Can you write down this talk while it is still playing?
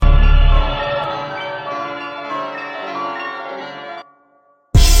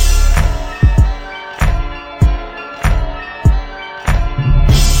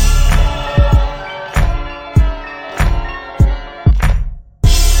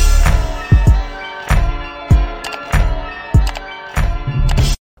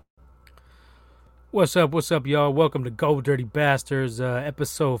What's up, y'all? Welcome to Go Dirty Bastards,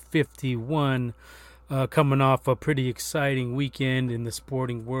 episode 51. Coming off a pretty exciting weekend in the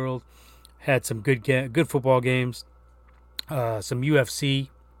sporting world. Had some good football games, some UFC,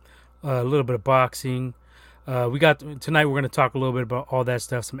 a little bit of boxing. We got tonight. We're going to talk a little bit about all that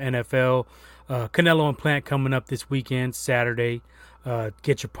stuff. Some NFL, Canelo and Plant coming up this weekend, Saturday.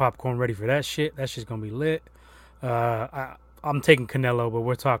 Get your popcorn ready for that shit. That shit's gonna be lit. I'm taking Canelo, but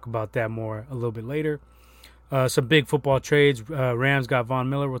we'll talk about that more a little bit later. Some big football trades. Rams got Von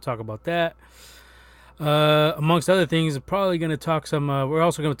Miller. We'll talk about that. Amongst other things, probably going to talk some. We're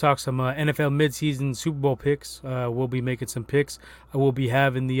also going to talk some NFL midseason Super Bowl picks. We'll be making some picks. I will be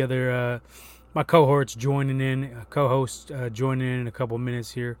having the other my cohorts joining in, co-hosts joining in a couple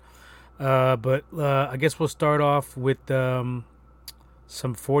minutes here. But I guess we'll start off with some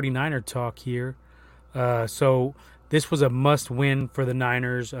 49er talk here. So this was a must-win for the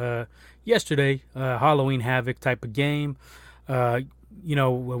Niners yesterday. Halloween Havoc type of game.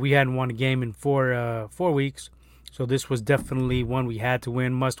 We hadn't won a game in 4 weeks, so this was definitely one we had to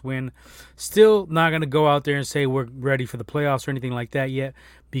win, must win. Still not going to go out there and say we're ready for the playoffs or anything like that yet,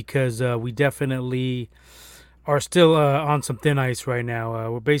 because we definitely are still on some thin ice right now.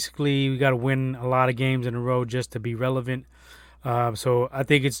 We got to win a lot of games in a row just to be relevant. So I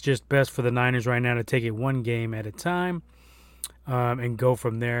think it's just best for the Niners right now to take it one game at a time and go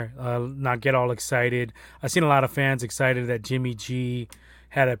from there. Not get all excited. I've seen a lot of fans excited that Jimmy G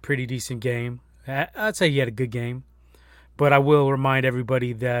had a pretty decent game. I'd say he had a good game. But I will remind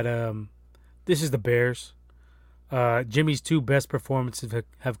everybody that this is the Bears. Jimmy's two best performances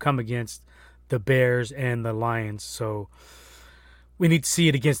have come against the Bears and the Lions. So we need to see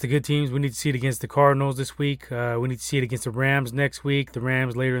it against the good teams. We need to see it against the Cardinals this week. We need to see it against the Rams next week, the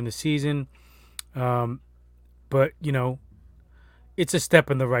Rams later in the season. But, it's a step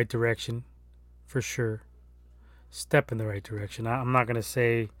in the right direction, for sure. Step in the right direction. I'm not going to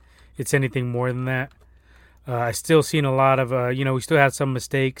say it's anything more than that. I still seen a lot of, we still had some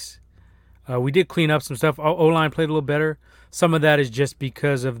mistakes. We did clean up some stuff. O-line played a little better. Some of that is just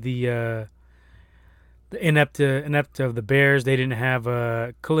because of the inept of the Bears. They didn't have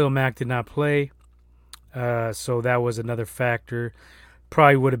Khalil Mack did not play, so that was another factor.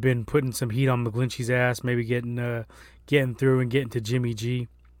 Probably would have been putting some heat on McGlinchey's ass, maybe getting through and getting to Jimmy G.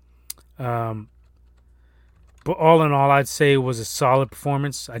 But all in all, I'd say it was a solid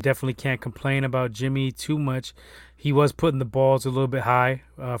performance. I definitely can't complain about Jimmy too much. He was putting the balls a little bit high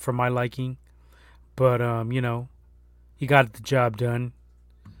for my liking, but he got the job done.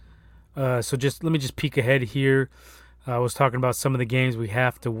 So let me peek ahead here. I was talking about some of the games we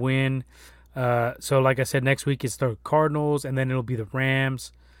have to win. So like I said, next week it's the Cardinals, and then it'll be the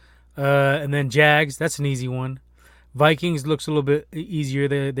Rams, and then Jags. That's an easy one. Vikings looks a little bit easier.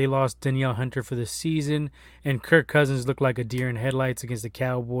 They lost Danielle Hunter for the season, and Kirk Cousins looked like a deer in headlights against the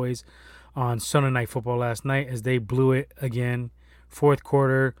Cowboys on Sunday Night Football last night as they blew it again. Fourth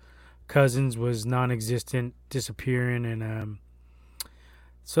quarter, Cousins was non-existent, disappearing, and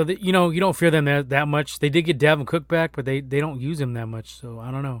so that you don't fear them that much. They did get Dalvin Cook back, but they don't use him that much. So I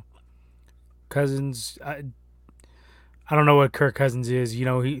don't know. Cousins, I don't know what Kirk Cousins is. He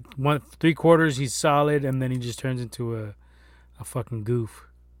won 3 quarters, he's solid, and then he just turns into a fucking goof.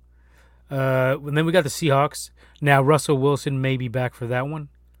 And then we got the Seahawks. Now Russell Wilson may be back for that one.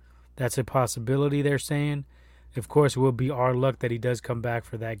 That's a possibility, they're saying. Of course, it will be our luck that he does come back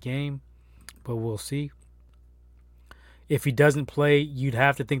for that game, but we'll see. If he doesn't play, you'd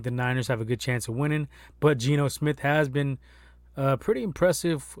have to think the Niners have a good chance of winning. But Geno Smith has been pretty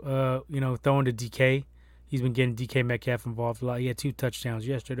impressive, throwing to DK. He's been getting DK Metcalf involved a lot. He had 2 touchdowns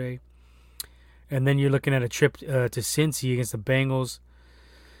yesterday. And then you're looking at a trip to Cincy against the Bengals.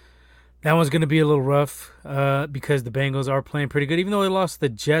 That one's going to be a little rough because the Bengals are playing pretty good. Even though they lost the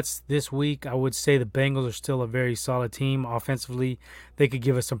Jets this week, I would say the Bengals are still a very solid team. Offensively, they could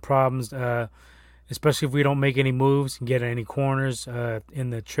give us some problems, especially if we don't make any moves and get any corners in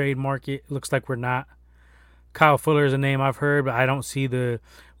the trade market. It looks like we're not. Kyle Fuller is a name I've heard, but I don't see the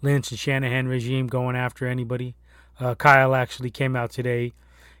Lynch and Shanahan regime going after anybody. Kyle actually came out today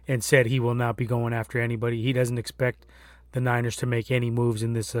and said he will not be going after anybody. He doesn't expect the Niners to make any moves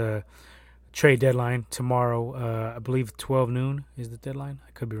in this trade deadline tomorrow. I believe 12 noon is the deadline.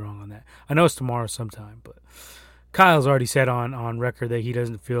 I could be wrong on that. I know it's tomorrow sometime, but Kyle's already said on record that he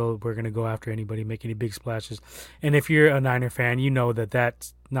doesn't feel we're going to go after anybody, make any big splashes. And if you're a Niner fan, you know that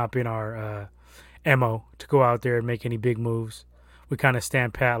that's not been our MO to go out there and make any big moves. We kind of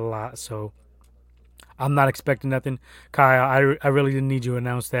stand pat a lot, so I'm not expecting nothing. Kyle, I really didn't need you to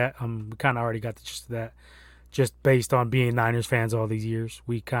announce that. We kind of already got the gist of that, just based on being Niners fans all these years.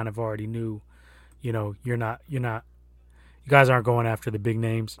 We kind of already knew, you guys aren't going after the big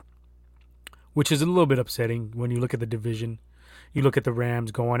names, which is a little bit upsetting when you look at the division. You look at the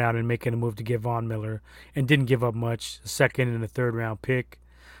Rams going out and making a move to get Von Miller and didn't give up much, a second and a third round pick.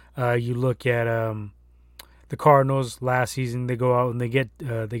 You look at the Cardinals last season; they go out and they get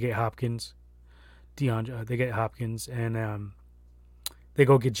Hopkins, they get Hopkins, and they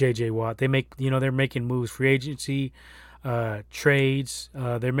go get J.J. Watt. They're making moves, free agency, trades.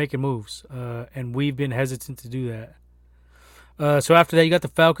 They're making moves, and we've been hesitant to do that. So after that, you got the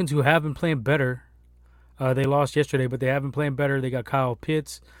Falcons, who have been playing better. They lost yesterday, but they have been playing better. They got Kyle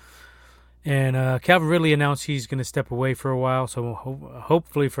Pitts. And Calvin Ridley announced he's going to step away for a while. So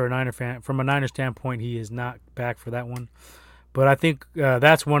hopefully for a Niner fan, from a Niner standpoint, he is not back for that one. But I think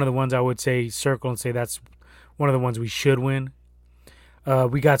that's one of the ones I would say circle and say that's one of the ones we should win.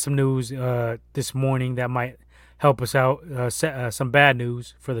 We got some news this morning that might help us out. Some bad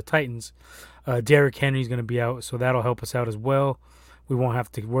news for the Titans. Derrick Henry's going to be out, so that'll help us out as well. We won't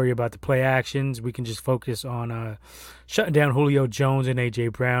have to worry about the play actions. We can just focus on shutting down Julio Jones and A.J.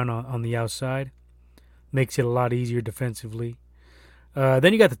 Brown on the outside. Makes it a lot easier defensively.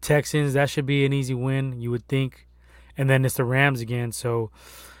 Then you got the Texans. That should be an easy win, you would think. And then it's the Rams again. So,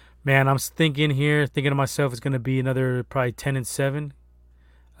 man, I'm thinking to myself, it's going to be another probably 10-7.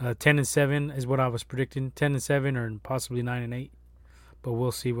 10-7 is what I was predicting. 10-7 or possibly 9-8. But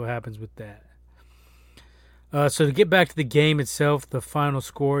we'll see what happens with that. So to get back to the game itself, the final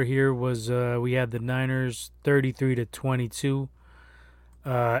score here was we had the Niners 33-22,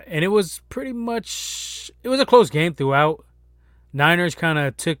 and it was pretty much a close game throughout. Niners kind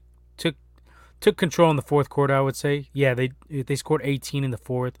of took control in the fourth quarter, I would say. Yeah, they scored 18 in the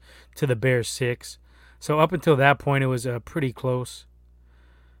fourth to the Bears 6. So up until that point, it was pretty close.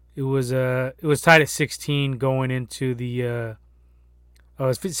 It was tied at 16 going into the it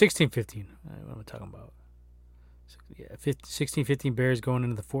was 16-15. What am I talking about? Yeah, 16-15 Bears going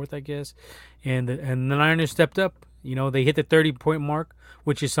into the fourth, I guess. And the Niners stepped up. They hit the 30-point mark,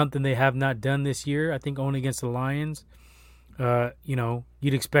 which is something they have not done this year. I think only against the Lions. You'd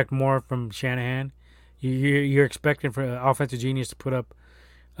expect more from Shanahan. You're expecting for offensive genius to put up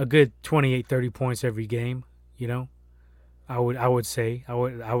a good 28, 30 points every game. I would say.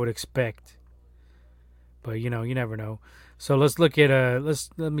 I would expect. But you never know. So let's look at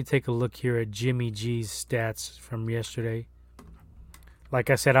let me take a look here at Jimmy G's stats from yesterday.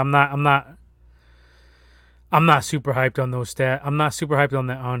 Like I said, I'm not super hyped on those stats. I'm not super hyped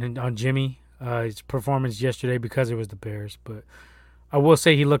on Jimmy his performance yesterday because it was the Bears. But I will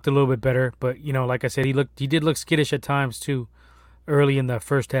say he looked a little bit better. But like I said, he did look skittish at times too. Early in the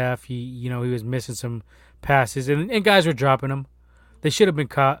first half, he was missing some passes and guys were dropping him. They should have been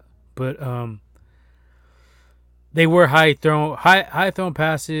caught, but they were high thrown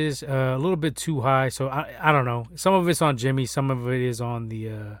passes, a little bit too high. So I don't know. Some of it's on Jimmy. Some of it is on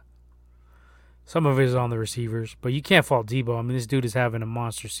the receivers. But you can't fault Debo. I mean, this dude is having a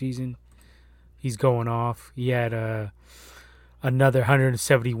monster season. He's going off. He had another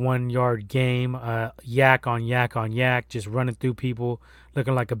 171-yard game. Yak on yak on yak, just running through people,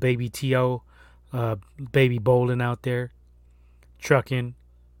 looking like a baby T.O., baby Bolden out there, trucking,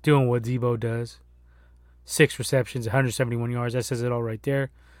 doing what Debo does. 6 receptions, 171 yards. That says it all right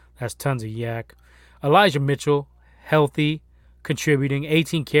there. That's tons of yak. Elijah Mitchell, healthy, contributing.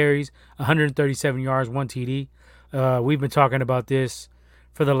 18 carries, 137 yards, 1 TD. We've been talking about this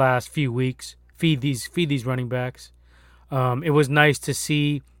for the last few weeks. Feed these running backs. It was nice to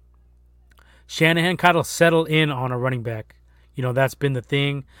see Shanahan kind of settle in on a running back. That's been the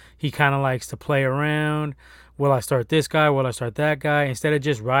thing. He kind of likes to play around. Will I start this guy? Will I start that guy? Instead of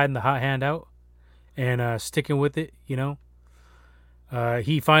just riding the hot hand out and sticking with it, he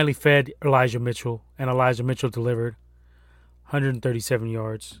finally fed Elijah Mitchell, and Elijah Mitchell delivered 137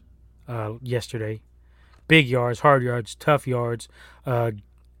 yards yesterday. Big yards, hard yards, tough yards.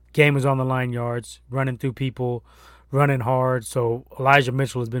 Game was on the line yards, running through people, running hard. So Elijah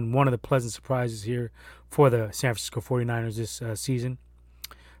Mitchell has been one of the pleasant surprises here for the San Francisco 49ers this season.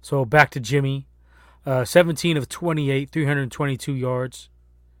 So back to Jimmy. 17 of 28, 322 yards.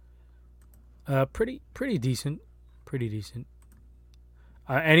 Pretty decent. Pretty decent.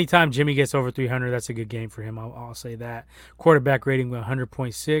 Anytime Jimmy gets over 300, that's a good game for him. I'll say that. Quarterback rating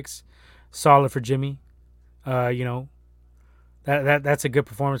 100.6. Solid for Jimmy. That's a good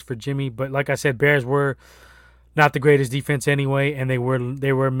performance for Jimmy. But like I said, Bears were not the greatest defense anyway, and they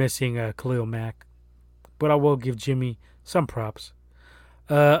were missing Khalil Mack. But I will give Jimmy some props.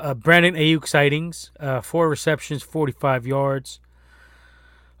 Brandon Ayuk sightings, 4 receptions, 45 yards.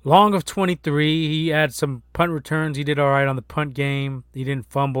 Long of 23. He had some punt returns. He did all right on the punt game. He didn't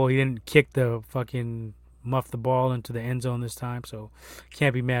fumble. He didn't kick the fucking muff the ball into the end zone this time, so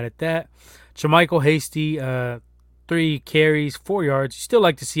can't be mad at that. Jermichael Hasty, 3 carries, 4 yards. You still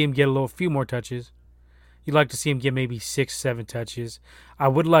like to see him get a few more touches. You'd like to see him get maybe 6, 7 touches. I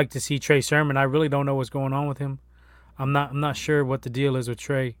would like to see Trey Sermon. I really don't know what's going on with him. I'm not sure what the deal is with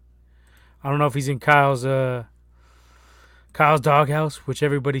Trey. I don't know if he's in Kyle's doghouse, which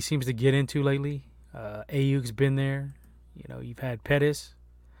everybody seems to get into lately. Ayuk's been there. You've had Pettis,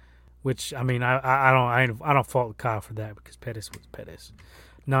 which I mean, I don't fault Kyle for that because Pettis was Pettis,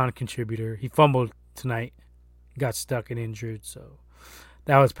 non-contributor. He fumbled tonight, got stuck and injured, so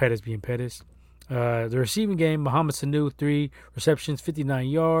that was Pettis being Pettis. The receiving game, Mohamed Sanu, 3 receptions, 59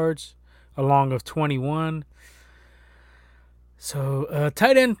 yards, a long of 21. So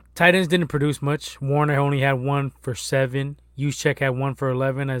tight ends didn't produce much. Warner only had 1 for 7. Juszczyk had 1 for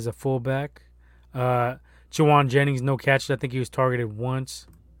 11 as a fullback. Jawan Jennings, no catches. I think he was targeted once.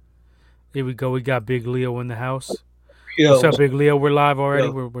 There we go. We got Big Leo in the house. Yo. What's up, Big Leo? We're live already.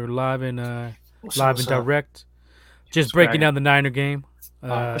 We're live and direct. Just breaking down the Niner game.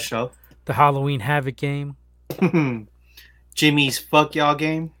 For sure. The Halloween Havoc game. Jimmy's fuck y'all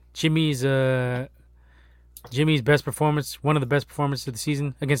game. Jimmy's best performance, one of the best performances of the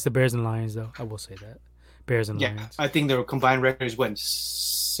season against the Bears and Lions, though. I will say that. Bears and Lions. I think their combined record is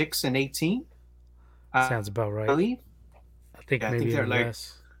 6-18. Sounds about right. I believe. I think maybe they're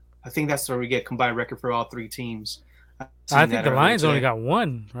less. I think that's where we get combined record for all 3 teams. I think the Lions only got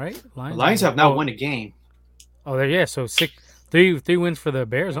 1, right? The Lions have not won a game. Oh, yeah. So 3 wins for the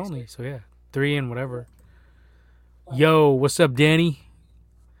Bears only. So yeah, 3 and whatever. Yo, what's up, Danny?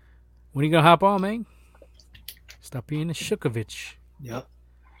 When are you gonna hop on, man? Stop being a Shukovich. Yep.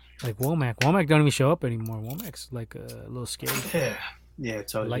 Like Womack. Womack don't even show up anymore. Womack's like a little scary. Yeah,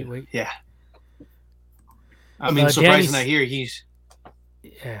 totally. Lightweight. Yeah. I mean, surprising I hear he's.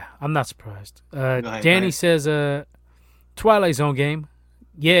 Yeah, I'm not surprised. Danny says, Twilight Zone game.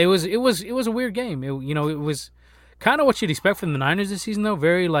 Yeah, it was a weird game. It was kind of what you'd expect from the Niners this season, though.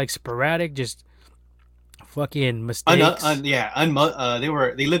 Very like sporadic, just fucking mistakes. They looked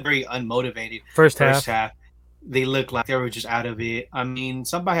very unmotivated. First half. They looked like they were just out of it. I mean,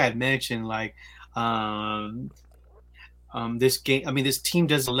 somebody had mentioned like, this game. I mean, this team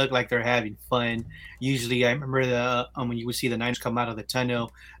doesn't look like they're having fun. Usually, I remember when you would see the Niners come out of the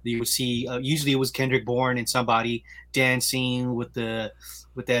tunnel, you would see usually it was Kendrick Bourne and somebody dancing with that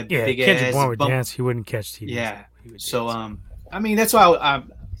big ass. Kendrick Bourne would dance. He wouldn't catch TVs. Yeah. So I mean, that's why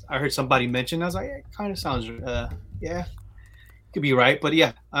I heard somebody mention. I was like, it kind of sounds could be right, but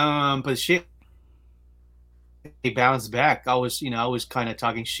yeah, but shit. They bounced back. I was kind of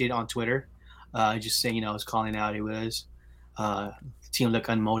talking shit on Twitter, just saying, I was calling out. It was the team looked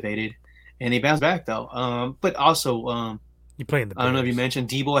unmotivated, and they bounced back though. But also, you playing the Bears. I don't know if you mentioned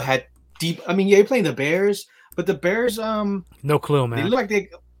Debo had deep. I mean, yeah, you're playing the Bears, but the Bears, no clue, man. They look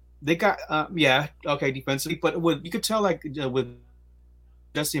like they got defensively, but you could tell like with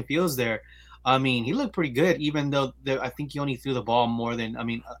Justin Fields there. I mean, he looked pretty good, even though I think he only threw the ball more than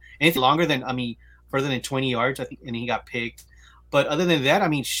anything longer than further than 20 yards, I think, and he got picked. But other than that, I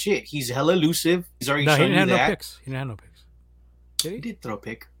mean, shit, he's hella elusive. He's already shown you that. No picks. He didn't have no picks. He did throw a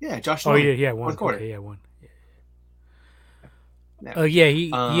pick. Yeah, Josh. Oh, yeah, one. Quarter. Okay, one. Yeah. He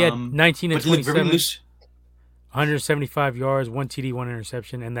had 19 and 27, 175 yards, 1 TD, 1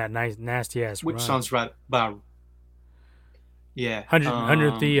 interception, and that nice nasty ass run. Which sounds right about. Yeah.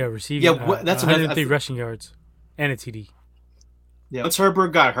 103 receiving. Yeah, that's 103 rushing yards, and a TD. Yeah, once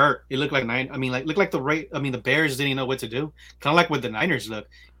Herbert got hurt, it looked like the Bears didn't know what to do. Kind of like what the Niners look.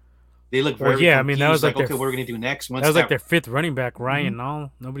 They look very confused. I mean, that was like okay, what are we gonna do next? That was like their 5th running back, Ryan. No,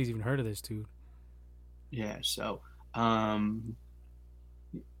 nobody's even heard of this dude. Yeah, so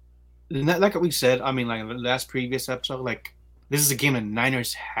like we said, I mean, like the last previous episode, like this is a game the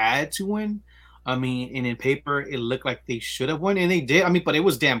Niners had to win. I mean, and in paper, it looked like they should have won, and they did. I mean, but it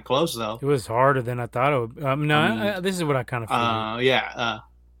was damn close, though. It was harder than I thought it would. This is what I kind of feel. Yeah.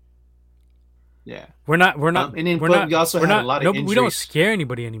 We're not. We also have a lot of injuries. We don't scare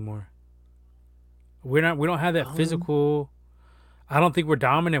anybody anymore. We don't have that physical. I don't think we're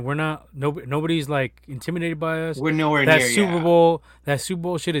dominant. We're not. Nobody's like intimidated by us. We're nowhere near Super Bowl. That Super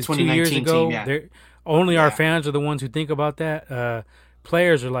Bowl shit is 2 years ago. Only our fans are the ones who think about that.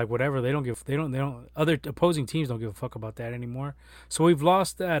 Players are like whatever. They don't. Other opposing teams don't give a fuck about that anymore. So we've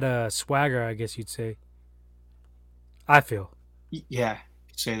lost that swagger, I guess you'd say. I feel. Yeah,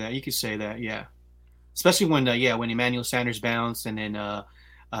 you could say that. Yeah, especially when Emmanuel Sanders bounced, and then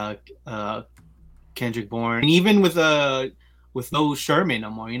Kendrick Bourne, and even with with no Sherman no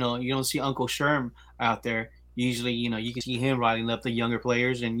more. You know, you don't see Uncle Sherm out there. Usually, you know, you can see him riding up the younger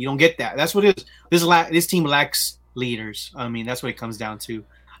players, and you don't get that. That's what it is. This team lacks leaders. I mean, that's what it comes down to.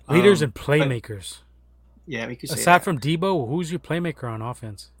 Leaders and But playmakers. yeah, we could say Aside that. from Debo, who's your playmaker on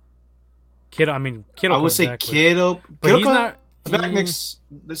offense? Kittle. I mean, Kittle I would comes say back, Kittle. but Kittle he's comes not. back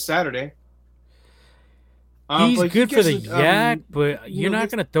this Saturday. He's But good for the gets, yak, but you're not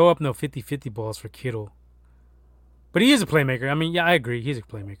going to throw up no 50-50 balls for Kittle. But he is a playmaker. I mean, yeah, I agree. He's a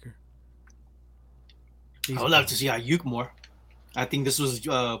playmaker. I would love to see Ayuk more. I think this was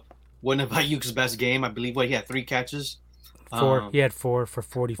one of Ayuk's best game. I believe he had 3 catches. He had 4 for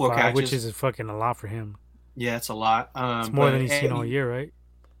 45, which is fucking a lot for him. Yeah, it's a lot. It's more than he's seen all year, right?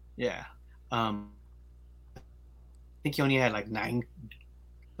 Yeah. I think he only had like 9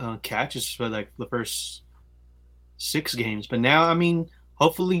 catches for like the first 6 games. But now, I mean,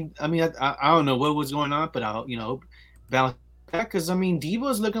 hopefully, I mean, I don't know what was going on, but I'll, balance that because, I mean,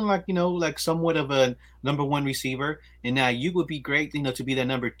 Devo's looking like, like somewhat of a number 1 receiver. And now you would be great, to be that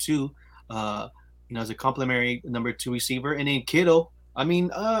number 2, as a complimentary number 2 receiver. And then Kittle, I mean,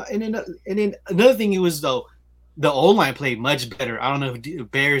 and then another thing it was, though, the O-line played much better. I don't know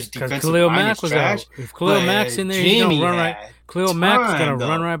if Bears defensive Khalil line Mack is was trash. out. If Khalil Mack's in there, he's gonna run right. Khalil Mack's gonna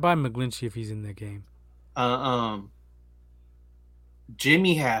run right by McGlinchey if he's in that game.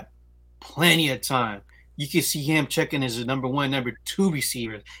 Jimmy had plenty of time. You could see him checking as a number 1, number 2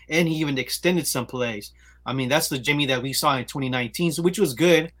 receiver, and he even extended some plays. I mean, that's the Jimmy that we saw in 2019, which was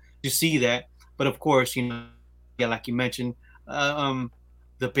good to see that. But of course, like you mentioned,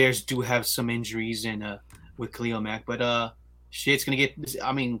 the Bears do have some injuries and with Khalil Mack, but shit's gonna get.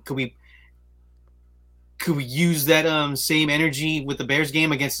 I mean, could we use that same energy with the Bears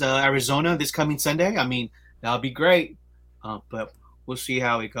game against Arizona this coming Sunday? I mean, that would be great. But we'll see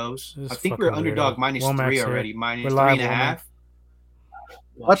how it goes. I think we're underdog -3 already, -3.5.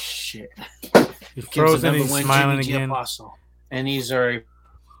 What shit? He's frozen. He's smiling again. Apostle. And he's already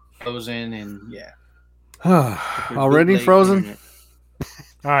frozen, and yeah. Already frozen?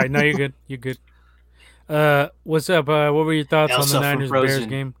 All right, no, you're good. You're good. What's up? What were your thoughts on the Niners-Bears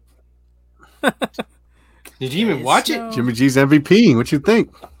game? Did you even watch it? Jimmy G's MVP. What you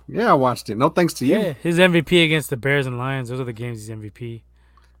think? Yeah, I watched it. No thanks to you. Yeah, his MVP against the Bears and Lions. Those are the games he's MVP.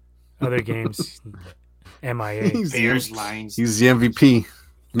 Other games, MIA. Bears, Lions. He's the MVP.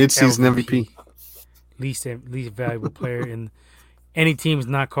 Mid-season MVP. Least valuable player in any team's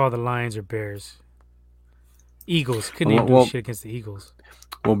not called the Lions or Bears. Eagles. Couldn't even do shit against the Eagles.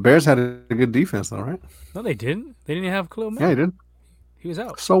 Well, Bears had a good defense, though, right? No, they didn't. They didn't have Khalil Mack. Yeah, he did. He was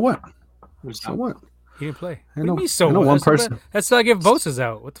out. So what? So what? He didn't play. I know, one person. That's like if Bosa's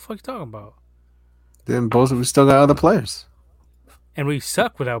out. What the fuck are you talking about? Then Bosa, we still got other players. And we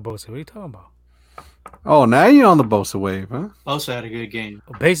suck without Bosa. What are you talking about? Oh, now you're on the Bosa wave, huh? Bosa had a good game.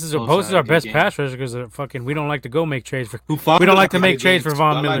 Bosa's our best pass rusher because we don't like to go make trades for. We don't like to make trades for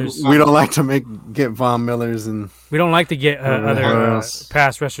Von Millers. We don't like to get Von Millers and. We don't like to get other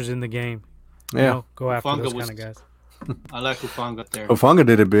pass rushers in the game. Yeah, go after those kind of guys. I like Hufanga there. Hufanga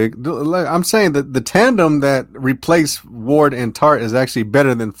did it big. I'm saying that the tandem that replaced Ward and Tart is actually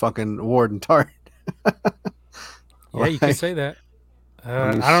better than fucking Ward and Tart. Yeah, you can say that.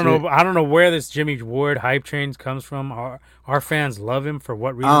 I don't know where this Jimmy Ward hype train comes from. Our fans love him for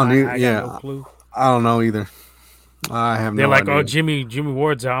what reason? I got no clue. I don't know either. I have no idea. They're like, oh, Jimmy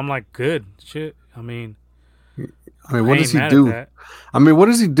Ward's out. I'm like, good shit. I mean, what does he do? I mean, what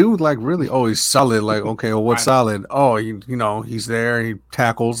does he do? Like, really? Oh, he's solid. Like, okay, well, what's solid? Oh, he's there. He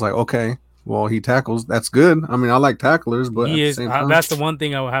tackles. Like, okay, well, he tackles. That's good. I mean, I like tacklers, but he is. That's the one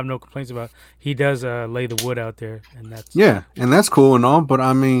thing I would have no complaints about. He does lay the wood out there, and that's and that's cool and all. But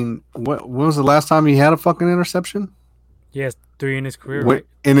I mean, when was the last time he had a fucking interception? He has 3 in his career. Right?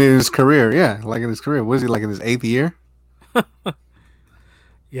 In his career, yeah, like in his career. Was he like in his 8th year?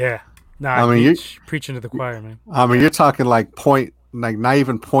 Yeah. Nah, I mean, you're preaching to the choir, man. I mean, you're talking like not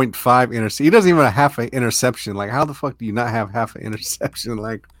even 0.5 interception. He doesn't even have half an interception. Like, how the fuck do you not have half an interception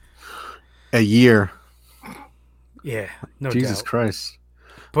like a year? Yeah, no Jesus doubt. Christ.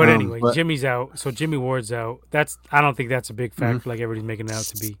 But anyway, Jimmy's out, so Jimmy Ward's out. I don't think that's a big factor like everybody's making it out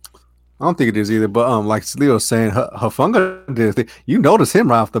to be. I don't think it is either. But like Leo's saying, Hufanga did his thing. You notice him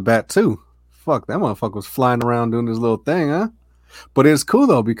right off the bat too. Fuck, that motherfucker was flying around doing his little thing, huh? But it's cool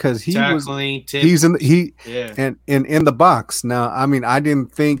though because he's in the box now. I mean, I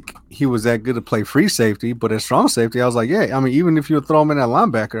didn't think he was that good to play free safety, but at strong safety, I was like, yeah. I mean, even if you would throw him in that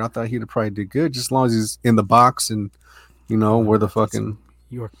linebacker, I thought he'd probably did good, just as long as he's in the box and where the fucking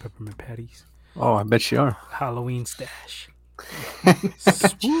York peppermint patties. Oh, I bet you are Halloween stash.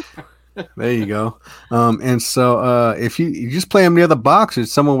 There you go. And so if you just play him near the box or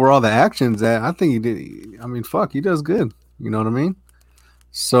somewhere where all the action's at, I think he did. I mean, fuck, he does good. You know what I mean?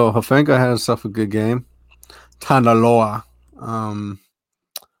 So Hafenka had himself a good game. Tandaloa.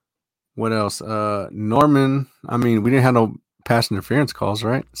 What else? Norman. I mean, we didn't have no pass interference calls,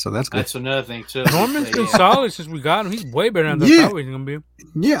 right? So that's good. That's another thing too. Norman's been solid since we got him. He's way better than I thought he was gonna be.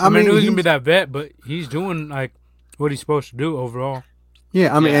 Yeah, I mean, I knew he was gonna be that vet, but he's doing like what he's supposed to do overall.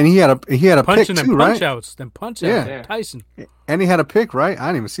 Yeah, I mean, and he had a pick too, right? Punch outs, Tyson. And he had a pick, right? I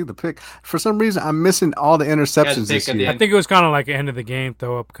didn't even see the pick. For some reason, I'm missing all the interceptions this year. I think it was kind of like an end of the game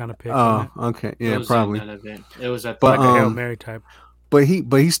throw up kind of pick. Oh, okay, yeah, probably. It was like a Hail Mary type. But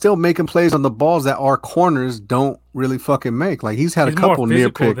he's still making plays on the balls that our corners don't really fucking make. Like he's had a couple near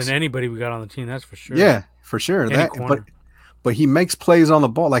picks than anybody we got on the team. That's for sure. Yeah, for sure. But he makes plays on the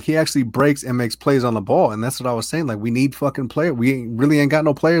ball. Like he actually breaks and makes plays on the ball, and that's what I was saying. Like we need fucking players. We really ain't got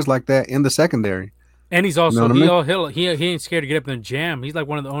no players like that in the secondary. And he's also he ain't scared to get up there and jam. He's like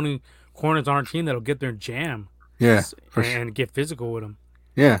one of the only corners on our team that'll get there and jam. Yeah, and get physical with him.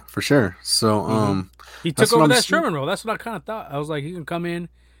 Yeah, for sure. So he took over that Sherman role. That's what I kind of thought. I was like, he can come in,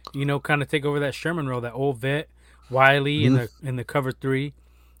 kind of take over that Sherman role, that old vet Wiley in the cover 3,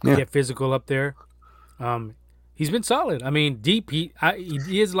 get physical up there. He's been solid. I mean, deep. He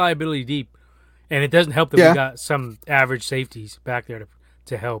is liability deep, and it doesn't help that we got some average safeties back there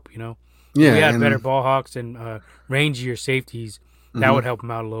to help. Yeah, if we had better ball hawks and rangier safeties, that would help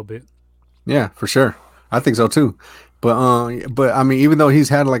him out a little bit. Yeah, for sure. I think so too. But I mean, even though he's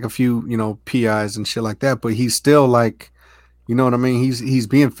had like a few, PIs and shit like that, but he's still like, you know what I mean? He's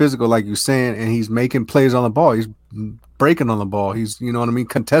being physical, like you're saying, and he's making plays on the ball. He's breaking on the ball. He's, you know what I mean,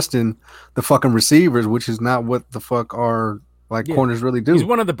 contesting the fucking receivers, which is not what the fuck our corners really do. He's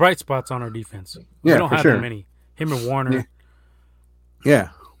one of the bright spots on our defense. We don't have many. Him and Warner. Yeah.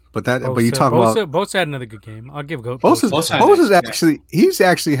 But you talk about Bosa had another good game. I'll give Bosa's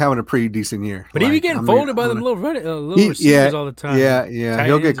actually having a pretty decent year. But he be getting folded by them little receivers all the time. Yeah.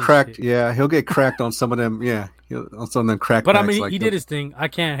 He'll get cracked. Yeah, he'll get cracked on some of them. Yeah, on some of them crack. But I mean, he did his thing. I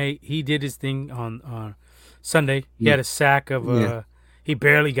can't hate. He did his thing on Sunday. He had a sack of. He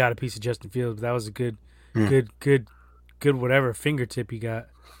barely got a piece of Justin Fields. But that was a good whatever fingertip he got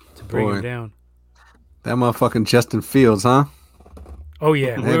to bring him down. That motherfucking Justin Fields, huh? Oh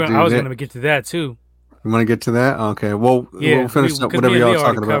yeah, I was going to get to that too. You want to get to that? Okay. Well, we'll finish up whatever y'all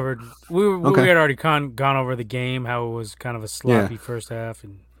talking about. We had already gone over the game, how it was kind of a sloppy first half,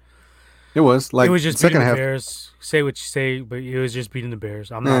 and it was just second half. Bears. Say what you say, but it was just beating the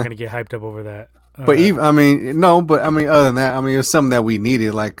Bears. I'm not going to get hyped up over that. But other than that, I mean, it was something that we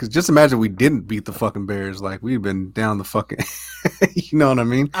needed. Like, cause just imagine we didn't beat the fucking Bears. Like, we've been down the fucking. You know what I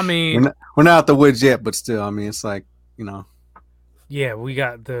mean? I mean, we're not out the woods yet, but still, I mean, it's like, Yeah, we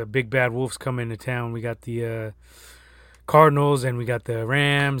got the big bad wolves coming to town. We got the Cardinals and we got the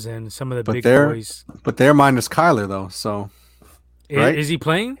Rams and some of the big boys. But they're minus Kyler though, so right? Is he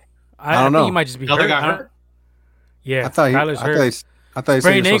playing? I don't know. He might just be hurt. Yeah, Kyler's hurt. I thought he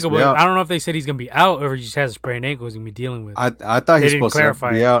sprained ankle. But I don't know if they said he's gonna be out or he just has a sprained ankle he's gonna be dealing with. I thought he's supposed to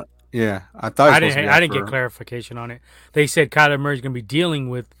be out. Yeah, I thought. I didn't get clarification on it. They said Kyler Murray's gonna be dealing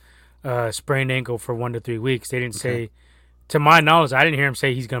with sprained ankle for 1 to 3 weeks. They didn't say. To my knowledge, I didn't hear him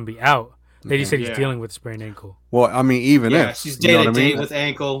say he's going to be out. They just said he's dealing with a sprained ankle. Well, I mean, even if he's day to day with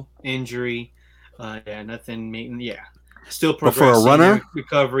ankle injury, nothing. Still progressing. But for a runner,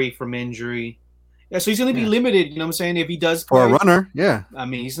 recovery from injury. Yeah, so he's going to be limited. You know what I'm saying? If he does play, for a runner, I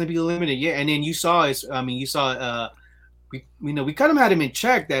mean, he's going to be limited. Yeah, and then we kind of had him in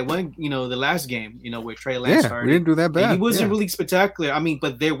check that one. The last game. Where Trey Lance started. We didn't do that bad. And he wasn't really spectacular. I mean,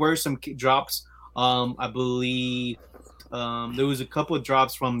 but there were some drops. I believe. There was a couple of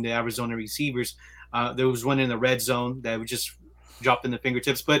drops from the Arizona receivers. There was one in the red zone that we just dropped in the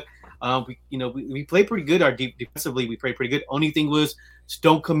fingertips. But we played pretty good. Defensively, we played pretty good. Only thing was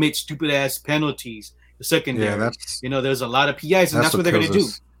don't commit stupid ass penalties. The secondary, there's a lot of PIs, and that's what they're going to do.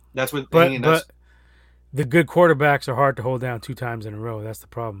 That's what. But the good quarterbacks are hard to hold down 2 times in a row. That's the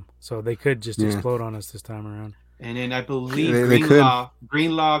problem. So they could just explode on us this time around. And then I believe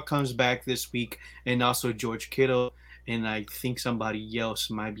Greenlaw comes back this week, and also George Kittle. And I think somebody else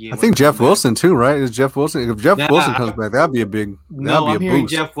might be able. I think Jeff Wilson too, right? Is Jeff Wilson? If Jeff Wilson comes back, that'd be a big. No, I'm hearing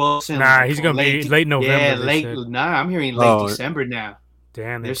boost. Jeff Wilson. Nah, he's gonna be late November. Yeah, late. Nah, I'm hearing late December now.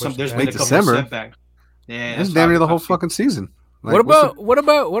 Damn, there's late December. Yeah, that's damn near the whole fucking season. Like, what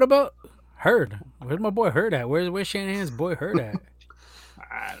about Hurd? Where's my boy Hurd at? Where's Shanahan's boy Hurd at?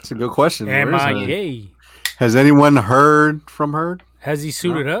 That's a good question. MIA. Has anyone heard from Hurd? Has he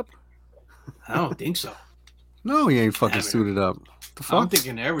suited up? I don't think so. No, he ain't fucking suited up. What the fuck? I'm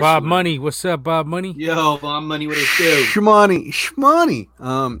thinking every Bob Money. What's up, Bob Money? Yo, Bob Money, what it do? Shmoney.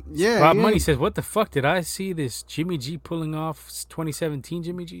 Yeah. Bob Money says, "What the fuck did I see this Jimmy G pulling off 2017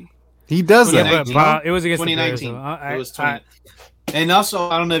 Jimmy G?" He does that. Yeah, but Bob, it was against 2019. The Bears, it was 20. And also,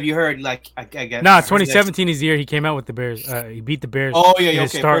 I don't know if you heard, like, I guess. Nah, 2017 is the year he came out with the Bears. He beat the Bears. Oh yeah,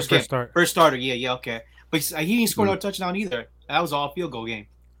 okay. First starter. Yeah, okay. But he didn't score no touchdown either. That was all field goal game.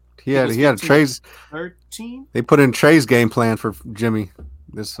 He had Trey's 13. They put in Trey's game plan for Jimmy.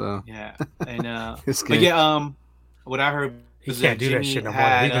 Yeah, and this game. But yeah, what I heard he can't do that shit no more.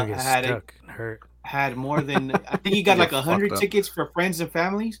 He's gonna get stuck and hurt. Had more than I think he got like 100 tickets for friends and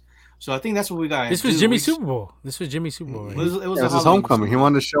families. So I think that's what we got. This was Jimmy's Super Bowl. This was Jimmy's Super Bowl. It was his homecoming. He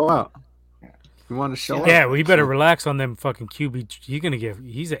wanted to show out. He wanted to show out. Yeah, well, he better relax on them fucking QB.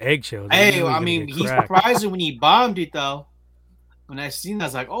 He's an eggshell. Hey, I mean, he's surprising when he bombed it though. When I seen that, I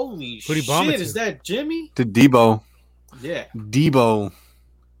was like, "Holy shit! Is that Jimmy?" To Debo. Yeah, Debo.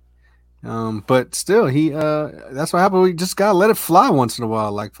 But still, that's what happened. We just gotta let it fly once in a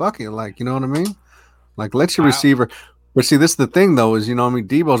while. Like fuck it, like you know what I mean. Like let your receiver. But see, this is the thing though, is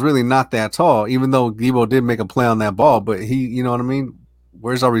Debo's really not that tall. Even though Debo did make a play on that ball, but he, you know what I mean.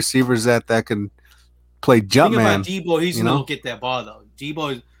 Where's our receivers that can play jump man? Debo, he's gonna get that ball though.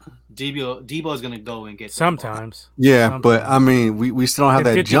 Debo's gonna go and get sometimes. But I mean, we still don't have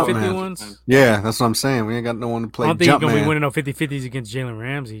that jump man. Ones? Yeah, that's what I'm saying. We ain't got no one to play. I don't think you're gonna be winning no 50-50s against Jalen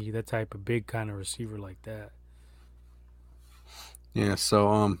Ramsey, that type of big kind of receiver like that. Yeah.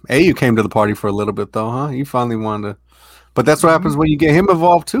 So AU came to the party for a little bit though, huh? He finally wanted to. But that's what happens when you get him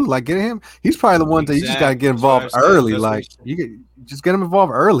involved too. Like get him. He's probably the one that you just gotta get involved early. Like just get him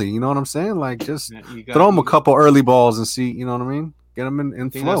involved early. You know what I'm saying? Like just throw him a couple early balls and see. You know what I mean? Get him in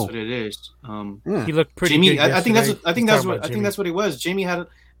flow. That's what it is. He looked pretty. Jimmy, I think that's what it was. Jimmy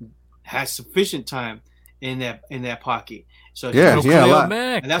had sufficient time in that pocket. So Khalil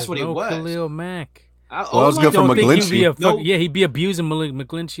Mack, and that's what it was. Khalil Mack. That was good for McGlinchey. He'd be abusing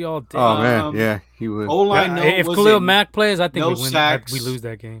McGlinchey all day. Oh man, yeah, he would. If Khalil Mack plays, I think we lose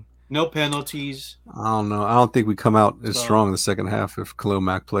that game. No penalties. I don't know. I don't think we come out as strong in the second half if Khalil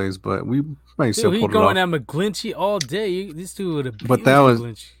Mack plays, but we might still pull it off. He's going at McGlinchey all day. This dude would abuse But that was.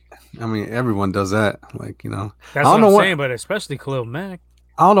 McGlinchey. I mean, everyone does that. Like That's what I'm saying, but especially Khalil Mack.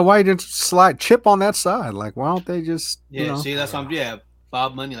 I don't know why he didn't slide chip on that side. Like, why don't they just? See, that's what I'm.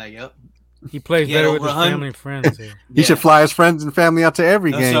 Bob Money, like, yep. He plays better with his family and friends. He should fly his friends and family out to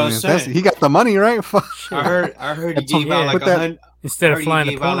every game. He got the money, right? I heard he gave out like 100 instead of flying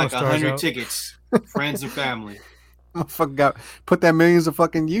the porno stars 100 tickets, friends and family. Put that millions of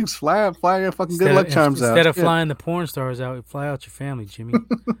fucking use. Fly your fucking good luck charms out. Instead of flying the porn stars out, fly out your family, Jimmy.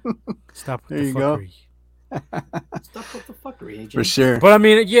 Stop with the fuckery. Stop with the fuckery, Jimmy. For sure. But I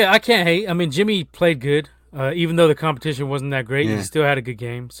mean, I can't hate. I mean, Jimmy played good. Even though the competition wasn't that great, he still had a good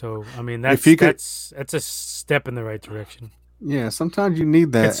game. So I mean, that's a step in the right direction. Yeah, sometimes you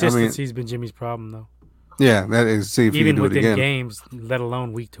need that. Consistency's been Jimmy's problem, though. Yeah, that is. See if even you can do within games, let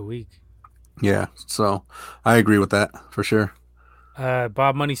alone week to week. Yeah, so I agree with that for sure.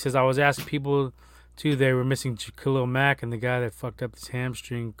 Bob Money says I was asking people too. They were missing Khalil Mack and the guy that fucked up his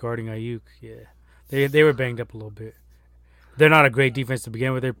hamstring guarding Ayuk. Yeah, they were banged up a little bit. They're not a great defense to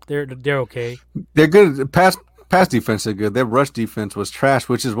begin with. They're okay. They're good. Pass defense is good. Their rush defense was trash,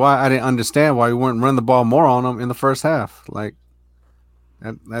 which is why I didn't understand why we weren't running the ball more on them in the first half. Like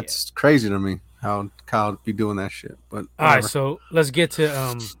that's crazy to me how Kyle be doing that shit. But all right, so let's get to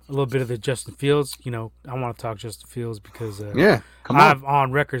a little bit of the Justin Fields. I want to talk Justin Fields because I'm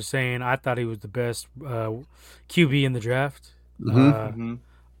on record saying I thought he was the best QB in the draft.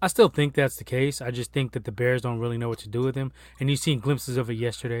 I still think that's the case. I just think that the Bears don't really know what to do with him, and you've seen glimpses of it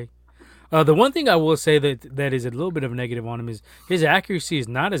yesterday. The one thing I will say that is a little bit of a negative on him is his accuracy is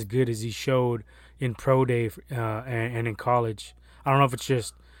not as good as he showed in pro day and in college. I don't know if it's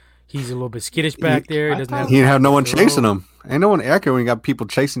just he's a little bit skittish back there. He didn't have no one chasing him. Ain't no one accurate when you got people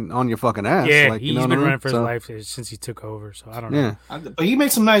chasing on your fucking ass. Yeah, he's been running for his life since he took over, so I don't know. But he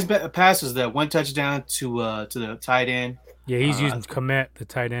made some nice passes. That one touchdown to the tight end. Yeah, he's using Komet, the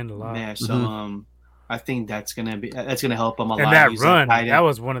tight end, a lot. Yeah, so I think that's gonna help him a lot. And that run, that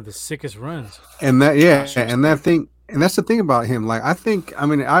was one of the sickest runs. And that's the thing about him. Like I've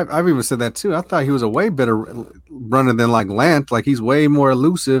even said that too. I thought he was a way better runner than like Lance. Like he's way more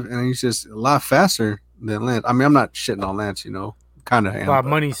elusive, and he's just a lot faster than Lance. I mean, I'm not shitting on Lance, kind of. Bob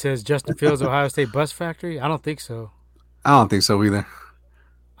Money says Justin Fields, Ohio State bus factory. I don't think so. I don't think so either.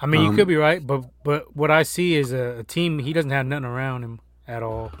 I mean, you could be right, but what I see is a team. He doesn't have nothing around him at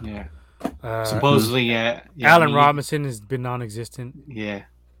all. Yeah. Supposedly, yeah. Allen Robinson has been non-existent. Yeah.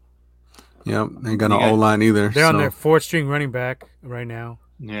 Yep, ain't got no O line either. They're on their fourth string running back right now.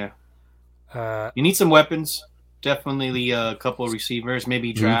 Yeah. You need some weapons. Definitely a couple of receivers.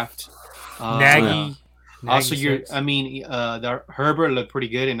 Maybe draft. Nagy. Also, the Herbert looked pretty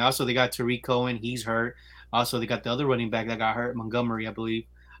good, and also they got Tariq Cohen. He's hurt. Also, they got the other running back that got hurt, Montgomery, I believe.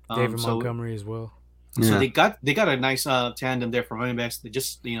 David Montgomery as well. So they got a nice tandem there for running backs. They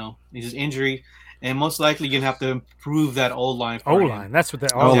just it's just injury, and most likely you're gonna have to improve that O line. That's what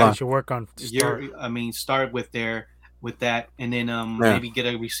the O line should work on. Start with that, and then maybe get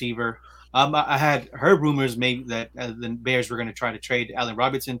a receiver. I had heard rumors maybe that the Bears were gonna try to trade Allen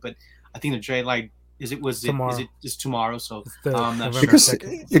Robinson, but I think the trade is it just tomorrow? So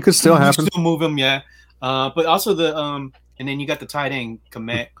it could still happen. Still move him, yeah. But also and then you got the tight end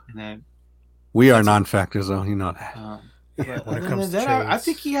Kmet, and then we are non-factors, though. You know that. When it comes to trades. I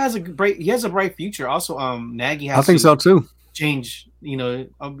think he has a bright future. Also, Nagy has. I think so too. Change,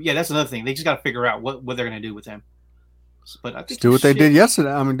 that's another thing. They just got to figure out what they're gonna do with him. But I think do what they did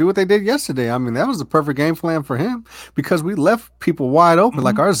yesterday. Do what they did yesterday. That was the perfect game plan for him because we left people wide open. Mm-hmm.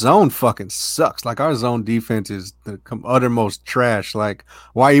 Like our zone fucking sucks. Like our zone defense is the uttermost trash. Like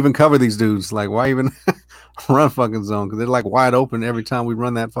why even cover these dudes? Like why even run fucking zone? Because they're like wide open every time we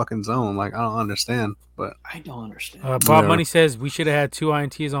run that fucking zone. Like I don't understand. But I don't understand. Bob Money says we should have had 2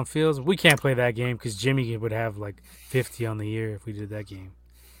 INTs on Fields. We can't play that game because Jimmy would have like 50 on the year if we did that game.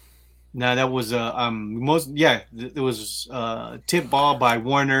 No, that was it was tip ball by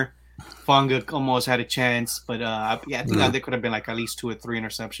Warner. Funga almost had a chance, but I think there could have been like at least 2 or 3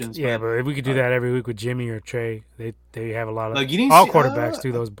 interceptions. Yeah, but if we could do that every week with Jimmy or Trey, they have a lot of all quarterbacks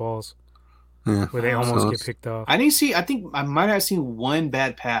do those balls where they almost get picked off. I think I might have seen one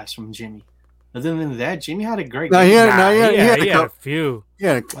bad pass from Jimmy. Other than that, Jimmy had a great game. He had a few.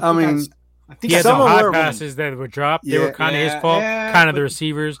 Yeah, I think he had some high passes that were dropped. They were kind of his fault, kind of the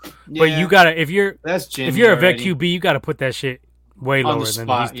receivers. But you gotta if you're a vet QB, you gotta put that shit way lower than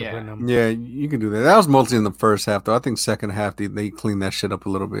he's putting them. Yeah, you can do that. That was mostly in the first half, though. I think second half they cleaned that shit up a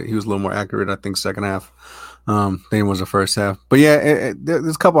little bit. He was a little more accurate, I think, second half than it was the first half. But yeah,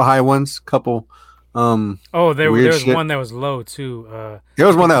 there's a couple high ones, couple. There was one that was low too. There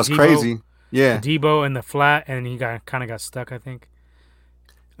was one that was crazy. Yeah, Debo in the flat, and he kind of got stuck, I think.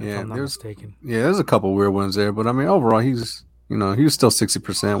 If I'm not mistaken. Yeah, there's a couple weird ones there, but overall he was still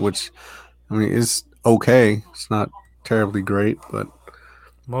 60%, which is okay. It's not terribly great, but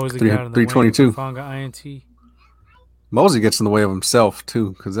Mosley got in the 322. Fonga INT. Mosley gets in the way of himself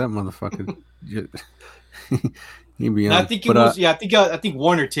too, because that motherfucker. He be on. I think I think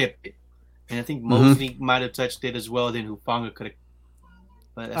Warner tipped it, and I think Mosley might have touched it as well. Then Hufanga could have.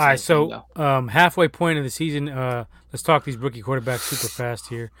 All right, so halfway point of the season. Let's talk these rookie quarterbacks super fast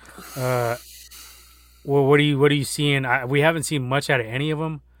here. Well, what are you seeing? We haven't seen much out of any of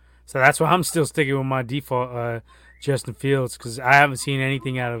them, so that's why I'm still sticking with my default, Justin Fields, because I haven't seen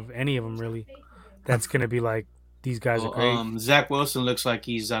anything out of any of them really. That's gonna be like these guys are great. Zach Wilson looks like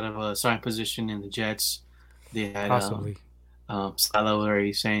he's out of a starting position in the Jets. They had possibly. Silo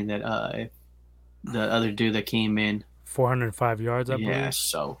already saying that if the other dude that came in. 405 yards, I believe. Yeah,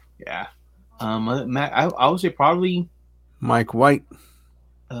 so, yeah. I would say probably Mike White.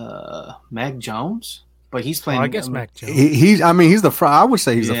 Mac Jones? But he's playing. I guess Mac Jones. He's the front. I would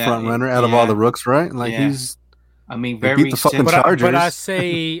say he's the front runner out of all the rooks, right? Like he's. Very. Beat the fucking Chargers.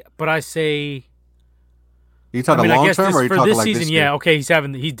 But I say. You talking long term, or you talking this like season? This year? Yeah, okay.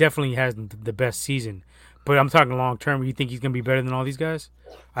 He definitely has the best season. But I'm talking long term. You think he's going to be better than all these guys?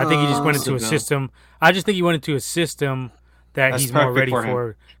 I think he just went into a system. I just think he went into a system that he's more ready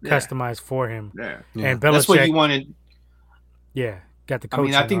for, customized for him. Yeah. And Belichick, that's what he wanted. Yeah, got the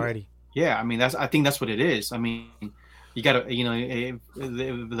coach already. Yeah, I think that's what it is. You got to, if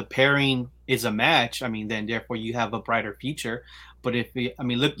the pairing is a match, then therefore you have a brighter future. But you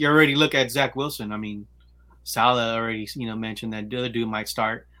already look at Zach Wilson. Salah already, mentioned that the other dude might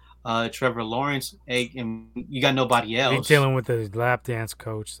start. Trevor Lawrence, and you got nobody else. He's dealing with the lap dance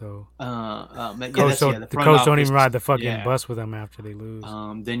coach, so the coach don't even ride the fucking bus with them after they lose.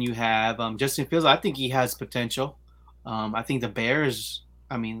 Then you have Justin Fields. I think he has potential. I think the Bears.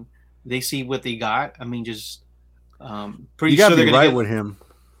 They see what they got. Pretty you sure gotta they're be gonna right with him.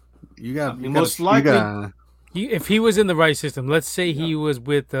 You got most likely. If he was in the right system, let's say he was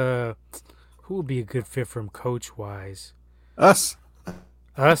with who would be a good fit for him coach wise? Us?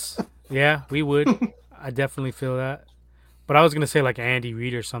 Yeah, we would. I definitely feel that. But I was gonna say like Andy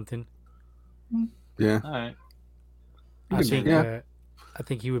Reid or something. Yeah. All right. I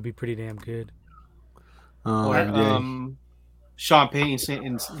think he would be pretty damn good. Sean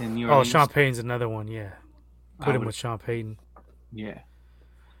Payton in New Orleans. Sean Payton's another one. Yeah, put him with Sean Payton. Yeah.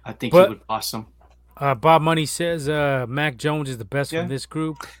 I think he would boss him. Bob Money says Mac Jones is the best from this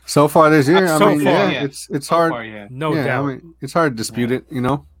group. So far this year, it's so hard. Far, no doubt. I mean, it's hard to dispute it, you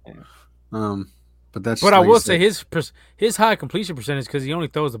know. Yeah. But that's. But I will say his high completion percentage because he only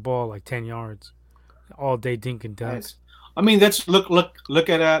throws the ball like 10 yards all day, dink and dunk. Yes. I mean, that's look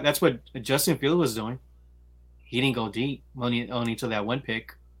at that's what Justin Fields was doing. He didn't go deep only to that one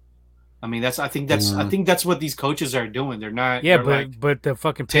pick. I mean, I think that's what these coaches are doing. They're not. Yeah, but but the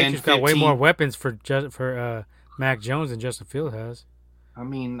fucking Patriots got way more weapons for Mac Jones than Justin Fields has. I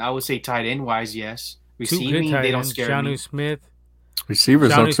mean, I would say tight end wise, yes. Receiving, they don't scare Jonnu me. Smith, receivers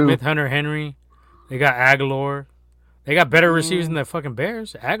though too. Smith, Hunter Henry. They got Aguilar. They got better receivers than the fucking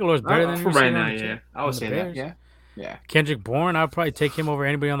Bears. Aguilar's better than for right now. Yeah, I would say Bears. that. Yeah. Kendrick Bourne, I'd probably take him over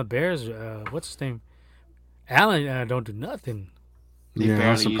anybody on the Bears. What's his name? Allen don't do nothing.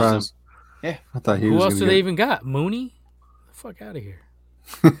 I'm surprised. Yeah, I thought he Who was. else do they even got? Mooney? The fuck out of here.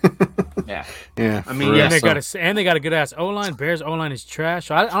 Yeah. I mean, they got a good ass O line. Bears O line is trash.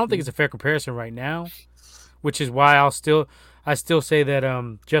 So I don't think it's a fair comparison right now, which is why I still say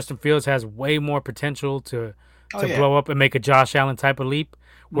that Justin Fields has way more potential to blow up and make a Josh Allen type of leap.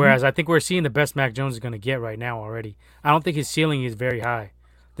 Whereas I think we're seeing the best Mac Jones is going to get right now already. I don't think his ceiling is very high.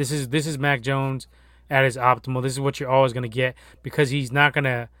 This is Mac Jones at his optimal. This is what you're always going to get because he's not going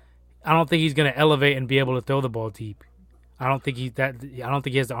to. I don't think he's going to elevate and be able to throw the ball deep. I don't think he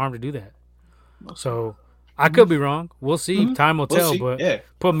has the arm to do that. So I could be wrong. We'll see. Time will tell. But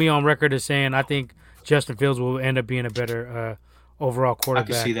put me on record as saying I think Justin Fields will end up being a better overall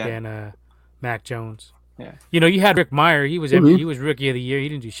quarterback than Mac Jones. Yeah. You know, you had Rick Meyer. He was rookie of the year. He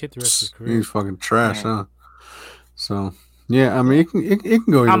didn't do shit the rest of his career. He's fucking trash, huh? So yeah, I mean, it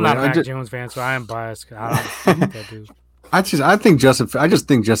can go either I'm not way. a Mac Jones fan, so I am biased. I don't think that dude. I just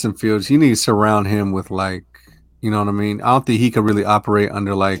think Justin Fields. You need to surround him with like, you know what I mean. I don't think he could really operate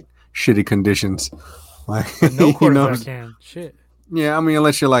under like shitty conditions. Like no quarterback can. Shit. Yeah, I mean,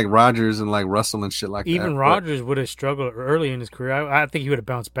 unless you're like Rodgers and like Russell and shit like that. Even Rodgers would have struggled early in his career. I think he would have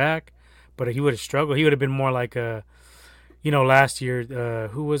bounced back, but he would have struggled. He would have been more like last year.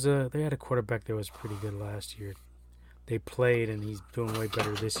 Who was they had a quarterback that was pretty good last year. They played and he's doing way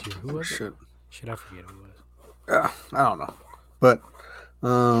better this year. Who was it? Shit, I forget who it was. I don't know, but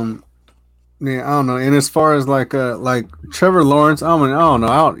yeah, I don't know. And as far as like Trevor Lawrence, I don't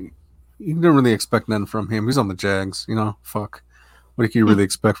know. You didn't really expect nothing from him. He's on the Jags, you know. Fuck, what can you really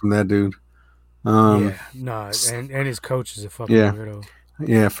expect from that dude? And his coach is a fucking weirdo.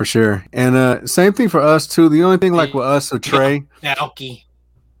 Yeah, for sure. And same thing for us too. The only thing like with us, so Trey, Balky.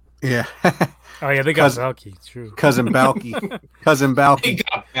 Yeah. Oh yeah, they got Balky. True. Cousin Balky. They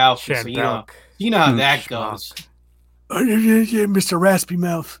got Balky. So you know how that goes. Yeah, Mr. Raspy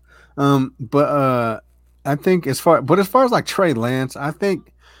Mouth. But I think as far as like Trey Lance, I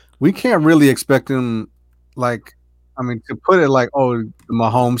think we can't really expect him to put it like, the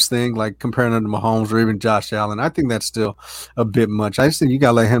Mahomes thing, like comparing him to Mahomes or even Josh Allen. I think that's still a bit much. I just think you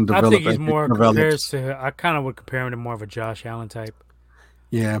gotta let him develop. I think he's more compares to. I kind of would compare him to more of a Josh Allen type.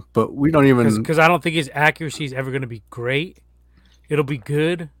 Yeah, but we don't even because I don't think his accuracy is ever going to be great. It'll be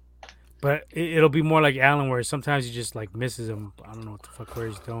good, but it'll be more like Allen, where sometimes he just like misses him. I don't know what the fuck where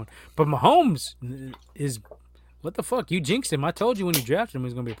he's going. But Mahomes is what the fuck? You jinxed him. I told you when you drafted him, it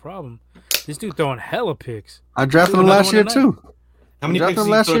was going to be a problem. This dude throwing hella picks. I drafted him last year too. How many picks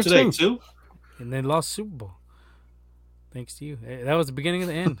did he throw today? 2? And then lost Super Bowl. Thanks to you. That was the beginning of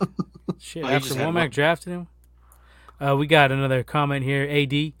the end. Shit, after Womack drafted him. We got another comment here.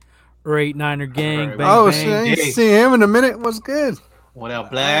 AD, 89er gang. Bang, bang. Shit, I ain't see him in a minute. What's good? What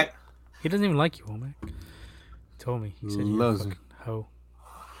up, Black? He doesn't even like you, Womack. He told me. He said you're a fucking hoe.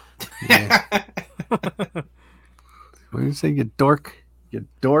 Yeah. What did you say? You dork. You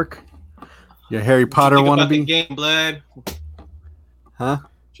dork. You Harry Potter wannabe. Game, blood. Huh?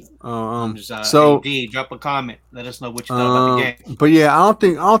 So AD, drop a comment. Let us know what you thought about the game. But yeah, I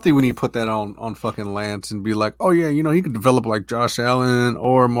don't think we need to put that on fucking Lance and be like, oh yeah, he could develop like Josh Allen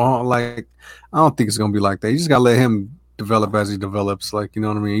or Mahomes. Like, I don't think it's gonna be like that. You just gotta let him develop as he develops. Like, you know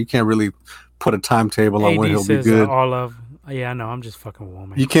what I mean? You can't really put a timetable on when he'll be good. I know. I'm just fucking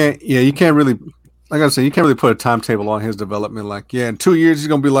woman. You can't really. Like I said, you can't really put a timetable on his development. Like, in 2 years he's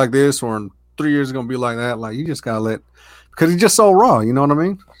gonna be like this, or in 3 years he's gonna be like that. Like, you just gotta because he's just so raw. You know what I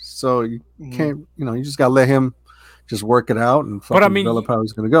mean? So you can't, you just gotta let him just work it out and develop how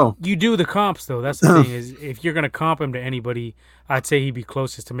he's gonna go. You do the comps though. That's the thing is, if you're gonna comp him to anybody, I'd say he'd be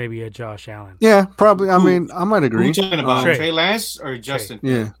closest to maybe a Josh Allen. Yeah, probably. I mean, I might agree. Who you talking about? Trey Lance or Justin?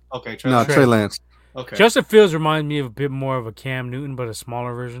 Yeah. Okay. Trey Lance. Okay. Justin Fields reminds me of a bit more of a Cam Newton, but a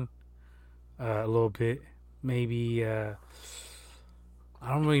smaller version. A little bit, maybe. I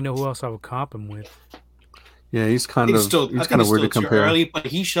don't really know who else I would comp him with. Yeah, he's kind of weird to compare. Early, but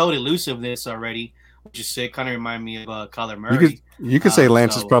he showed elusiveness already, which is sick. Kind of remind me of Kyler Murray. You could say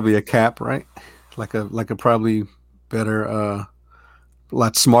Lance is probably a Cap, right? Like a probably better,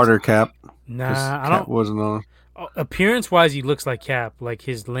 lot smarter Cap. Nah, I don't. Wasn't on. Appearance wise, he looks like Cap, like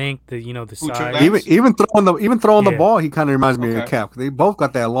his length, the size. Even throwing the ball, he kind of reminds me of Cap. They both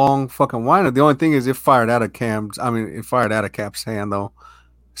got that long fucking winder. The only thing is, it fired out of Cap's hand though.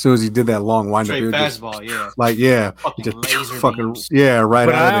 As soon as he did that long winder, straight fastball, yeah, like right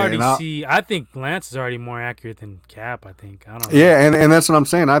but out of there. I think Lance is already more accurate than Cap. I don't know. Yeah, and that's what I'm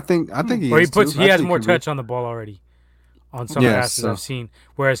saying. I think he. Or he has more touch on the ball already. On some passes I've seen,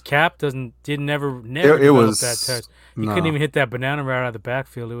 whereas Cap didn't never develop that touch. He couldn't even hit that banana route out of the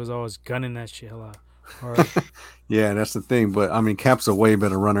backfield. It was always gunning that shit out. Yeah, that's the thing. But I mean, Cap's a way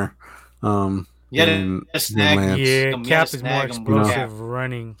better runner. Than Lance. Cap is more explosive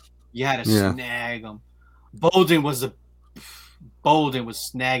running. You had to snag him. Bolden was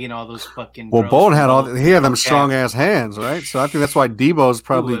snagging all those fucking. Well, Bolden had them strong ass hands, right? So I think that's why Debo's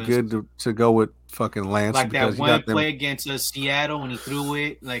probably good to go with fucking Lance. Like that one play against Seattle when he threw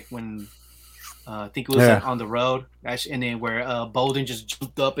it, like when I think it was on the road, and then where Bolden just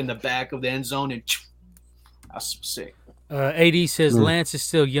jumped up in the back of the end zone and that's sick. AD says Lance is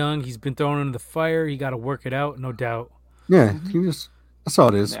still young. He's been thrown into the fire. He got to work it out, no doubt. Yeah, that's all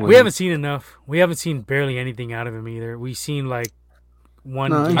it is. We haven't seen enough. We haven't seen barely anything out of him either. We've seen like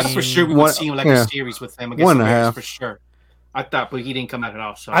one game. I'm for sure we would see him like a series with him against the Bears for sure. I thought, but he didn't come out at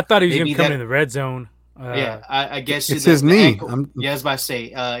all. So I thought he was going to come in the red zone. I guess it's his knee. I was about to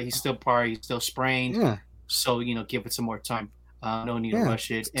say he's still sprained. Yeah. So give it some more time. No need to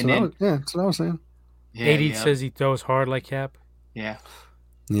rush it. That's what I was saying. AD says he throws hard like Cap. Yeah.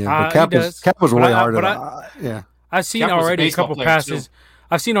 Yeah, but Cap was way harder. I've seen already a couple passes.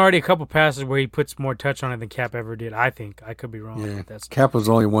 I've seen already a couple passes where he puts more touch on it than Cap ever did. I think I could be wrong. Yeah, Cap was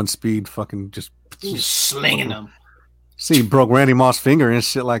only one speed, fucking just slinging them. See, he broke Randy Moss' finger and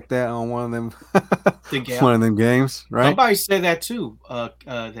shit like that on one of them games, right? Somebody said that too.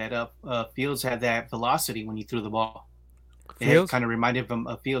 Fields had that velocity when he threw the ball. It kind of reminded him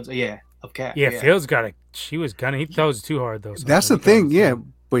of Fields. Of Cap. Yeah, Fields got it. She was gunning. He throws too hard though. That's the thing. Yeah,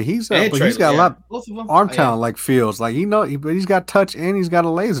 but he's got a lot of arm talent like Fields. Like but he's got touch and he's got a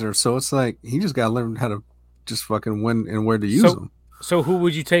laser. So it's like he just got to learn how to just fucking win and where to use them. So who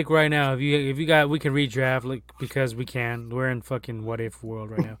would you take right now? If you got, we can redraft because we can. We're in fucking what if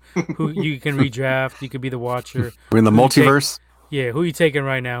world right now. Who you can redraft? You could be the watcher. We're in the multiverse. Who you taking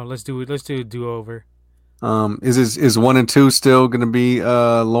right now? Let's do it. Let's do a do-over. Is 1 and 2 still gonna be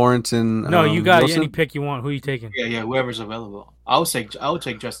Lawrence and no? You got Wilson? Any pick you want. Who you taking? Yeah. Whoever's available. I would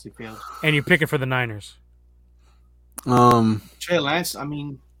take Justin Fields. And you're picking for the Niners. Trey Lance. I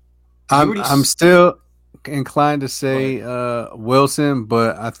mean, I'm still inclined to say Wilson,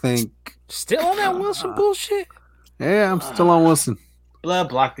 but I think still on that Wilson bullshit. Yeah, I'm still on Wilson. Blood,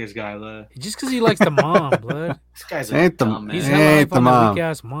 block this guy, blood. Just because he likes the mom, blood. This guy's a dumb man. He's ain't the mom. Weak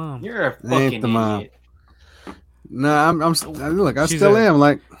ass mom. You're a fucking idiot. Mom. No, I'm look. I still am.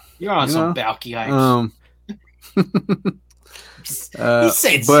 Like you're on some Balky hypes. He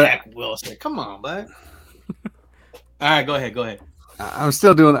said Zach Wilson. Come on, bud. All right, go ahead. I'm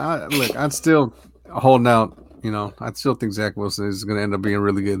still doing. Look, I'm still holding out. I still think Zach Wilson is going to end up being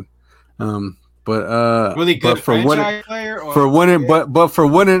really good. But really good for winning,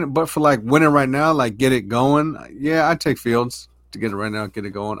 but for like winning right now, like get it going. Yeah, I'd take Fields to get it right now, get it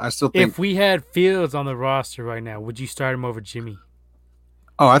going. I still think if we had Fields on the roster right now, would you start him over Jimmy?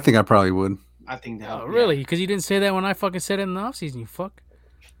 Oh, I think I probably would. I think that. Oh, really? Because you didn't say that when I fucking said it in the offseason, you fuck.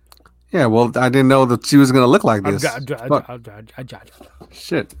 Yeah, well, I didn't know that she was going to look like this.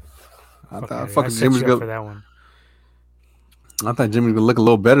 Shit. I thought fucking Jimmy was for that one. I thought Jimmy would look a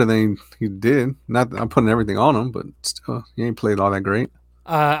little better than he did. Not that I'm putting everything on him, but still, he ain't played all that great.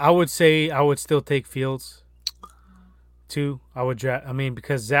 I would say I would still take Fields. Too. I would draft. I mean,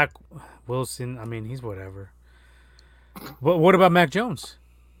 because Zach Wilson. I mean, he's whatever. But what about Mac Jones?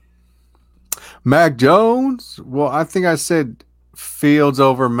 Mac Jones? Well, I think I said Fields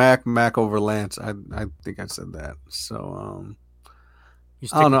over Mac over Lance. I think I said that. So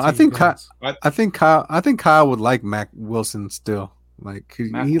I don't know. I think Kyle would like Mac Wilson still. Like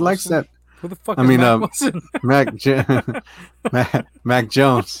he likes that. Who the fuck is Mac Wilson? Mac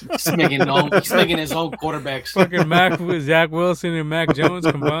Jones. He's making his own quarterbacks. Fucking Zach Wilson and Mac Jones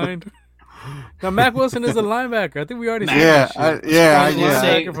combined. Now Mac Wilson is a linebacker. I think we already said that.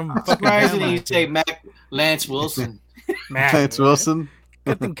 I'm surprised that you say Lance Wilson. Lance Wilson.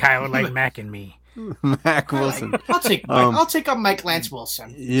 I think Kyle would like Mac and me. Mac Wilson. I'll take up Mike Lance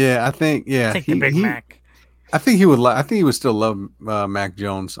Wilson. Yeah, I think. Yeah, take the Big Mac. I think he would. I think he would still love Mac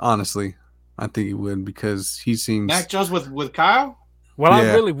Jones. Honestly, I think he would because he seems Mac Jones with Kyle. Well,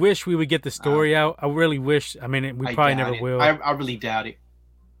 I really wish we would get the story out. I really wish. I mean, we probably never will. I really doubt it.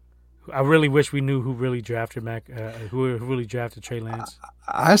 I really wish we knew who really drafted who really drafted Trey Lance.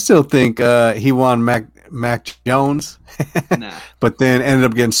 I still think he won Mac Jones, but then ended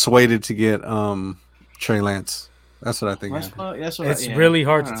up getting swayed to get Trey Lance. That's what I think. It's really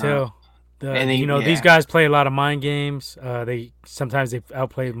hard to tell. These guys play a lot of mind games. They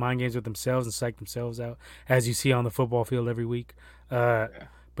outplay mind games with themselves and psych themselves out, as you see on the football field every week. But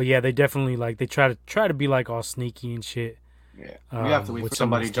yeah, they definitely they try to be like all sneaky and shit. Yeah, you have to wait for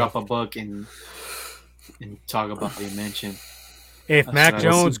somebody to drop a book and talk about the mention. If Mac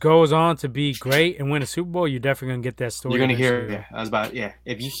Jones goes on to be great and win a Super Bowl, you're definitely gonna get that story. You're gonna hear it. Yeah, I was about. Yeah,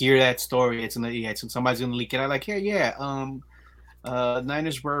 if you hear that story, somebody's gonna leak it out. Like,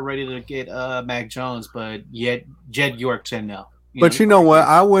 Niners were ready to get Mac Jones, but yet Jed York said no. You know what?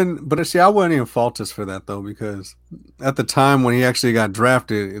 I wouldn't. But see, I wouldn't even fault us for that though, because at the time when he actually got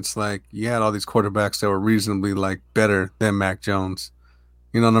drafted, it's like you had all these quarterbacks that were reasonably better than Mac Jones.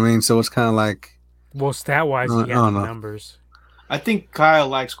 You know what I mean? So it's kind of like, well, stat wise, he had the numbers. I think Kyle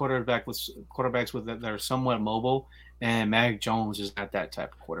likes quarterbacks that are somewhat mobile, and Mac Jones is not that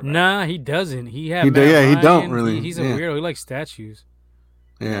type of quarterback. Nah, he doesn't. He don't really. He's a weirdo. He likes statues.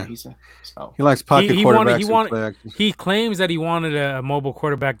 Yeah, he likes pocket quarterbacks. He claims that he wanted a mobile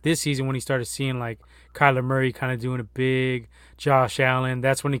quarterback this season when he started seeing Kyler Murray kind of doing it big, Josh Allen.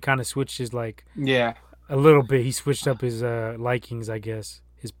 That's when he kind of switched his a little bit. He switched up his likings, I guess,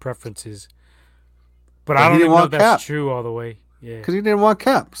 his preferences. But I don't even know if that's true all the way. Yeah, because he didn't want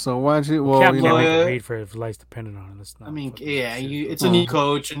Cap. So why'd you? Well, Cap can't make paid for it if life's dependent on it. I mean, it's a new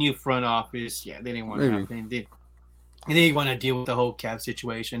coach, a new front office. Yeah, they didn't want Cap. They didn't want to deal with the whole Cap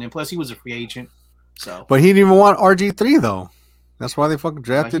situation, and plus he was a free agent. So, but he didn't even want RG3 though. That's why they fucking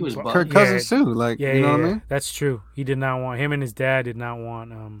drafted Kirk Cousins too. You know what I mean? That's true. He did not want him, and his dad did not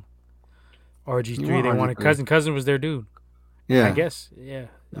want RG3. They wanted Cousin. Cousin was their dude. Yeah, I guess. Yeah,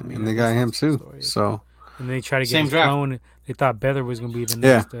 and they got him too. So, and they tried to get his clone. They thought Bether was going to be the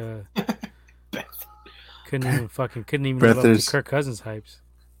next. Couldn't even live up to Kirk Cousins hypes.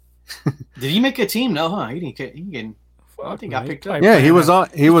 Did he make a team? No, huh? He didn't. I don't think I picked up. Yeah, he was on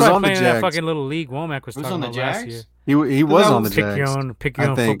the Jags. That fucking little league Womack was talking about last year. He was on the Jags. Pick your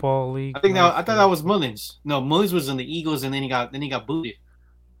own football league. I thought that was Mullins. No, Mullins was in the Eagles, and then he got booted.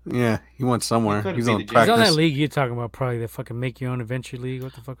 Yeah, he went somewhere. He's on practice. He's on that league you're talking about, probably the fucking make your own adventure league.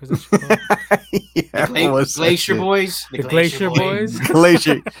 What the fuck was that shit called? The Glacier Boys. The Glacier Boys.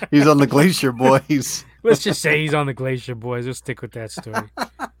 Glacier. He's on the Glacier Boys. Let's just say he's on the Glacier Boys. We'll stick with that story.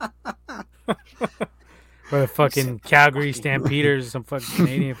 Or the fucking Calgary Stampeders, some fucking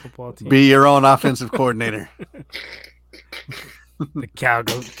Canadian football team. Be your own offensive coordinator. The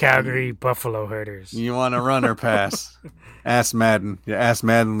Calgary Buffalo Herders. You want to run or pass? Ask Madden. Yeah, Ask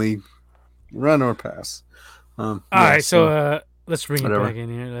Madden League. Run or pass. All right, so let's bring it back in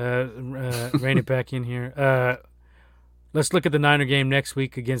here. Rein it back in here. Let's look at the Niner game next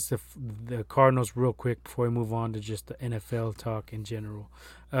week against the Cardinals real quick before we move on to just the NFL talk in general.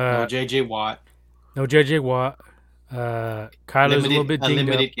 No J.J. Watt. Kyler's a little bit dinged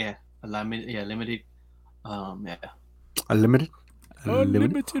up. Limited.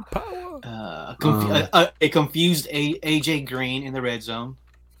 Unlimited power. A confused AJ Green in the red zone.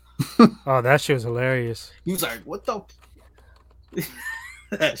 Oh, that shit was hilarious. He was like, "What the?"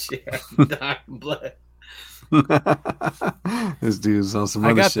 That shit dying blood. This dude's on some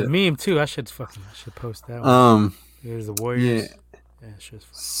other shit. I got the meme too. I should post that one. There's the Warriors. Yeah.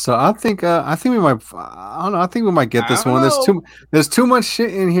 So I think we might. I don't know. I think we might get this one. There's too much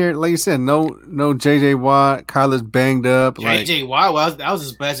shit in here. Like you said, no J.J. Watt. Kyler's banged up. J.J. Watt. Well, that was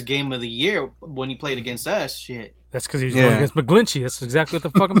his best game of the year when he played against us. Shit. That's because he was going against McGlinchey. That's exactly what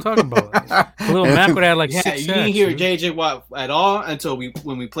the fuck I'm talking about. Little Mac would have 6 sacks. You didn't hear J.J. Watt at all until they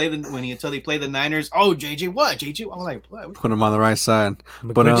played the Niners. Oh, J.J. Watt. I'm like, what? Put him on the right side.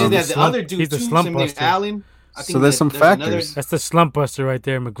 But the other dude, he's the slump buster. Allen. So there's some factors. That's the slump buster right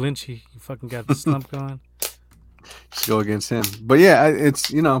there, McGlinchey. You fucking got the slump going. Just go against him. But yeah,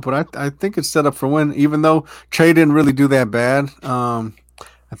 it's but I think it's set up for win. Even though Trey didn't really do that bad. I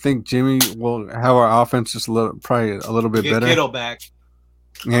think Jimmy will have our offense just probably a little bit better. Kittle back.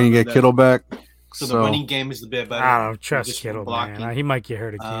 And you get Kittle back. So the running game is a bit better. I don't trust Kittle, man. He might get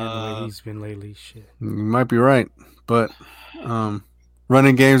hurt again the way he's been lately. Shit. You might be right, but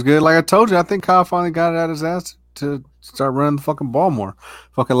running game's good. Like I told you, I think Kyle finally got it out of his ass to start running the fucking ball more.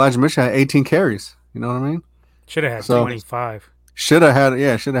 Fucking Elijah Mitchell had 18 carries. You know what I mean? Should have had 25. Should have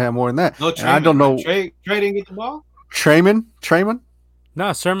had more than that. No, Trayman, I don't know. Trey didn't get the ball. Trayman.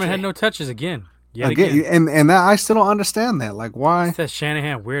 No, Sermon had no touches again. Again. And that, I still don't understand that. Like, why? It's that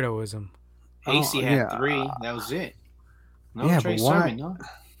Shanahan weirdoism. Hasty had 3. That was it. No, Trey Sermon. No,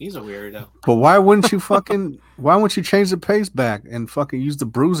 he's a weirdo. But why wouldn't you change the pace back and fucking use the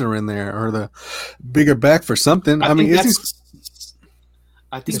bruiser in there or the bigger back for something? I mean,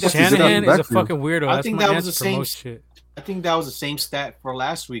 I think Shanahan is a fucking weirdo. I think that was the same shit. I think that was the same stat for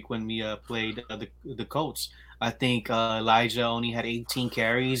last week when we played the Colts. I think Elijah only had 18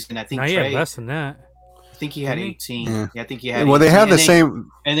 carries, and I think Trey had less than that. I think he had 18. Yeah, I think he had. Well, 18. They have the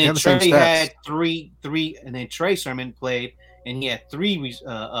same. And then Trey had three, and then Trey Sermon played, and he had 3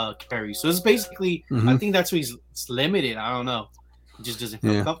 carries. So it's basically, I think that's why he's limited. I don't know. He just doesn't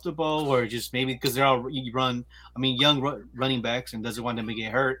feel comfortable, or just maybe because they're all young running backs, and doesn't want them to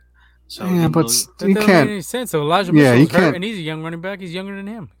get hurt. So but you can't. Make any sense. So Elijah Mitchell's hurt, and he's a young running back. He's younger than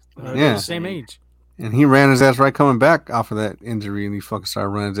him. They're the same age. And he ran his ass right coming back off of that injury, and he fucking started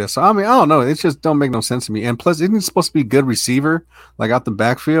running his ass. So I mean, I don't know. It just don't make no sense to me. And plus, isn't he supposed to be a good receiver, like out the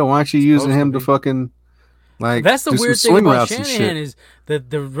backfield? Why aren't you using him to fucking like? That's the weird thing about Shanahan is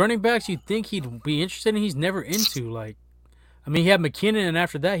that the running backs you think he'd be interested in, he's never into. Like, I mean, he had McKinnon, and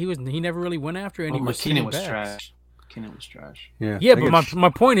after that, he never really went after any. McKinnon was trash. McKinnon was trash. Yeah, but my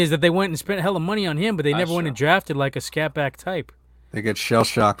point is that they went and spent hella money on him, but they never went and drafted like a scat back type. They get shell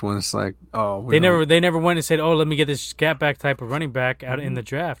shocked when it's like, oh, they never went and said, oh, let me get this scat back type of running back out in the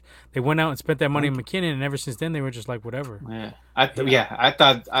draft. They went out and spent that money on McKinnon, and ever since then they were just like, whatever. Yeah, I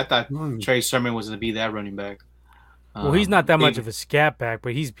thought Trey Sermon was going to be that running back. Well, he's not that much of a scat back,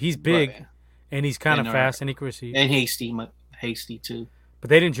 but he's big, and he's kind of fast, and he can receive. And hasty too. But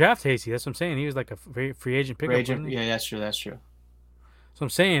they didn't draft Hasty. That's what I'm saying. He was like a free agent pickup. Yeah, that's true. So I'm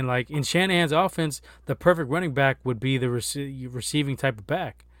saying, like, in Shanahan's offense, the perfect running back would be the receiving type of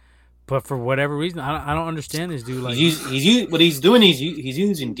back. But for whatever reason, I don't understand this dude. Like, what he's doing is he's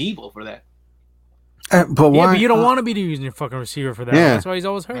using Debo for that. But why? Yeah, but you don't want to be using your fucking receiver for that. Yeah. That's why he's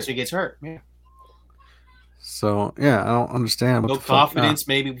always hurt. That's why he gets hurt. Yeah. So I don't understand. No confidence,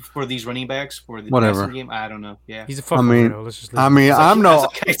 maybe for these running backs for the passing game. I don't know. Yeah, he's a fucking weirdo. Let's just. Like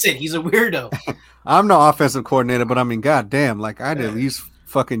I said, he's a weirdo. I'm no offensive coordinator, but I mean, goddamn, like I'd at least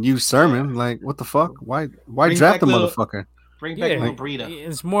fucking use Sermon. Like, what the fuck? Why draft the motherfucker? Bring back Little Breida.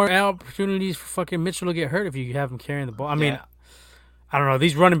 It's more opportunities for fucking Mitchell to get hurt if you have him carrying the ball. I mean, I don't know.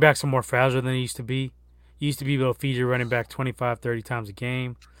 These running backs are more fragile than they used to be. You used to be able to feed your running back 25, 30 times a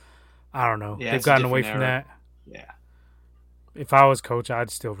game. I don't know. They've gotten away from that. Yeah. If I was coach, I'd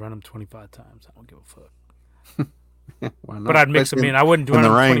still run him 25 times. I don't give a fuck. Why not? But I'd mix them in. I wouldn't do it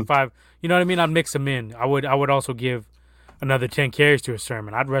 25. You know what I mean? I'd mix them in. I would also give another 10 carries to a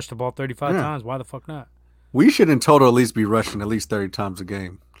Sermon. I'd rush the ball 35 times. Why the fuck not? We should in total at least be rushing at least 30 times a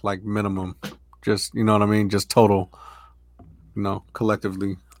game, like minimum. Just, you know what I mean? Just total,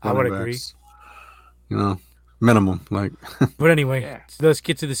 collectively. I would agree. Minimum. Like. But anyway, let's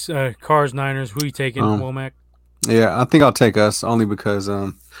get to this Cars Niners. Who are you taking, Womack? Yeah, I think I'll take us only because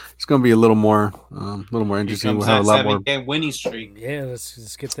it's going to be a little more interesting. We'll have a lot more game winning streak. Yeah,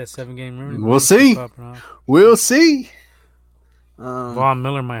 let's get that 7-game running. We'll see. We'll see. Von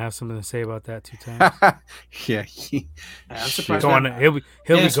Miller might have something to say about that 2 times. Yeah, I'm surprised. He'll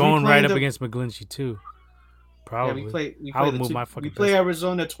be going right up against McGlinchey too. Probably. Yeah, we play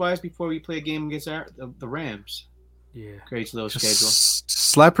Arizona twice before we play a game against the Rams. Yeah, great little schedule.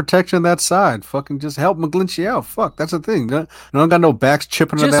 Slap protection on that side. Fucking just help McGlinchey out. Fuck, that's the thing. No got no backs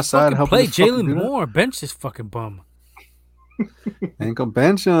chipping on that side. Just play Jalen Moore. Bench this fucking bum. They ain't gonna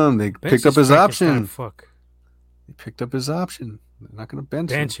bench him. They picked up his option. Fuck. They picked up his option. They're not gonna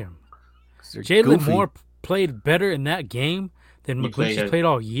bench him. Jalen Moore played better in that game than McGlinchey played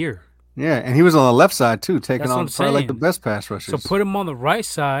all year. Yeah, and he was on the left side too, taking on probably like the best pass rushers. So put him on the right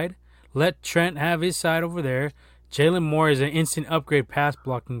side. Let Trent have his side over there. Jalen Moore is an instant upgrade pass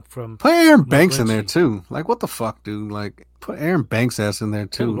blocking from. Put Aaron Banks in there too. Like, what the fuck, dude? Like, put Aaron Banks ass in there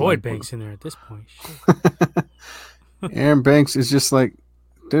too. Put Lloyd Banks in there at this point. Aaron Banks is just like,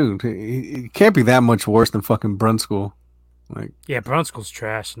 dude, he can't be that much worse than fucking Brunskill. Like, yeah, Brunskill's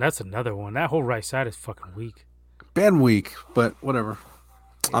trash, and that's another one. That whole right side is fucking weak. Been weak, but whatever.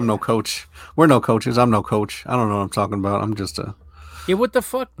 Yeah. I'm no coach. We're no coaches. I'm no coach. I don't know what I'm talking about. I'm just a. Yeah, what the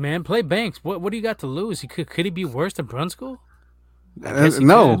fuck, man? Play Banks. What do you got to lose? Could he be worse than Brunskill?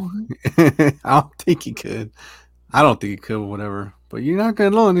 No, I don't think he could. I don't think he could. Whatever. But you're not gonna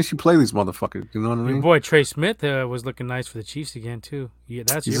know unless you play these motherfuckers. You know what I mean? Your boy Trey Smith was looking nice for the Chiefs again too. Yeah,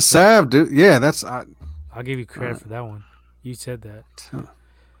 he's a salve, dude. Yeah, that's. I'll give you credit for that one. You said that.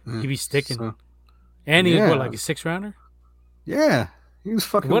 Mm, He be sticking. so, And he was yeah. like a 6th rounder? Yeah. He was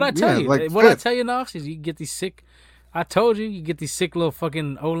fucking. What I tell you? Like What I tell you in the offseason? You get these sick. I told you, you get these sick little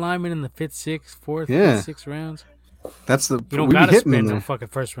fucking O linemen in the 5th, 6th, 4th, 5th, 6th rounds. That's the. You don't gotta spend no fucking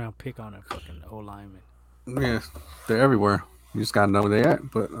 1st round pick on a fucking O lineman. Yeah, they're everywhere. You just gotta know where they at.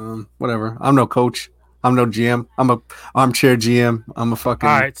 But whatever. I'm no coach. I'm no GM. I'm a armchair GM. I'm a fucking.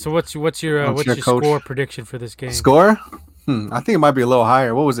 All right. So what's your score prediction for this game? Score? I think it might be a little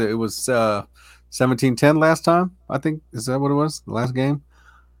higher. What was it? It was 17-10 last time. I think is that what it was? The last game.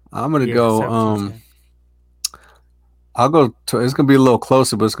 I'm gonna go. I'll go. It's gonna be a little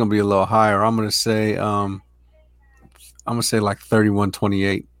closer, but it's gonna be a little higher. I'm gonna say. I'm gonna say like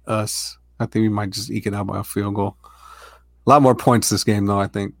 31-28. Us. I think we might just eke it out by a field goal. A lot more points this game, though. I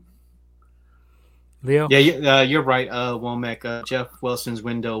think. Leo. Yeah, you're right. Womack. Jeff Wilson's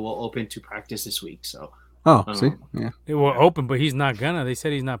window will open to practice this week. So. See, yeah, it will open, but he's not gonna. They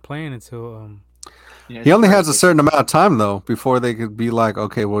said he's not playing until. He only has a certain amount of time though before they could be like,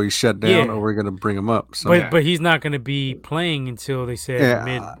 okay, well, he's shut down, or we're gonna bring him up. So. But he's not gonna be playing until they said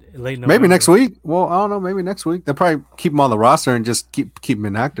late November. Maybe next week. Well, I don't know. Maybe next week they'll probably keep him on the roster and just keep him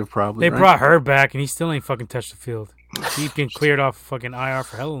inactive. Probably. They brought Hurd back, and he still ain't fucking touched the field. He's been cleared off fucking IR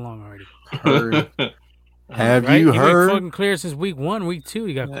for hella long already. Have you heard? He been fucking cleared since week 1, week 2.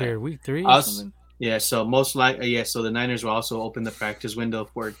 He got cleared. Week 3 or something. Yeah, so most likely, so the Niners will also open the practice window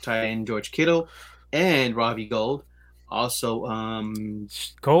for tight end George Kittle and Robbie Gould. Also,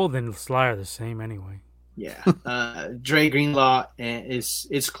 Gould and Sly are the same anyway. Yeah, Dre Greenlaw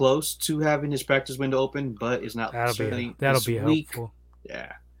is close to having his practice window open, but it's not. That'll be helpful.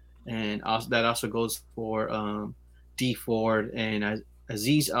 Yeah, and that also goes for D Ford and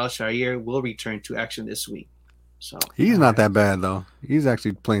Azeez Al-Shaair will return to action this week. So he's not that bad though. He's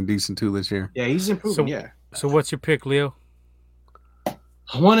actually playing decent too this year. Yeah, he's improving. So what's your pick, Leo?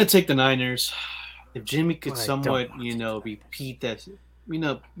 I want to take the Niners. If Jimmy could somewhat, repeat this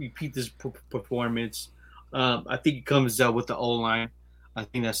performance, I think it comes out with the O-line. I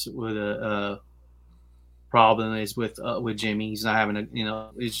think that's what the problem is with Jimmy. He's not having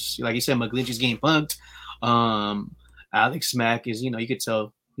it's just, like you said, McGlinchey's getting punked. Alex Mack is, you could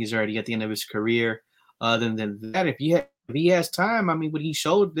tell he's already at the end of his career. Other than that, if he has time, I mean, what he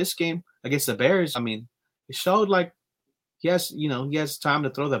showed this game against the Bears, I mean, it showed like he has time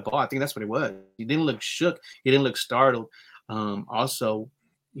to throw that ball. I think that's what it was. He didn't look shook. He didn't look startled. Also,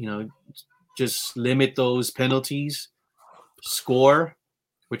 just limit those penalties, score,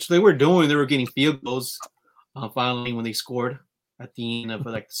 which they were doing. They were getting field goals finally when they scored at the end of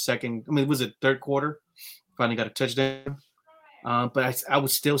like the second. I mean, was it third quarter? Finally got a touchdown. But I would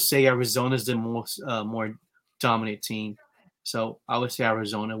still say Arizona's the more dominant team. So I would say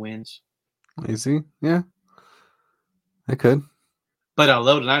Arizona wins. Easy, yeah. I could. But I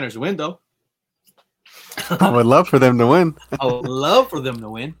love the Niners to win, though. I would love for them to win. I would love for them to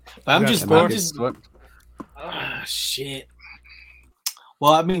win. But I'm just shit.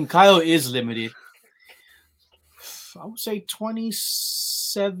 Well, I mean, Kyle is limited. I would say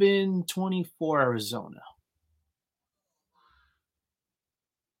 27-24 Arizona.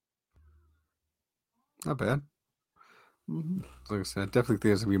 Not bad. Mm-hmm. Like I said, I definitely think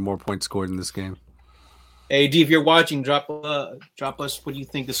there's going to be more points scored in this game. Hey, D, if you're watching, drop us what do you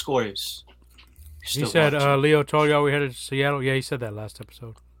think the score is. He said Leo told y'all we headed to Seattle. Yeah, he said that last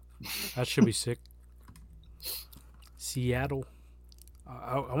episode. That should be sick. Seattle.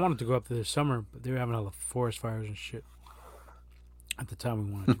 I wanted to go up there this summer, but they were having all the forest fires and shit at the time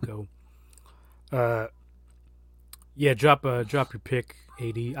we wanted to go. Yeah, drop your pick,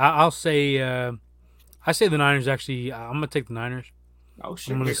 AD. I'll say I say the Niners actually. I'm gonna take the Niners. Oh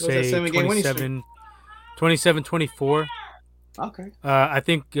shit! I'm gonna say 27-24. Okay. I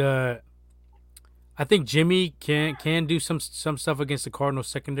think Jimmy can do some stuff against the Cardinals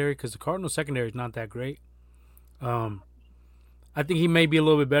secondary because the Cardinals secondary is not that great. I think he may be a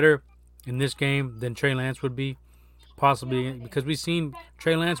little bit better in this game than Trey Lance would be, possibly because we've seen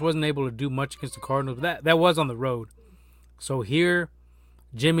Trey Lance wasn't able to do much against the Cardinals. But that was on the road. So here,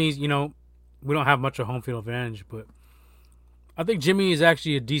 Jimmy's, we don't have much of home field advantage, but I think Jimmy is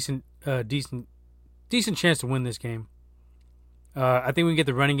actually a decent chance to win this game. I think we can get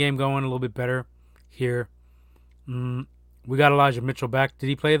the running game going a little bit better here. We got Elijah Mitchell back. Did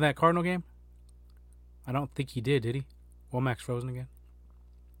he play in that Cardinal game? I don't think he did he? Womack's frozen again.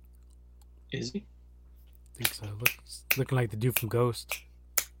 Is he? I think so. Looking like the dude from Ghost.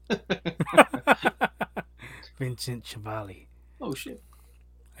 Vincent Chevalier. Oh, shit.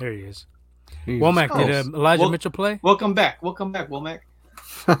 There he is. Womack, did Elijah Mitchell play? Welcome back, Womack.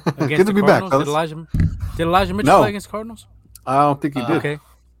 against the Cardinals. Did Elijah Mitchell play against Cardinals? I don't think he did. Okay.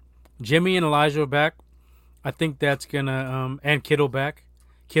 Jimmy and Elijah are back. I think that's gonna and Kittle back.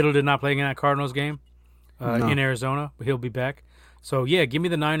 Kittle did not play in that Cardinals game in Arizona, but he'll be back. So yeah, give me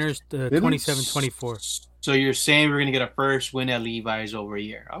the Niners 27-24. So you're saying we're gonna get a first win at Levi's over a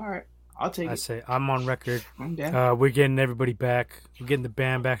year? All right, I'll take it. I say I'm on record. I'm down. We're getting everybody back. We're getting the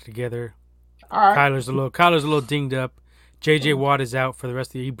band back together. All right. Kyler's a little dinged up. JJ Watt is out for the rest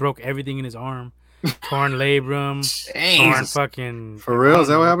of the year. He broke everything in his arm. Torn labrum. Torn fucking. For real? Is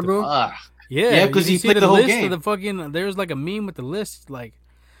that what happened to him? Yeah, because he played the whole game. The fucking, there's like a meme with the list. Like,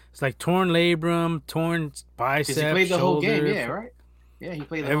 it's like torn labrum, torn bicep, he played the shoulder, whole game. Yeah, right. Yeah, he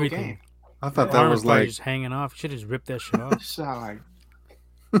played the everything. whole game. I thought that was like just hanging off. Should have just ripped that shit off.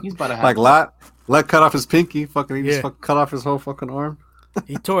 He's about to have like Lot cut off his pinky. Fucking, just fucking cut off his whole fucking arm.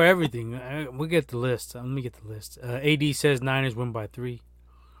 He tore everything. We'll get the list. Let me get the list. AD says Niners win by 3.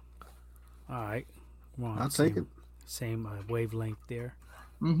 All right. I'll take it. Same wavelength there.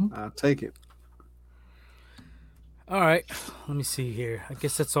 Mm-hmm. I'll take it. All right. Let me see here. I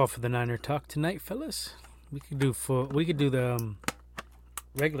guess that's all for the Niner talk tonight, fellas. We could do the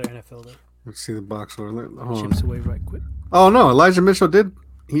regular NFL though. Let's see the box score. Chips away right quick. Oh no, Elijah Mitchell did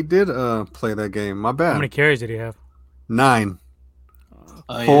play that game. My bad. How many carries did he have? 9.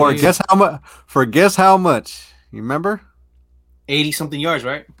 Guess how much? You remember? 80-something yards,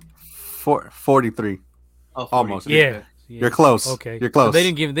 right? 43. Oh, 40. Almost. Yeah. You're close. Okay. You're close. So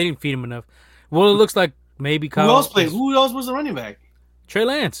they didn't feed him enough. Well, it looks like maybe Kyle. Who else played? Who else was the running back? Trey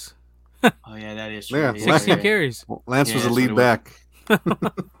Lance. Oh yeah, that is true. Yeah, 16 carries. Lance was a lead back.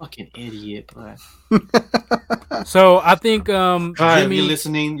 Fucking idiot. So I think Jimmy, if you're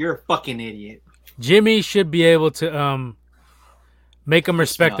listening, you're a fucking idiot. Jimmy should be able to make him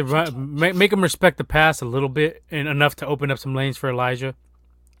respect the run, make him respect the pass a little bit and enough to open up some lanes for Elijah.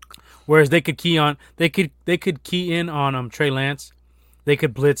 Whereas they could key in on Trey Lance. They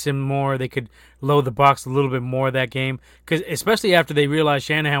could blitz him more. They could load the box a little bit more that game, because especially after they realized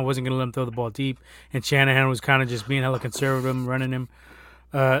Shanahan wasn't going to let him throw the ball deep, and Shanahan was kind of just being hella conservative, running him.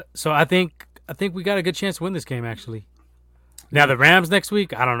 So I think we got a good chance to win this game actually. Now the Rams next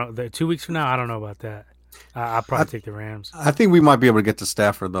week, I don't know. 2 weeks from now, I don't know about that. I'll probably take the Rams. I think we might be able to get to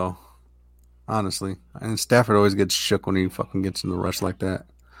Stafford though, honestly. And Stafford always gets shook when he fucking gets in the rush like that.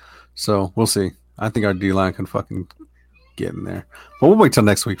 So we'll see. I think our D-line can fucking get in there. But we'll wait till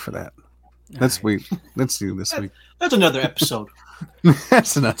next week for that. Let's do this week. That's another episode.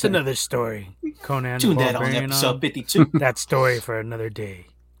 That's another story. Conan Tune that on episode 52. That story for another day.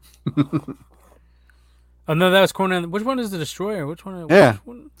 Oh no, that was Conan. Which one is the Destroyer? Which one? The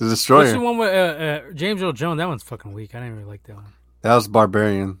Destroyer. What's the one with James Earl Jones? That one's fucking weak. I didn't really like that one. That was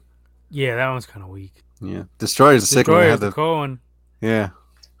Barbarian. Yeah, that one's kind of weak. Yeah, Destroyer's a sick one. Destroyer's the Cohen. Yeah.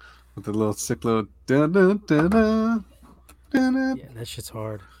 With the little sick little dun, dun, dun, dun, dun, dun. Yeah, that shit's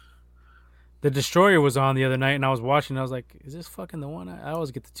hard. The Destroyer was on the other night, and I was watching. I was like, "Is this fucking the one?" I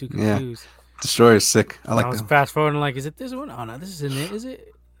always get the two confused. Yeah. Destroyer's sick. I like that. I was fast forwarding, like, "Is it this one? Oh no, this is in it. Is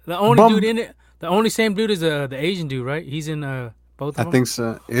it the only dude in it? The only same dude is the Asian dude, right? He's in both of them." I think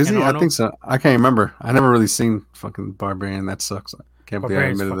so. Is he? Arnold? I think so. I can't remember. I never really seen fucking Barbarian. That sucks. I can't believe I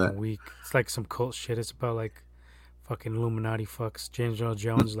admitted that. Weak. It's like some cult shit. It's about like fucking Illuminati fucks. James Earl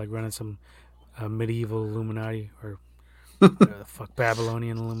Jones is like running some medieval Illuminati or fuck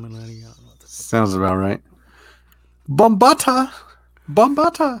Babylonian Illuminati. I don't know what the fuck. Sounds about right. Bombata.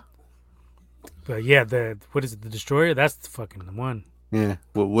 But yeah, what is it? The Destroyer? That's the fucking one. Yeah,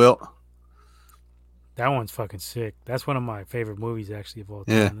 with Wilt. That one's fucking sick. That's one of my favorite movies actually of all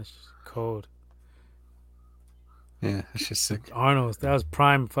time. Yeah. That's just cold. Yeah, that's just sick. Arnold, that was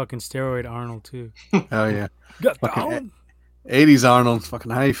prime fucking steroid Arnold too. Oh yeah. Got down. 80s Arnold,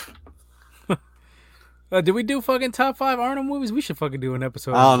 fucking hype. Did we do fucking top 5 Arnold movies? We should fucking do an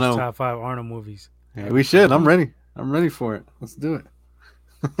episode I don't of know. top 5 Arnold movies. Yeah, we should. I'm ready. I'm ready for it. Let's do it.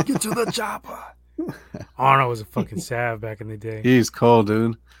 Get to the chopper. Arnold was a fucking sav back in the day. He's cold,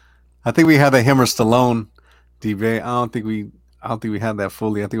 dude. I think we had the him or Stallone debate. I don't think we had that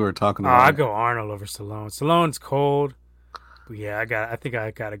fully. I think we were talking about. I go Arnold over Stallone. Stallone's cold. But yeah, I think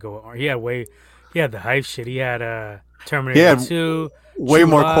I gotta go. He had the hype shit. He had Terminator 2. Way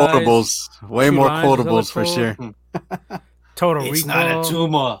more quotables. Way more quotables for sure. Total It's Recall. not a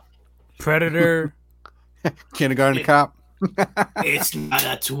tumor. Predator. Kindergarten Cop. It's not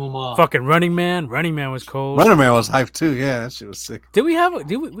a tumor. Fucking Running Man. Running Man was cold. Running Man was hype too. Yeah, that shit was sick. Did we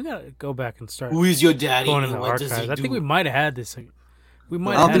gotta go back and start. Who is your daddy? Going in the what does archives. he I do? think we might have had this. We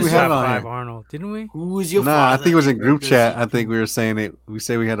might I have don't had think this we had top it on 5 here. Arnold, didn't we? Who is your Nah, father? I think it was in group chat. I think we were saying it. We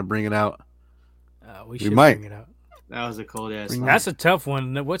say we had to bring it out. We should might. bring it out. That was a cold ass. That's a tough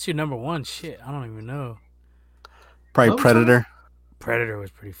one. What's your number one? Shit, I don't even know. Probably Predator. Predator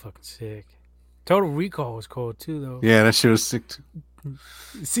was pretty fucking sick. Total Recall was cold too, though. Yeah, that shit was sick too.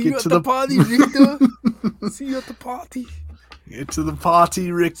 See you at the party, Richter. See you at the party. Get to the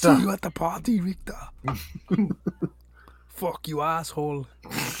party, Richter. See you at the party, Richter. Fuck you, asshole.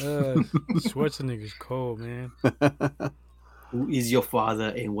 Schwarzenegger's cold, man. Who is your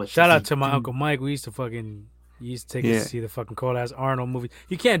father and what? Shout out to my Uncle Mike. We used to take us to see the fucking cold ass Arnold movie.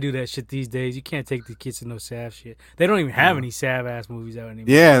 You can't do that shit these days. You can't take the kids to no Sav shit. They don't even have any Sav ass movies out anymore.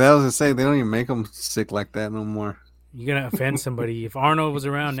 Yeah, that was to say they don't even make them sick like that no more. You're gonna offend somebody. If Arnold was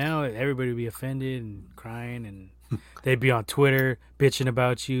around now, everybody would be offended and crying, and they'd be on Twitter bitching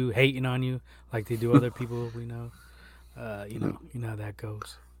about you, hating on you, like they do other people we know. You know how that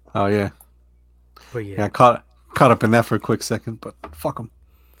goes. Oh yeah. But yeah, caught up in that for a quick second, but fuck them.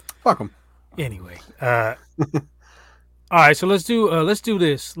 Anyway, all right, so let's do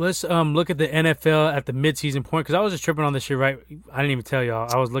this. Let's look at the NFL at the midseason point, because I was just tripping on this shit. Right, I didn't even tell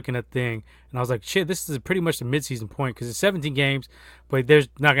y'all. I was looking at the thing, and I was like, shit, this is pretty much the midseason point, because it's 17 games, but there's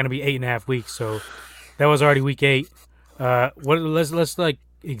not going to be 8.5 weeks, so that was already week 8. Let's like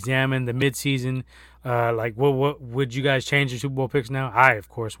examine the midseason. Like what would you guys change your Super Bowl picks now? I of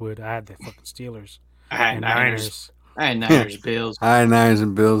course would. I had the fucking Steelers. I had Niners. I had Niners, Bills. I had Niners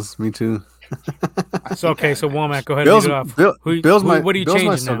and Bills. Me too. So okay, so Womack, go ahead Bills, and lead it off. Bills what are you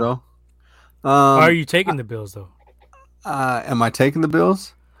changing now? Go. Are you taking the Bills though? Am I taking the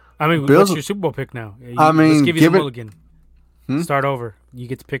Bills? I mean, Bills, what's your Super Bowl pick now? Let's give you the mulligan. Start over. You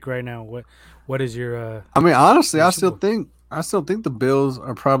get to pick right now. What is your? I mean, honestly, I still think the Bills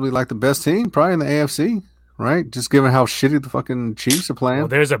are probably like the best team, probably in the AFC. Right, just given how shitty the fucking Chiefs are playing. Well,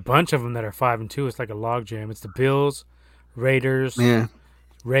 there's a bunch of them that are 5-2. It's like a logjam. It's the Bills, Raiders,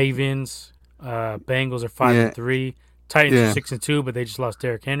 Ravens, Bengals are 5-3. Titans are 6-2, but they just lost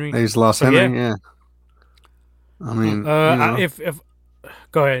Derrick Henry. They just lost Henry. Yeah. I mean, if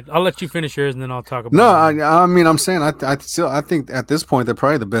go ahead, I'll let you finish yours and then I'll talk about. No, I mean, I'm saying I think at this point they're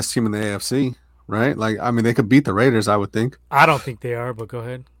probably the best team in the AFC. Right? Like, I mean, they could beat the Raiders. I would think. I don't think they are, but go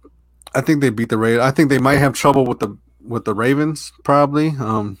ahead. I think they beat the Raiders. I think they might have trouble with the Ravens, probably,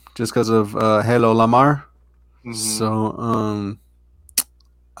 just because of Hello Lamar. Mm-hmm. So,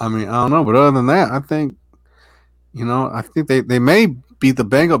 I mean, I don't know, but other than that, I think, I think they may beat the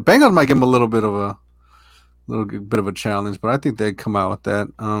Bengals. Bengals might give them a little bit of a challenge, but I think they come out with that.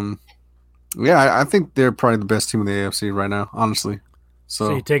 I think they're probably the best team in the AFC right now, honestly.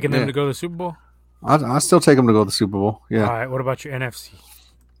 So you're taking them to go to the Super Bowl? I still take them to go to the Super Bowl. Yeah. All right. What about your NFC?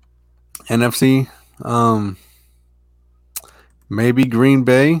 NFC, maybe Green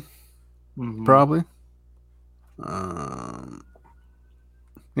Bay, probably.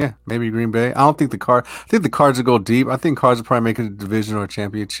 Maybe Green Bay. I don't think the Cards. I think the Cards will go deep. I think Cards will probably make it a division or a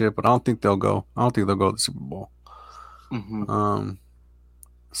championship, but I don't think they'll go to the Super Bowl. Mm-hmm.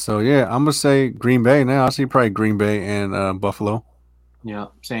 So yeah, I'm gonna say Green Bay now. I see probably Green Bay and Buffalo. Yeah,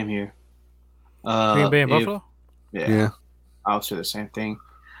 same here. Green Bay and Buffalo. Yeah, I'll say the same thing.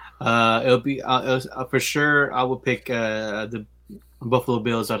 It'll be for sure. I would pick the Buffalo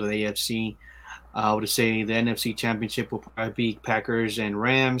Bills out of the AFC. I would say the NFC Championship will probably be Packers and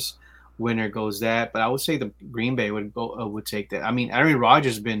Rams. Winner goes that, but I would say the Green Bay would take that. I mean, Aaron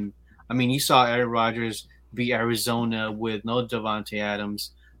Rodgers you saw Aaron Rodgers beat Arizona with no Davante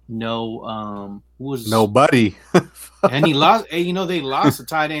Adams, no nobody, and he lost. Hey, they lost the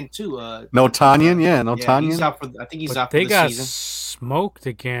tight end too. No Tanyan, Tanyan. He's out I think he's out for the season. They got smoked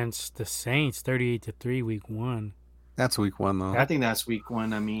against the Saints 38-3 week 1. That's week 1 though. I think that's week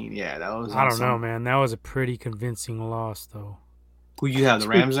 1. I mean, yeah, that was. I don't know, man. That was a pretty convincing loss, though. Who you have, the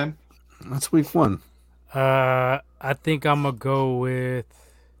Rams then? That's week 1. I think I'm gonna go with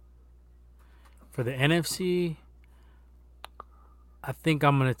for the NFC. I think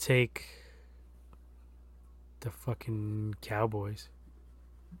I'm gonna take the fucking Cowboys.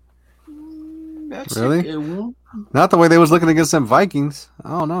 That's really? Not the way they was looking against them Vikings. I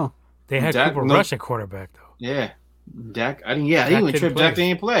don't know. They had Cooper Rush at quarterback though. Yeah, Dak. I didn't even trip. Dak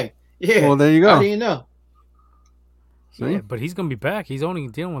didn't play. Yeah. Well, there you go. I didn't know. Yeah, but he's gonna be back. He's only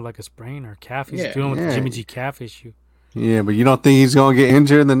dealing with like a sprain or calf. He's dealing with the Jimmy G calf issue. Yeah, but you don't think he's gonna get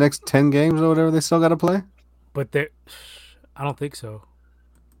injured in the next 10 games or whatever they still got to play? But I don't think so.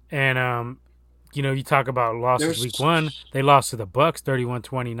 And you talk about losses week 1. They lost to the Bucs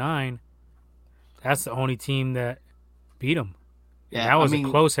 31-29. That's the only team that beat them. Yeah, that was a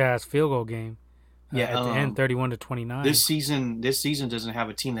close ass field goal game. At the end, 31-29. This season doesn't have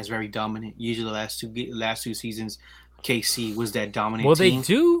a team that's very dominant. Usually, the last two seasons, KC was that dominant. Well, team. they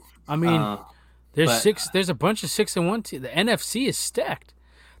do. I mean, There's a bunch of 6-1 teams. The NFC is stacked.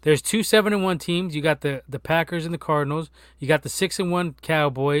 There's 2 7-1 teams. You got the Packers and the Cardinals. You got the 6-1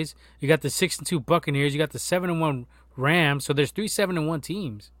 Cowboys. You got the 6-2 Buccaneers. You got the 7-1 Rams. So there's 3 7-1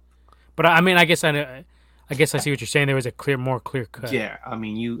 teams. But I mean, I guess I see what you're saying. There was a more clear cut. Yeah, I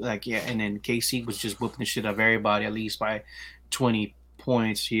mean, and then KC was just whooping the shit out of everybody at least by 20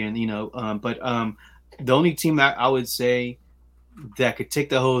 points here, and but the only team that I would say that could take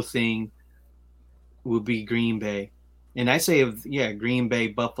the whole thing would be Green Bay, and I say Green Bay,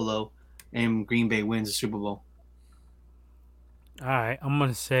 Buffalo, and Green Bay wins the Super Bowl. All right, I'm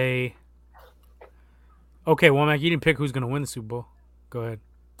gonna say. Okay, well, Mac, you didn't pick who's gonna win the Super Bowl. Go ahead.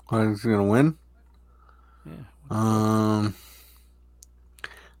 Who's gonna win? Yeah.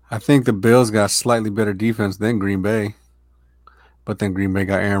 I think the Bills got slightly better defense than Green Bay, but then Green Bay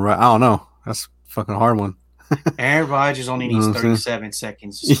got Aaron Rodgers. I don't know. That's a fucking hard one. Aaron Rodgers only needs 37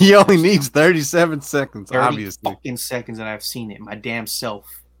 seconds. He only needs 37 seconds, 30 obviously. Fucking seconds, and I've seen it my damn self.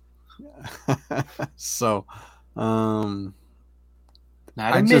 So, not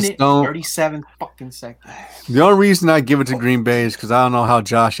a minute. 37 fucking seconds. The only reason I give it to Green Bay is because I don't know how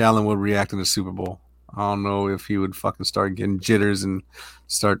Josh Allen would react in the Super Bowl. I don't know if he would fucking start getting jitters and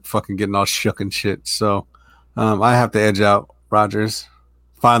start fucking getting all shook and shit. So, I have to edge out Rodgers.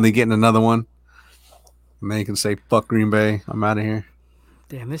 Finally getting another one. And then you can say, fuck Green Bay. I'm out of here.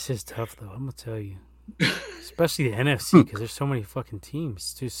 Damn, this is tough, though. I'm going to tell you. Especially the NFC, because there's so many fucking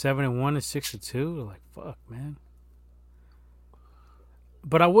teams. 7-1 and 6-2. Like, fuck, man.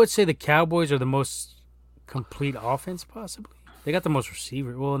 But I would say the Cowboys are the most complete offense, possibly. They got the most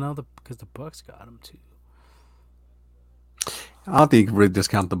receiver. Well, no, because the Bucks got them, too. I don't think you can really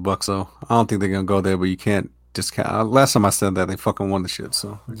discount the Bucks, though. I don't think they're going to go there, but you can't discount. Last time I said that, they fucking won the shit,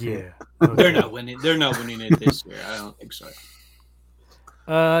 so. Yeah. They're not winning. They're not winning it this year. I don't think so.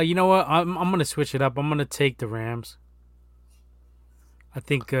 You know what? I'm gonna switch it up. I'm gonna take the Rams. I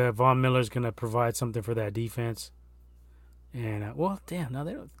think Von Miller's gonna provide something for that defense. And now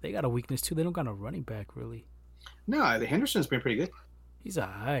they got a weakness too. They don't got a running back really. No, the Henderson's been pretty good. He's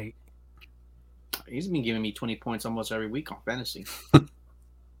alright. He's been giving me 20 points almost every week on fantasy.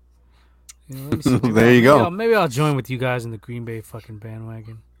 There you go. Maybe I'll join with you guys in the Green Bay fucking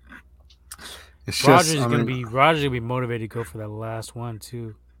bandwagon. Rodgers is gonna be motivated to go for that last one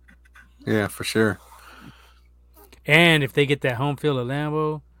too. Yeah, for sure. And if they get that home field at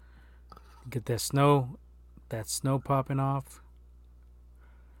Lambeau, get that snow popping off,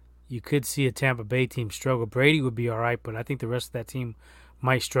 you could see a Tampa Bay team struggle. Brady would be all right, but I think the rest of that team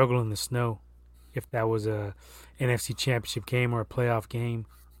might struggle in the snow if that was a NFC Championship game or a playoff game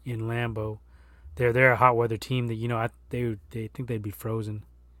in Lambeau. They're a hot weather team that they think they'd be frozen.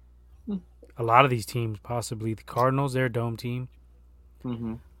 A lot of these teams, possibly the Cardinals, they're a dome team.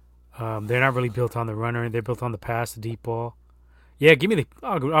 Mm-hmm. They're not really built on the runner. They're built on the pass, the deep ball. Yeah, give me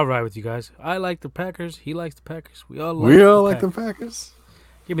I'll ride with you guys. I like the Packers. He likes the Packers. We all like the Packers.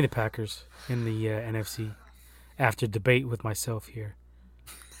 Give me the Packers in the NFC. After debate with myself here.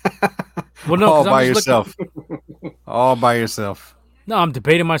 Well, no, all by yourself. All by yourself. No, I'm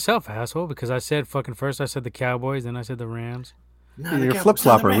debating myself, asshole, because I said first I said the Cowboys, then I said the Rams. No, you're a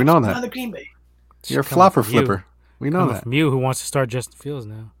flip-flopper. We know that. Not the Green Bay. You're a flipper. We know that. From you, who wants to start Justin Fields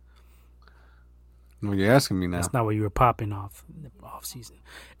now. Well, you're asking me now. That's not what you were popping off season.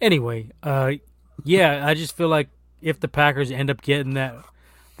 Anyway, yeah, I just feel like if the Packers end up getting that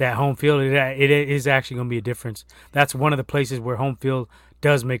home field, it is actually going to be a difference. That's one of the places where home field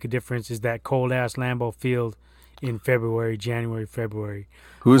does make a difference, is that cold-ass Lambeau Field in January, February.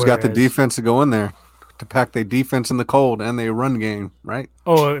 Who's got the defense to go in there to pack their defense in the cold and their run game, right?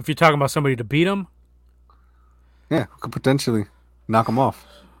 Oh, if you're talking about somebody to beat them? Yeah, who could potentially knock them off.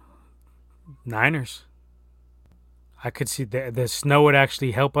 Niners. I could see the snow would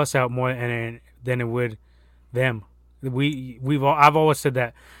actually help us out more than it would them. I've always said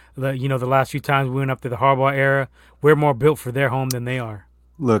that the last few times we went up to the Harbaugh era, we're more built for their home than they are.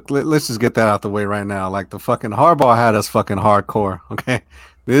 Look, let's just get that out the way right now. Like, the fucking Harbaugh had us fucking hardcore, okay?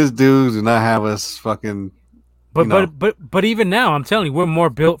 This dude do not have us fucking. But even now, I'm telling you, we're more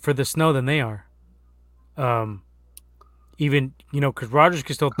built for the snow than they are. Even because Rodgers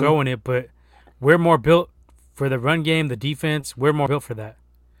can still throw in it, but we're more built for the run game, the defense. We're more built for that.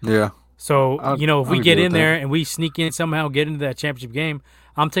 Yeah. So if we get in there and we sneak in somehow, get into that championship game,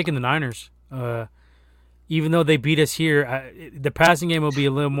 I'm taking the Niners. Even though they beat us here, the passing game will be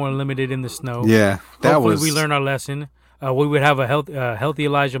a little more limited in the snow. Yeah, Hopefully we learn our lesson. We would have a healthy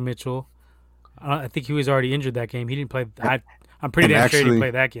Elijah Mitchell. I think he was already injured that game. He didn't play. I'm pretty damn sure he didn't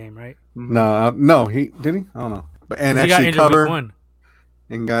play that game, right? No, he did he? I don't know. And he got injured week 1.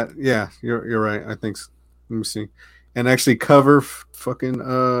 and got you're right. I think. Let me see, and actually cover fucking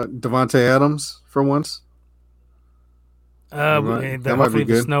Devontae Adams for once. Hopefully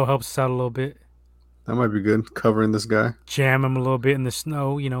the snow helps us out a little bit. That might be good, covering this guy. Jam him a little bit in the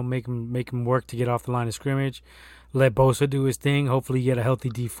snow, make him work to get off the line of scrimmage. Let Bosa do his thing. Hopefully get a healthy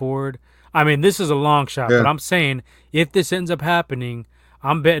D Ford. I mean, this is a long shot, but I'm saying if this ends up happening,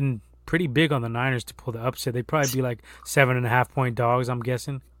 I'm betting pretty big on the Niners to pull the upset. They'd probably be like 7.5-point dogs, I'm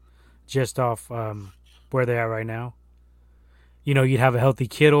guessing, just off where they are right now. You'd have a healthy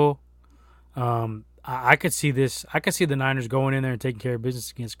Kittle. I could see this. I could see the Niners going in there and taking care of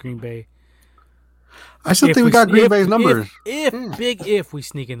business against Green Bay. I still think we got Green Bay's numbers. If we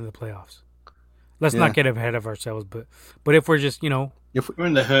sneak into the playoffs, let's not get ahead of ourselves. But if we're just if we're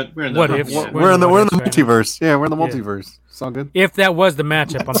in the hood, we're in the multiverse. Yeah, we're in the multiverse. It's all good. If that was the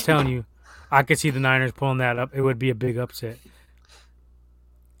matchup, I'm telling you, I could see the Niners pulling that up. It would be a big upset.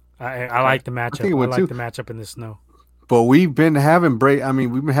 I like the matchup. I like the matchup in the snow. But we've been having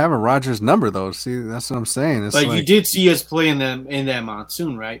we've been having Rodgers' number though. See, that's what I'm saying. But you did see us playing them in that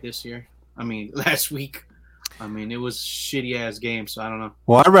monsoon, right? This year. Last week. It was shitty ass game, so I don't know.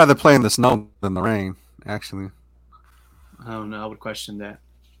 Well, I'd rather play in the snow than the rain, actually. I don't know. I would question that.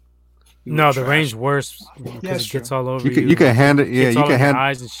 No, the rain's worse because it gets all over you. You can handle it. Yeah, you can handle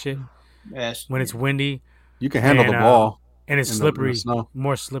eyes and shit. Yes. When it's windy, you can handle the ball, and it's slippery,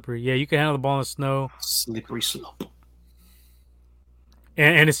 more slippery. Yeah, you can handle the ball in the snow. Slippery slope.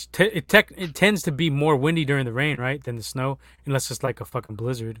 And it tends to be more windy during the rain, right, than the snow, unless it's like a fucking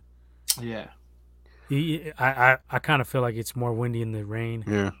blizzard. Yeah. I kind of feel like it's more windy in the rain.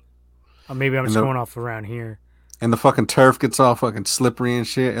 Yeah. Or maybe I'm just going off around here. And the fucking turf gets all fucking slippery and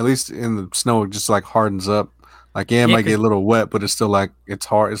shit. At least in the snow, it just like hardens up. Like, it might get a little wet, but it's still like, it's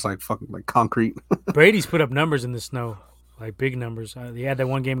hard. It's like fucking like concrete. Brady's put up numbers in the snow, like big numbers. He had that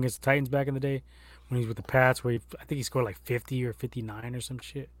one game against the Titans back in the day when he was with the Pats where I think he scored like 50 or 59 or some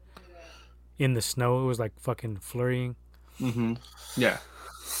shit. In the snow, it was like fucking flurrying. Mm-hmm. Yeah.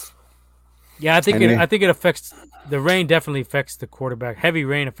 Yeah, I think it affects the rain. Definitely affects the quarterback. Heavy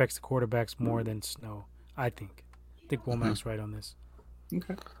rain affects the quarterbacks more than snow. I think Womack's right on this.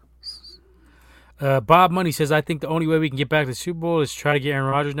 Okay. Bob Money says, I think the only way we can get back to the Super Bowl is try to get Aaron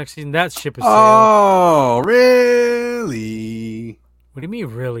Rodgers next season. That ship is sailed. Oh, really? What do you mean,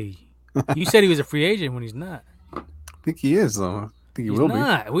 really? You said he was a free agent when he's not. I think he is, though. I think he will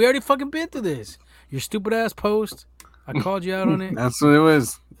not. be. We already fucking been through this. Your stupid ass post. I called you out on it. That's what it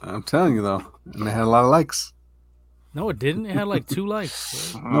was. I'm telling you, though. And it had a lot of likes. No, it didn't. It had like 2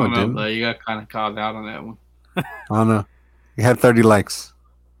 likes. No, it didn't. But you got kind of called out on that one. I don't know. It had 30 likes.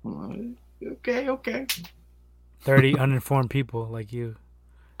 Okay. 30 uninformed people like you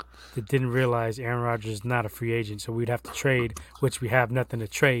that didn't realize Aaron Rodgers is not a free agent, so we'd have to trade, which we have nothing to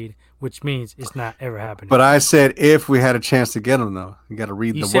trade, which means it's not ever happening. But I said if we had a chance to get him, though. You got to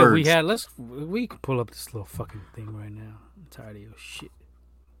read the words. We can pull up this little fucking thing right now. I'm tired of your shit.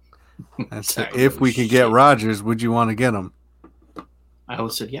 I said if we can get Rodgers, would you want to get him? I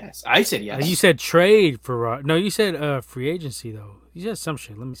always said yes. I said yes. You said trade for Rodgers. No, you said free agency, though. You said some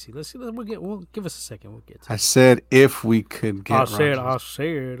shit. Let me see. We'll give us a second. We'll get to it. I said if we could get Rodgers. I said. I'll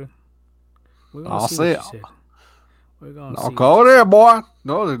say it. We're gonna I'll call it there, boy.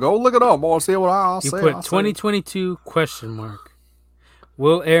 No, go look it up, boy. See what I'll say. You put 2022 question mark.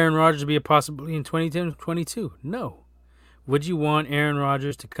 Will Aaron Rodgers be a possibility in 2022? No. Would you want Aaron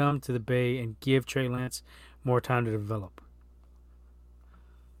Rodgers to come to the Bay and give Trey Lance more time to develop?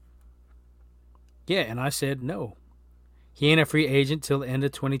 Yeah, and I said no. He ain't a free agent till the end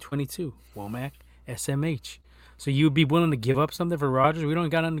of 2022. Womack, SMH. So you'd be willing to give up something for Rodgers? We don't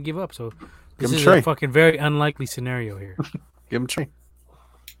got nothing to give up, so this is a fucking very unlikely scenario here. Give him Trey.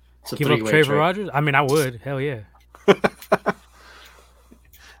 Give up Trey for Rodgers? I mean, I would. Hell yeah.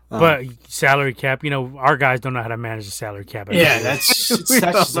 But salary cap, our guys don't know how to manage the salary cap. Yeah, that's just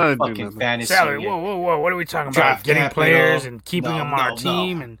a fucking fantasy. Salary, whoa, what are we talking about? Getting players and keeping them on our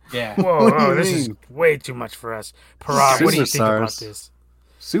team, and whoa, this is way too much for us. Parag, what do you think about this?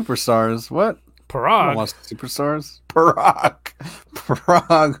 Superstars, what? Parag, superstars.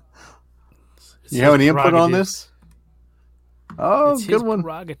 Parag. You have any input on this? Oh, it's good one.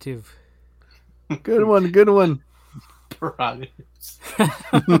 Prerogative. Good one. Prerogative.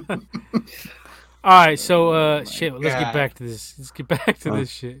 All right, so shit. Let's get back to this. Let's get back to this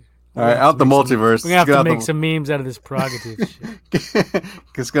shit. All right, out the multiverse. We're gonna have to make some memes out of this prerogative shit.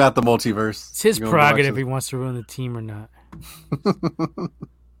 Let's get out the multiverse. It's his prerogative if he wants to ruin the team or not.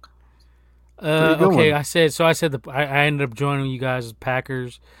 Okay, I said I ended up joining you guys,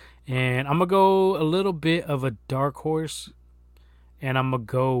 Packers, and I'm gonna go a little bit of a dark horse, and I'm gonna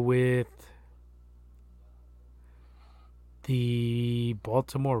go with the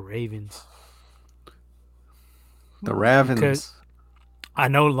Baltimore Ravens. The Ravens. Because I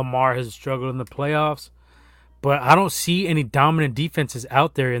know Lamar has struggled in the playoffs, but I don't see any dominant defenses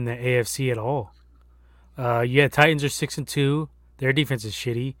out there in the AFC at all. Titans are 6-2. Their defense is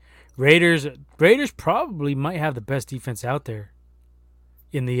shitty. Raiders probably might have the best defense out there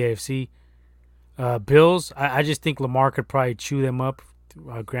in the AFC. Bills, I just think Lamar could probably chew them up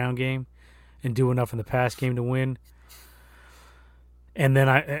through a ground game and do enough in the pass game to win. And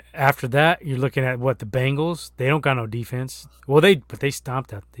then after that, you're looking at the Bengals. They don't got no defense. Well, they did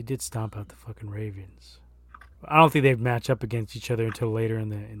stomp out the fucking Ravens. I don't think they'd match up against each other until later in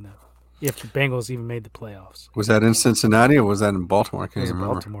the if the Bengals even made the playoffs. Was that in Cincinnati or was that in Baltimore? I can't remember. It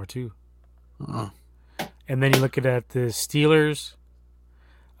was Baltimore too. Oh. And then you're looking at the Steelers,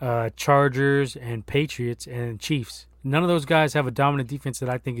 Chargers, and Patriots and Chiefs. None of those guys have a dominant defense that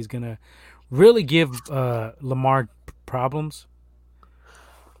I think is gonna really give Lamar problems.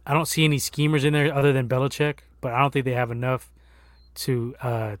 I don't see any schemers in there other than Belichick, but I don't think they have enough to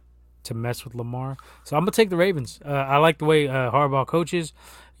mess with Lamar. So I'm gonna take the Ravens. I like the way Harbaugh coaches.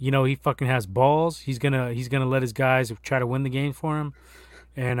 He fucking has balls. He's gonna let his guys try to win the game for him,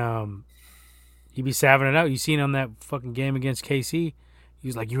 and he be savving it out. You seen on that fucking game against KC. He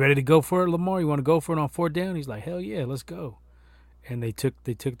was like, "You ready to go for it, Lamar? You want to go for it on 4th down?" He's like, "Hell yeah, let's go." And they took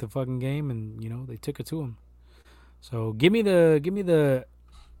the fucking game, and they took it to him. So give me the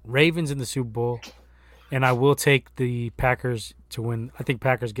Ravens in the Super Bowl, and I will take the Packers to win. I think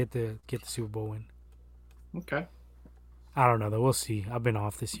Packers get the Super Bowl win. Okay. I don't know though. We'll see. I've been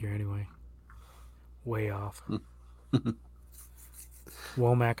off this year anyway. Way off.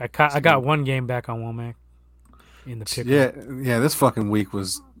 Womack. I got one game back on Womack in the pick. Yeah. This fucking week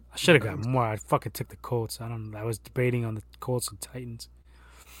was. I should have got more. I fucking took the Colts. I was debating on the Colts and Titans,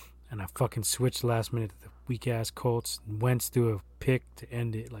 and I fucking switched last minute to the weak ass Colts. And Wentz threw a pick to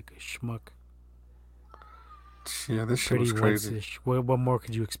end it like a schmuck. Yeah, this shit was crazy. Wentz-ish. What more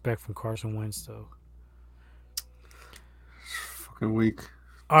could you expect from Carson Wentz though? Fucking week.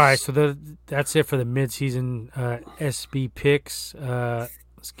 All right, so that's it for the midseason SB picks.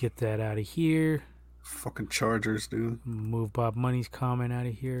 Let's get that out of here. Fucking Chargers, dude. Move Bob Money's comment out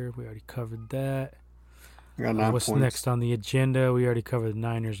of here. We already covered that. I got 9 What's points. next on the agenda? We already covered the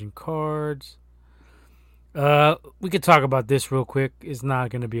Niners and Cards. We could talk about this real quick. It's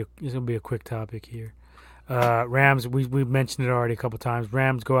gonna be a quick topic here. Rams, we mentioned it already a couple times.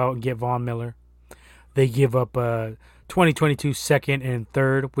 Rams go out and get Von Miller. They give up 2022 second and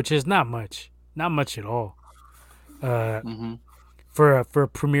third, which is not much at all. For a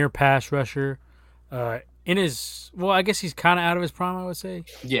premier pass rusher, I guess he's kind of out of his prime, I would say.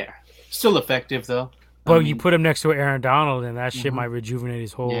 Yeah, still effective though. But you put him next to Aaron Donald, and that shit might rejuvenate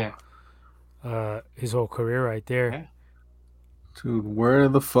his whole career right there. Yeah. Dude, where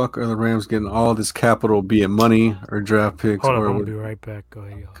the fuck are the Rams getting all this capital, be it money or draft picks? Hold on, I'm gonna be right back. Go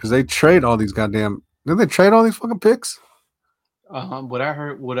ahead. Because they trade all these goddamn. Didn't they trade all these fucking picks? What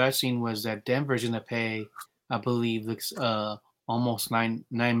I seen was that Denver's gonna pay, I believe, almost $9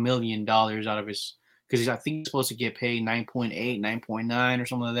 million out of his, because I think he's supposed to get paid 9.8, 9.9 or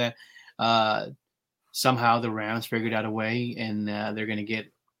something like that. Somehow the Rams figured out a way, and they're gonna get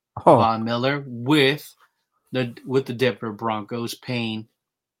Von Miller with the Denver Broncos paying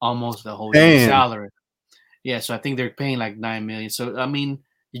almost the whole salary. Yeah, so I think they're paying like $9 million. So I mean,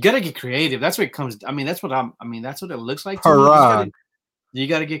 you gotta get creative. That's what it comes. I mean, that's what it looks like. To me. You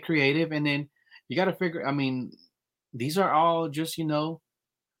gotta get creative, and then you gotta figure. I mean, these are all just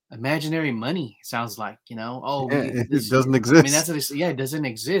imaginary money. Sounds like it doesn't exist. I mean, that's what it doesn't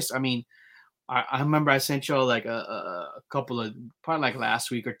exist. I mean, I remember I sent y'all like a couple of probably like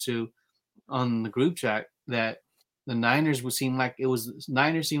last week or two on the group chat that the Niners seemed like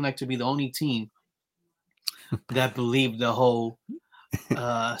to be the only team that believed the whole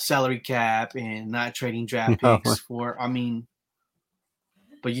salary cap and not trading draft picks for. I mean,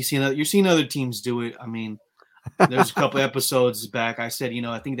 but you're seeing other teams do it. I mean, there's a couple episodes back I said,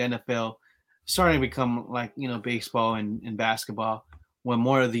 I think the NFL starting to become like baseball and basketball, when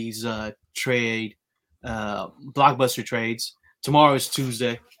more of these blockbuster trades. Tomorrow is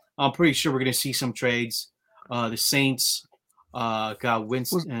Tuesday. I'm pretty sure we're going to see some trades. The Saints got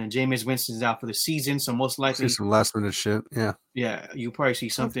Winston, Jameis Winston's out for the season, so most likely some last minute shit. Yeah, you probably see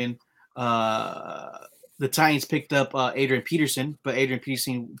something. The Titans picked up Adrian Peterson, but Adrian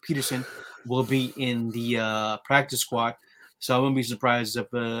Peterson will be in the practice squad, so I wouldn't be surprised if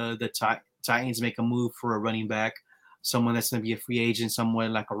the Titans make a move for a running back, someone that's going to be a free agent, somewhere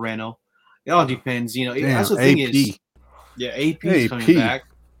like a Reno. It all depends, Damn, that's the thing AP. is. Yeah, AP's coming back.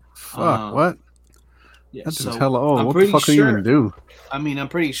 Fuck, what? Yeah, that's so hella old. What the fuck can you even do? I mean, I'm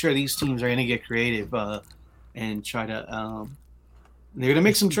pretty sure these teams are going to get creative and try to. They're going to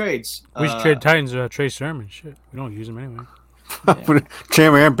make some trades. We should trade Titans Trey Sermon. Shit, we don't use him anyway. Yeah.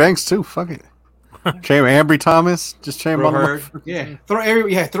 Chandler Banks too. Fuck it. Chandler Ambry Thomas. Just Chandler. Throw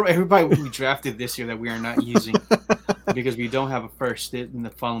everybody we drafted this year that we are not using because we don't have a first in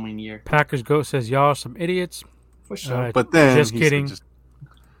the following year. Packers Goat says y'all are some idiots. For sure. But then just kidding.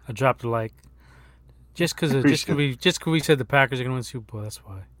 I dropped a like. Just because we said the Packers are gonna win Super Bowl, that's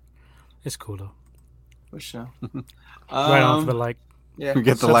why. It's cool though. For sure. Right on for the like. Yeah, we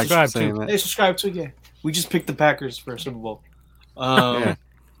get the like. Saying that. Hey, subscribe too. Yeah, we just picked the Packers for Super Bowl. Yeah,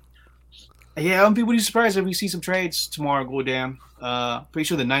 I wouldn't be surprised if we see some trades tomorrow go down. Pretty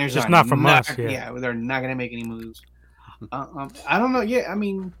sure the Niners are not from us. Yeah, they're not gonna make any moves. I don't know. Yeah, I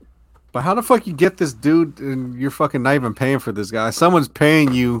mean. But how the fuck you get this dude and you're fucking not even paying for this guy? Someone's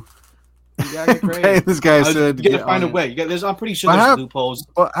paying you. You gotta get creative. This guy said you gotta find a way. I'm pretty sure there's loopholes.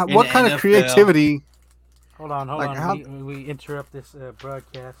 What kind of creativity? Hold on. We interrupt this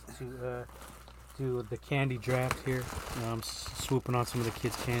broadcast to do the candy draft here. I'm swooping on some of the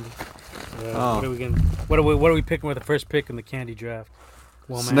kids' candy. What are we picking with the first pick in the candy draft?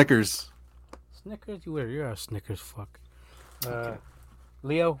 Well, Snickers. Snickers? You're a Snickers fuck. Okay.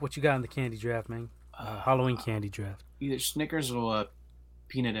 Leo, what you got in the candy draft, man? Halloween candy draft. Either Snickers or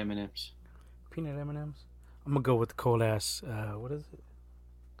peanut M&Ms. Peanut M&Ms? I'm gonna go with the cold ass. What is it?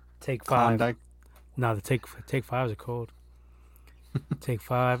 Take 5. Klondike. No, the Take 5s are cold. Take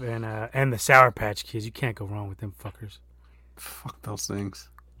 5 and the Sour Patch Kids. You can't go wrong with them fuckers. Fuck those things.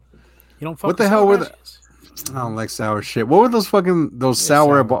 You don't fuck. What the hell were the? I don't like sour shit. What were those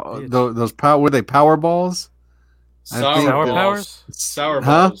sour balls? Those were they power balls? Sour powers? Sour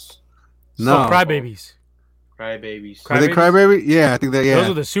balls. No. Crybabies. Were they crybaby? Yeah, I think that. Yeah. Those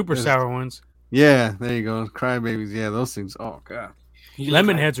are the super sour ones. Yeah, there you go. Crybabies. Yeah, those things. Oh god.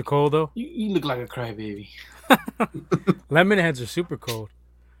 Lemon heads are cold though. You look like a crybaby. Lemon heads are super cold.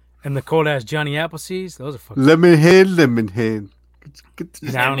 And the cold ass Johnny Appleseeds, those are fucking lemon head. Get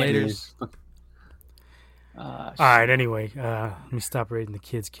down laters. All right, anyway, let me stop rating the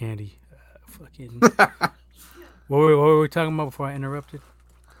kids' candy. What were we talking about before I interrupted?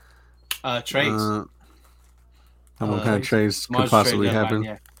 Trades. What kind of trades could possibly happen?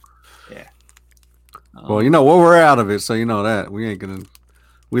 Yeah. Well, we're out of it, so you know that we ain't gonna.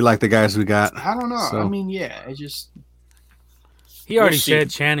 We like the guys we got. I don't know. So. I mean, yeah, it just. He already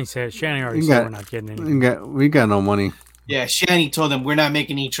said. Shanny already said we're not getting anything. We got no money. Yeah, Shanny told them we're not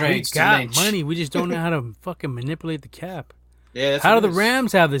making any trades. We got money. We just don't know how to fucking manipulate the cap. Yeah. How do the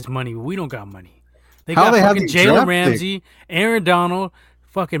Rams have this money? We don't got money. They got fucking Jalen Ramsey, Aaron Donald,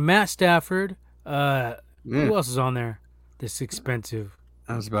 fucking Matt Stafford. Who else is on there? This expensive.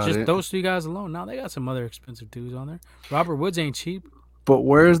 That's about just it. Those 3 guys alone. Now they got some other expensive dudes on there. Robert Woods ain't cheap. But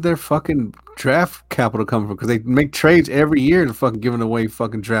where's their fucking draft capital coming from? Because they make trades every year to fucking giving away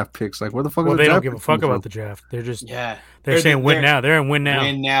fucking draft picks. Like, where the fuck? Well, they don't give a fuck about the draft. They're just They're saying win now. They're in win now.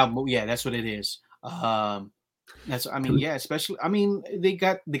 Win now. Yeah, that's what it is. That's. I mean, yeah. Especially. I mean, they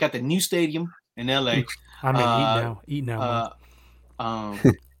got the new stadium in LA. I mean, eat now.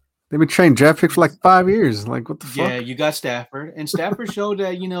 They've been trading draft picks for like 5 years. Like, what the fuck? Yeah, you got Stafford, and Stafford showed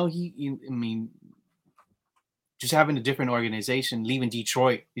that just having a different organization, leaving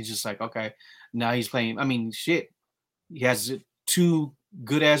Detroit, he's just like, okay, now he's playing. I mean, shit, he has 2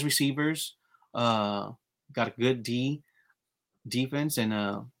 good ass receivers, got a good defense,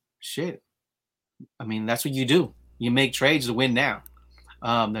 and shit. I mean, that's what you do. You make trades to win now.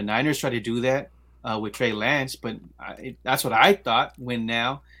 The Niners try to do that with Trey Lance, but that's what I thought. Win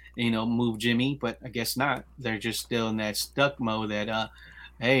now. Move Jimmy, but I guess not. They're just still in that stuck mode that,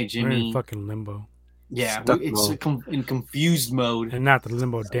 hey, Jimmy. We're in fucking limbo. Yeah, it's in confused mode. And not the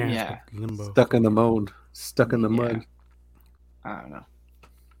limbo dance, but limbo. Stuck in the mode. Stuck in the mud. I don't know.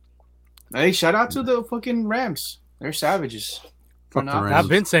 Hey, shout out to the fucking Rams. They're savages. Fuck the Rams. I've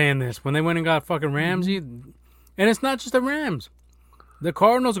been saying this. When they went and got fucking Ramsey, and it's not just the Rams. The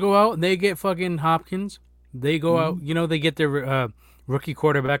Cardinals go out and they get fucking Hopkins. They go out, they get their rookie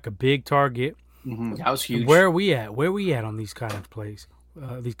quarterback a big target. That was huge. Where are we at? Where are we at on these kind of plays?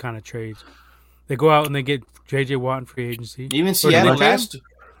 These kind of trades? They go out and they get J.J. Watt in free agency. Even Seattle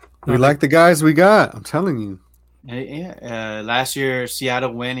we like the guys we got. I'm telling you. Yeah. Last year,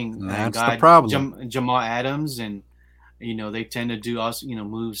 Seattle winning. That's the problem. Jamal Adams, and they tend to do also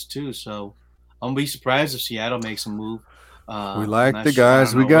moves too. So I'm gonna be surprised if Seattle makes a move. We like the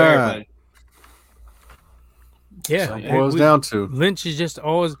guys we got. Yeah, so it boils down to Lynch is just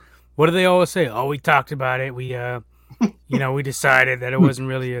always. What do they always say? Oh, we talked about it. We We decided that it wasn't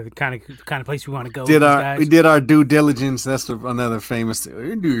really the kind of place we want to go. We did our due diligence. That's another famous.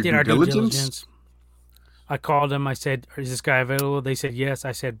 Did our due diligence. I called them. I said, "Is this guy available?" They said yes.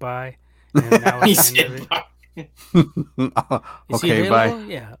 I said bye. And that was the end of it. Okay, bye.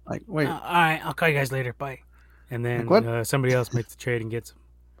 Yeah. Like, wait. All right, I'll call you guys later. Bye. And then somebody else makes the trade and gets him.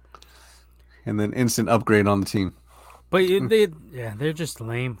 And then instant upgrade on the team. But they're just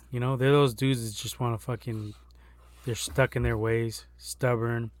lame. They're those dudes that just want to fucking. They're stuck in their ways,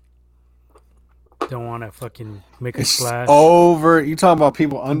 stubborn. Don't want to fucking make a splash. Over. You talking about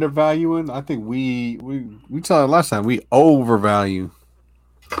people undervaluing? I think we talked last time. We overvalue.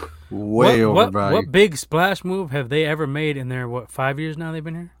 Overvalue. What big splash move have they ever made in their 5 years now they've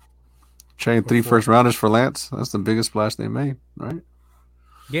been here? Trading 3 first rounders for Lance. That's the biggest splash they made, right?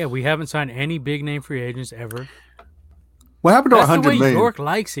 Yeah, we haven't signed any big name free agents ever. What happened to That's 100 the way million? York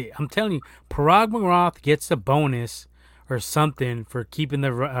likes it. I'm telling you, Parag McGrath gets a bonus or something for keeping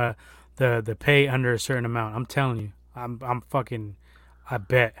the pay under a certain amount. I'm telling you, I'm fucking.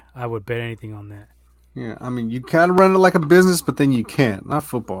 I would bet anything on that. Yeah, I mean, you kind of run it like a business, but then you can't. Not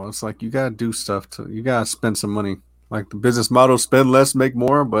football. It's like you gotta do stuff you gotta spend some money. Like the business model: spend less, make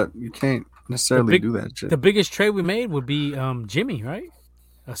more. But you can't necessarily do that shit. The biggest trade we made would be Jimmy, right?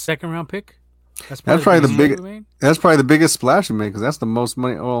 A second round pick. That's probably the biggest. That's probably the biggest splash we made because that's the most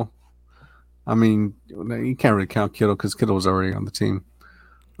money. Well, I mean, you can't really count Kittle because Kittle was already on the team.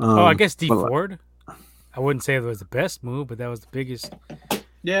 I guess D Ford. I wouldn't say it was the best move, but that was the biggest.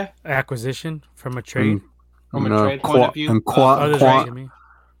 Yeah. Acquisition from a trade. From a trade point of view. And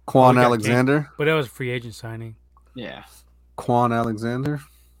Quan Alexander. But that was a free agent signing. Yeah. Quan Alexander.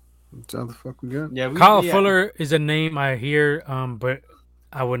 What the fuck we got? Yeah. Kyle Fuller is a name I hear, but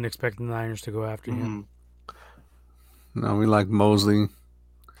I wouldn't expect the Niners to go after him. No, we like Mosley.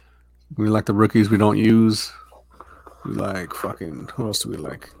 We like the rookies we don't use. We like fucking. Who else do we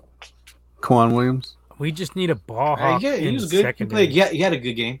like? Quan Williams. We just need a ball hawk. He was good. He had a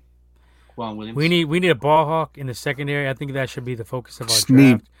good game. Quan Williams. We need a ball hawk in the secondary. I think that should be the focus of our just draft.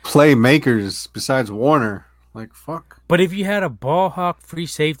 Need playmakers besides Warner. Like fuck. But if you had a ball hawk free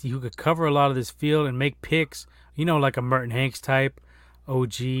safety who could cover a lot of this field and make picks, like a Merton Hanks type.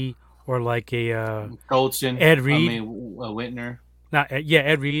 OG or like a Goldson, Ed Reed, Whitner.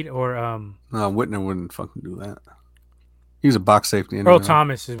 Ed Reed or no, Whitner wouldn't fucking do that. He's a box safety. Earl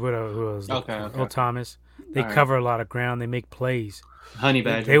Thomas is who I was. Okay. Earl Thomas. They cover a lot of ground. They make plays. Honey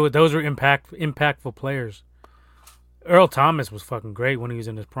Badger. Those were impactful players. Earl Thomas was fucking great when he was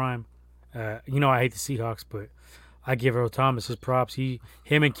in his prime. I hate the Seahawks, but I give Earl Thomas his props. Him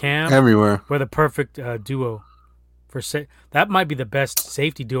and Cam everywhere were the perfect duo. That might be the best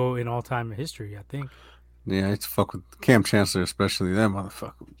safety duo in all time history, I think. Yeah, it's fuck with Cam Chancellor, especially that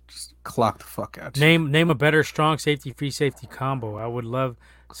motherfucker. Just clock the fuck out. Name a better strong safety, free safety combo. I would love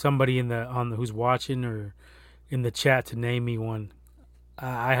somebody who's watching or in the chat to name me one.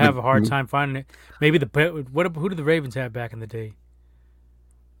 I have a hard time finding it. Maybe who did the Ravens have back in the day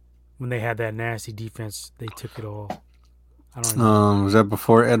when they had that nasty defense? They took it all. I don't know. Was that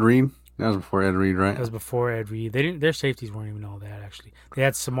before Ed Reed? That was before Ed Reed, right? That was before Ed Reed. Their safeties weren't even all that, actually. They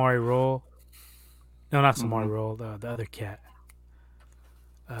had Samari Roll. No, not Samari Roll. The other cat.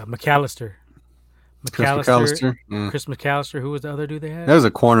 McAllister. Chris McAllister. Yeah. Chris McAllister. Who was the other dude they had? That was a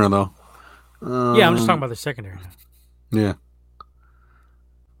corner, though. Yeah, I'm just talking about the secondary now. Yeah.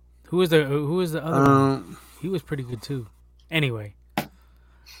 Who was the other one? He was pretty good, too. Anyway.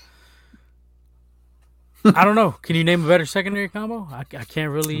 I don't know. Can you name a better secondary combo? I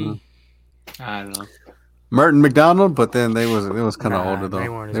can't really... I don't know. Merton McDonald, but then it was kind of older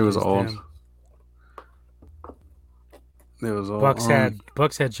though. They was old. It was old.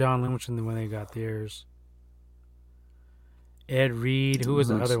 Bucks had John Lynch when they got theirs. Ed Reed. Who was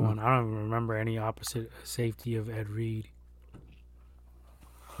the other one? I don't even remember any opposite safety of Ed Reed.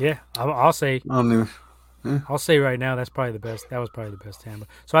 Yeah, I'll say. I'll say right now that's probably the best. That was probably the best Tampa.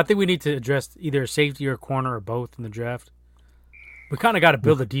 So I think we need to address either a safety or a corner or both in the draft. We kind of got to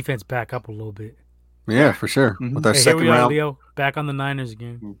build the defense back up a little bit. Yeah, for sure. With our second here we round, are, Leo, back on the Niners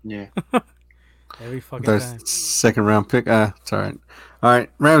again. Yeah. Every fucking with our time. second round pick. It's all right. All right,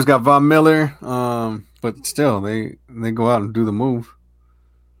 Rams got Von Miller, but still they go out and do the move.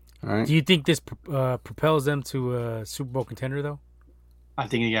 All right. Do you think this propels them to a Super Bowl contender though? I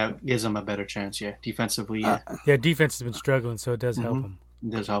think it gives them a better chance. Yeah, defensively. Yeah. Defense has been struggling, so it does help them.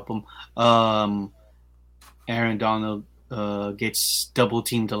 It does help them. Aaron Donald gets double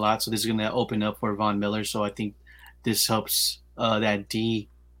teamed a lot, so this is going to open up for Von Miller. So I think this helps that D.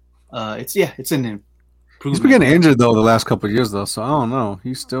 It's in him. He's been getting injured though the last couple of years though, so I don't know.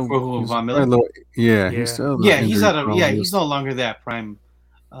 He's still Von Miller. He's still he's out of he's no longer that prime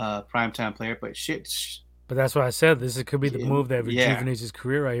time player, but shit. But that's why I said this could be the move that rejuvenates his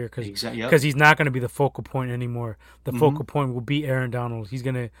career right here, because he's not going to be the focal point anymore. The focal point will be Aaron Donald. He's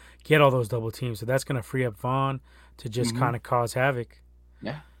going to get all those double teams, so that's going to free up Vaughn to just kind of cause havoc.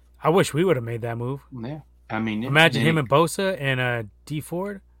 Yeah, I wish we would have made that move. Yeah, I mean, imagine him and Bosa and D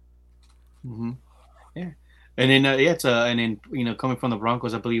Ford. Yeah, and then and then coming from the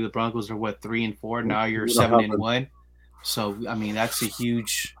Broncos, I believe the Broncos are 3-4 now. You're 7-1, so I mean that's a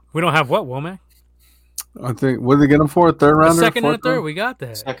huge. We don't have what, Womack? I think what did they get him for? A third rounder? Second and a third. We got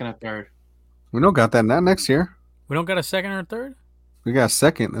that. Second and third. We don't got that not next year. We don't got a second or a third? We got a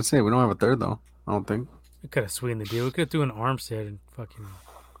second. That's it. We don't have a third though. I don't think. We could have sweetened the deal. We could have do an Armstead and fucking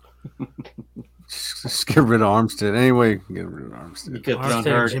just get rid of Armstead. Anyway, get rid of Armstead. You could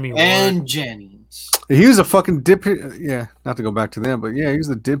throw Jimmy and Jennings. He was a fucking dipshit. Yeah, not to go back to them, but yeah, he was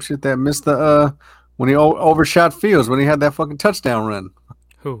the dipshit that missed the when he overshot Fields when he had that fucking touchdown run.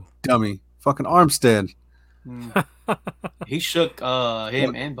 Who? Dummy. Fucking Armstead. He shook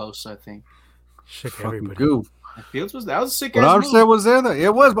him and Bosa, I think. Shook everybody. Goof. Fields was a sick ass Armstead move. Was there though.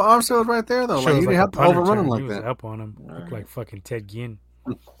 It was, but Armstead was right there though. Like he didn't have to overrun him like that. He was up on him. Looked like fucking Ted Ginn.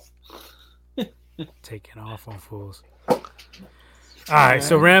 Taking off on fools. All right,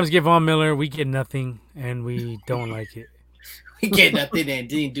 so Rams get Von Miller. We get nothing, and we don't like it. We get nothing and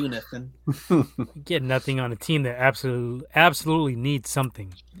didn't do nothing. We get nothing on a team that absolutely needs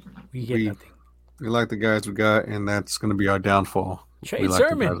something. We get nothing. We like the guys we got, and that's going to be our downfall. Trade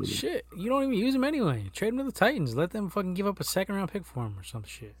Sermon. Shit. You don't even use him anyway. Trade him to the Titans. Let them fucking give up a second-round pick for him or some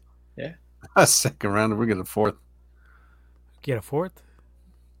shit. Yeah. A second round. We get a fourth. Get a fourth?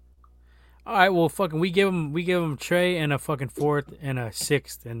 All right, well, fucking we give him Trey and a fucking fourth and a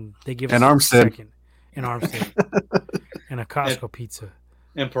sixth, and they give us a second. And Armstead. And a Costco pizza.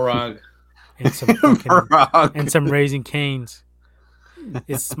 And Parag. And some fucking, and some Raising Canes.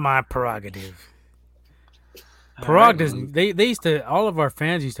 It's my prerogative. Parag doesn't. They used to. All of our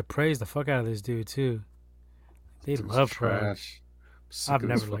fans used to praise the fuck out of this dude too. They love Parag. I've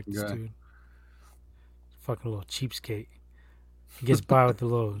never liked this dude. Fucking little cheapskate. He gets by with the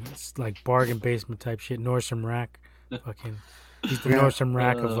little, it's like bargain basement type shit. Nordstrom Rack. Fucking. He's the Nordstrom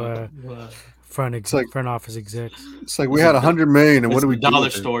Rack of front office execs. It's like we had $100 million, and what do we do? Dollar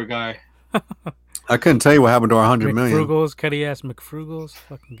store guy. I couldn't tell you what happened to our $100 million. McFrugals, cutty ass McFrugals,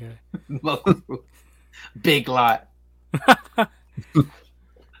 fucking guy. Big lot.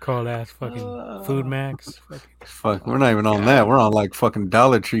 Call ass fucking Food Max. Fuck, we're not even on that. We're on like fucking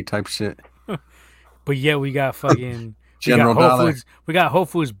Dollar Tree type shit. But yeah, we got fucking General Dollar. We got Whole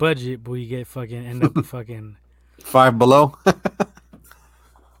Foods budget, but we get fucking end up fucking Five Below.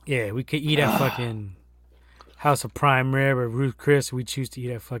 Yeah, we could eat at fucking House of Prime Rib or Ruth Chris. We choose to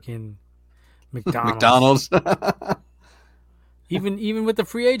eat at fucking McDonald's. Even with the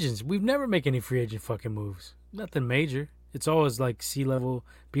free agents, we've never make any free agent fucking moves. Nothing major. It's always like C-level,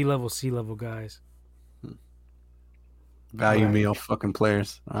 B-level, C-level guys. Value meal fucking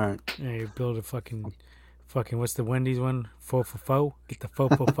players. All right. Yeah, you build a fucking what's the Wendy's one? 4 for 4. Get the 4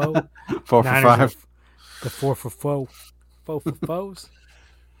 for 4. 4 for 5. The 4 for 4. 4 for 4s.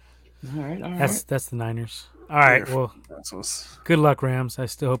 All right. That's the Niners. All right, well, good luck, Rams. I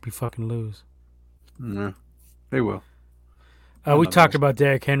still hope you fucking lose. Yeah, they will. We talked about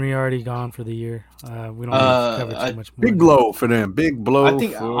Derrick Henry already gone for the year. We don't need to cover too much more. Big blow for them. Big blow. I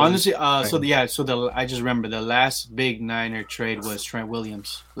think honestly, I just remember the last big Niner trade was Trent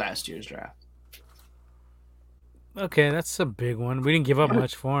Williams last year's draft. Okay, that's a big one. We didn't give up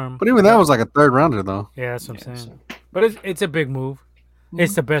much for him. But even that was like a third rounder, though. Yeah, that's what I'm saying. So. But it's a big move.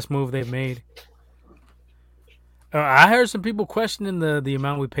 It's the best move they've made. I heard some people questioning the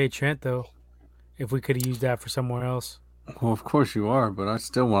amount we paid Trent, though. If we could have used that for somewhere else. Well, of course you are, but I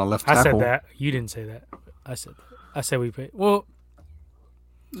still want a left tackle. I said that. You didn't say that. I said that. I said we paid. Well,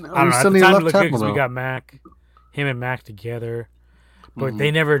 I don't know. At the time it looked good because we got Mac, him and Mac together. But they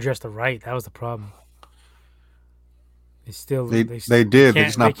never addressed the right. That was the problem. They did. They're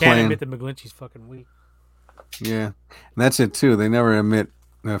just not playing. They can't admit that McGlinchey's fucking weak. Yeah, and that's it too. They never admit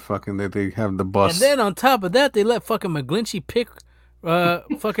that they have the bust. And then on top of that, they let fucking McGlinchey pick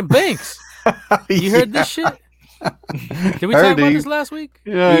fucking Banks. You heard this shit? Did we talk about this last week?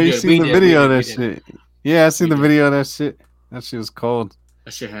 Yeah, you seen the video of that shit. Yeah, I seen the video of that shit. That shit was cold.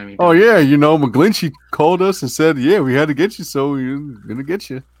 That shit had me. Oh yeah, McGlinchey called us and said, "Yeah, we had to get you, so we're gonna get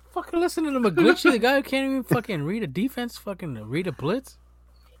you." Fucking listen to McGlinchey, the guy who can't even fucking read a defense, fucking read a blitz.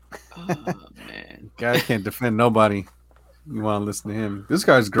 Oh man, guy can't defend nobody. You want to listen to him? This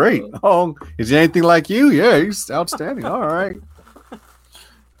guy's great. Oh, is he anything like you? Yeah, he's outstanding. All right. It's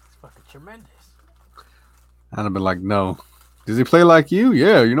fucking tremendous. I'd have been like, no. Does he play like you?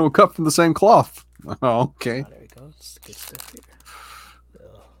 Yeah, cut from the same cloth. Oh, okay. Oh, there he goes. Good stuff here.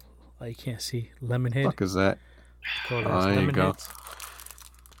 Oh, you can't see. Lemon head. What the fuck is that? Oh, there you go.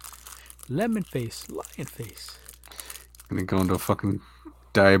 Lemon face. Lion face. Gonna go into a fucking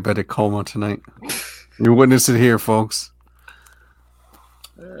diabetic coma tonight. You witness it here, folks.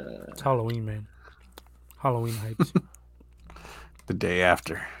 It's Halloween, man. Halloween hypes. The day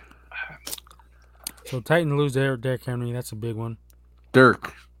after. So Titans lose Derrick Henry. That's a big one.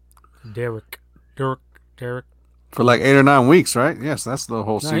 Derek. For like 8 or 9 weeks, right? Yes, that's the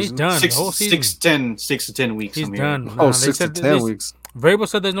whole season. He's done. The whole season. 6 to 10 weeks. He's done. Oh, 6 to 10 weeks. Vrabel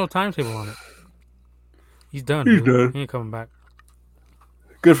said there's no timetable on it. He's done. He's done. He ain't coming back.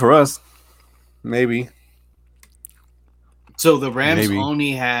 Good for us. Maybe. So the Rams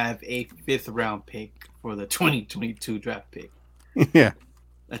only have a 5th round pick for the 2022 draft pick. Yeah.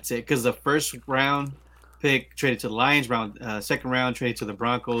 That's it. Because the first round pick traded to the Lions, second round traded to the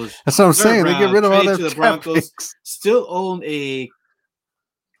Broncos. That's what I'm saying. They get rid of all their Broncos. Picks. Still own a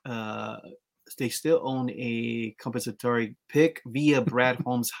they still own a compensatory pick via Brad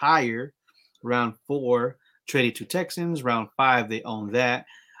Holmes hire. Round 4 traded to Texans. Round 5 they own that.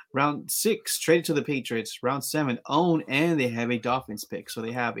 Round 6 traded to the Patriots. Round 7 own, and they have a Dolphins pick. So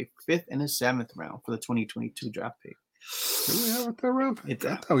they have a 5th and a 7th round for the 2022 draft pick. Did we have a 3rd round?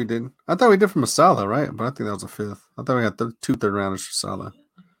 I thought we did. I thought we did from Masala, right? But I think that was a 5th. I thought we had 2 3rd rounders for Salah.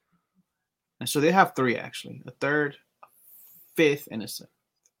 And so they have 3 actually: a 3rd, a 5th, and a 7th.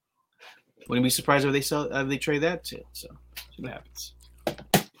 Wouldn't be surprised if they trade that too. So see what happens.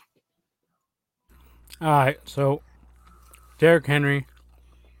 All right, so Derrick Henry.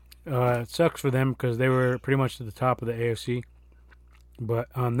 It sucks for them because they were pretty much at the top of the AFC. But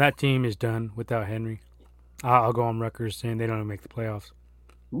that team is done without Henry. I'll go on record saying they don't even make the playoffs.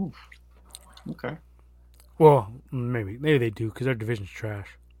 Ooh. Okay. Well, maybe they do because their division's trash.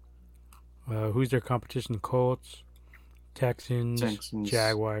 Who's their competition? Colts, Texans,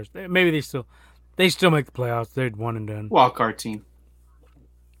 Jaguars. Maybe they still make the playoffs. They're one and done. Wild card team.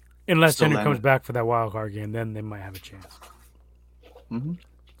 Unless Henry comes back for that wild card game, then they might have a chance. Mm-hmm.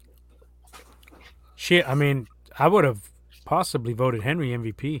 Shit, I mean, I would have possibly voted Henry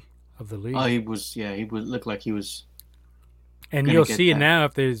MVP of the league. Oh, he was. Yeah, he would look like he was. And you'll see it now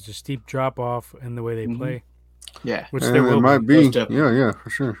if there's a steep drop off in the way they play. Yeah, which there will might be. Yeah, for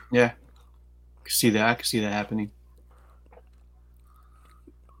sure. Yeah, I can see that happening.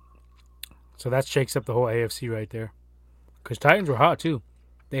 So that shakes up the whole AFC right there. Because Titans were hot too.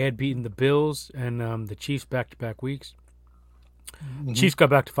 They had beaten the Bills and the Chiefs back-to-back weeks. Mm-hmm. Chiefs got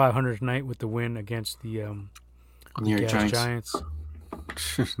back to 500 tonight with the win against the Giants.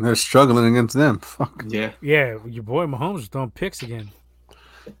 They're struggling against them. Fuck. Yeah. Yeah, your boy Mahomes was throwing picks again.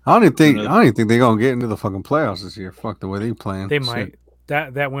 I don't even think they're gonna get into the fucking playoffs this year. Fuck the way they playing. They might.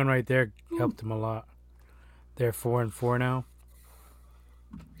 That win right there helped them a lot. They're 4-4 now.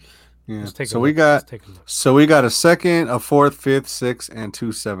 Yeah. So we got a 2nd, a 4th, 5th, 6th, and 2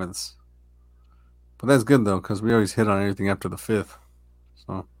 7ths. But that's good though, because we always hit on everything after the 5th.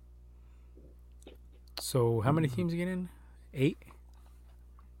 So how many teams get in? 8?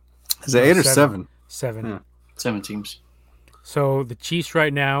 Is it 8 or 7? 7. Yeah. 7 teams. So the Chiefs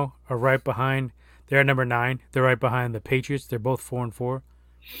right now are right behind. They're at number 9. They're right behind the Patriots. They're both 4-4.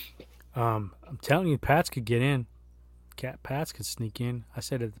 I'm telling you, Pats could get in. Pats could sneak in. I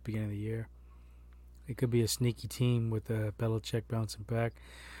said it at the beginning of the year. It could be a sneaky team with Belichick bouncing back.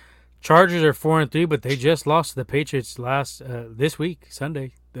 Chargers are 4-3, but they just lost to the Patriots this week,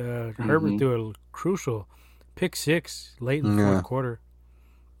 Sunday. Herbert threw a crucial pick 6 late in the 4th quarter.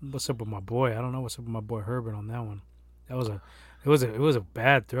 What's up with my boy? I don't know what's up with my boy Herbert on that one. It was a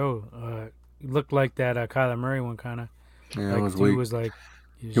bad throw. It looked like that Kyler Murray one kind of. Yeah, like it was weak.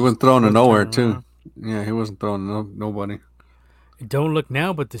 He wasn't throwing to nowhere too. Yeah, he wasn't throwing to nobody. It don't look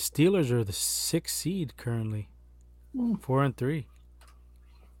now, but the Steelers are the 6th seed currently, 4-3.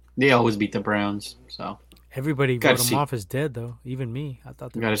 They always beat the Browns, so everybody wrote them off as dead, though. Even me, I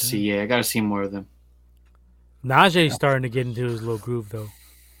thought they gotta see. Yeah, I gotta see more of them. Najee's starting to get into his little groove, though.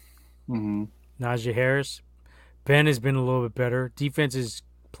 Mm-hmm. Najee Harris, Ben has been a little bit better. Defense is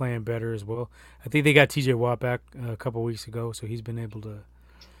playing better as well. I think they got T.J. Watt back a couple weeks ago, so he's been able to.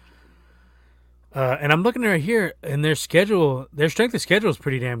 And I'm looking right here, and their schedule, their strength of schedule is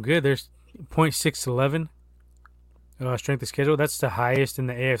pretty damn good. There's 0.611. Strength of schedule, that's the highest in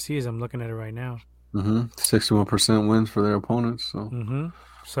the AFC as I'm looking at it right now. 61% wins for their opponents. So,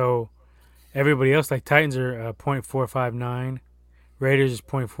 So Everybody else, like Titans, are .459. Raiders is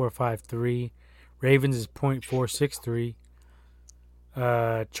 .453. Ravens is .463.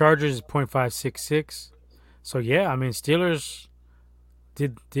 Chargers is .566. So yeah, I mean Steelers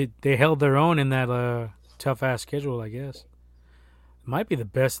did they held their own in that tough ass schedule, I guess. Might be the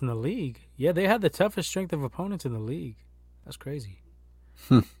best in the league. Yeah, they had the toughest strength of opponents in the league. That's crazy.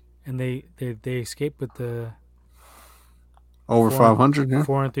 And they escaped with the over 500, yeah.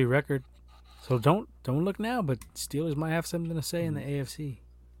 4-3 record. So don't look now, but Steelers might have something to say in the AFC.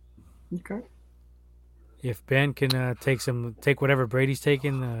 Okay. If Ben can take whatever Brady's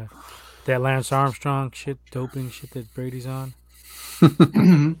taking, that Lance Armstrong shit, doping shit that Brady's on.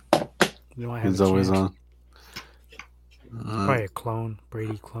 He's always on. Probably a clone,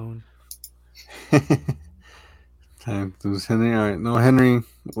 Brady clone. Time to Henry. All right, no Henry.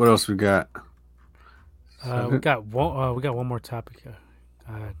 What else we got? We got one more topic.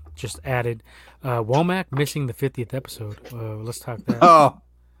 Just added. Womack missing the 50th episode. Let's talk that. Oh,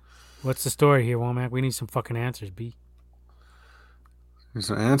 what's the story here, Womack? We need some fucking answers, B. There's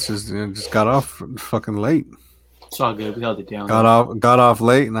some answers. Just got off fucking late. It's all good. We held it down. Got off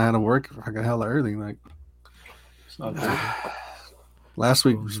late, and I had to work fucking hella early. Like, it's all good. Last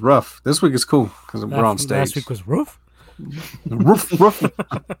week was rough. This week is cool because we're on stage. Last week was rough. rough.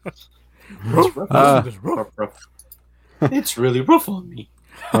 Rough. It's really rough on me.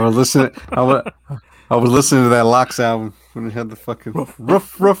 I was listening to that Locks album when it had the fucking rough.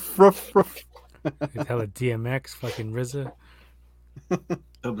 It's hella DMX, fucking RZA.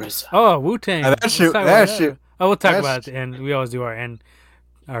 RZA. Oh, Wu-Tang. That shit. Oh, we'll talk about it at the end. We always do our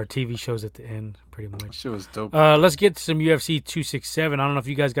TV shows at the end, pretty much. That shit was dope. Let's get to some UFC 267. I don't know if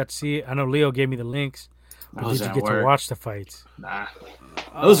you guys got to see it. I know Leo gave me the links. But did you get to watch the fights? Nah.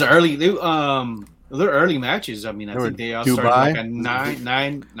 Those are early. They're early matches. I mean, I think they all started like at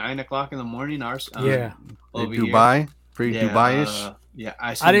 9 o'clock in the morning. Dubai, pretty Dubai-ish. Yeah,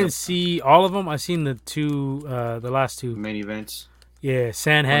 I didn't see all of them. I seen the last two main events. Yeah,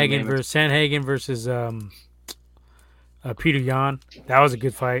 Sandhagen versus Peter Yan. That was a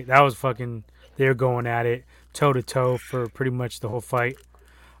good fight. That was fucking. They were going at it toe to toe for pretty much the whole fight.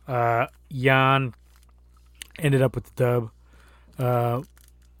 Yan ended up with the dub.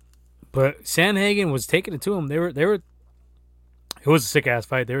 But Sandhagen was taking it to him. They were. It was a sick ass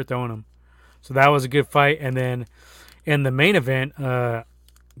fight. They were throwing him. So that was a good fight. And then in the main event,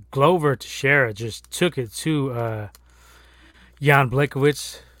 Glover Teixeira just took it to Jan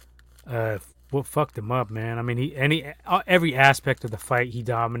Blachowicz. What fucked him up, man? I mean, every aspect of the fight he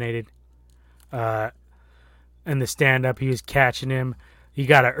dominated. In the stand up, he was catching him. He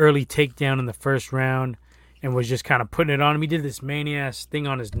got an early takedown in the first round and was just kind of putting it on him. He did this mania-ass thing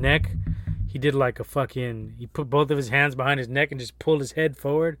on his neck. He did like a fucking. He put both of his hands behind his neck and just pulled his head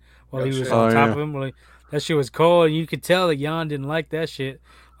forward while he was on top of him. That shit was cold, and you could tell that Jan didn't like that shit.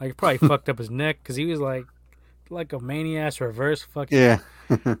 Like, it probably fucked up his neck because he was like a mania-ass reverse fucking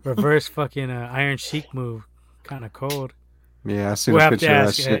Iron Sheik move, kind of cold. Yeah, I see the picture of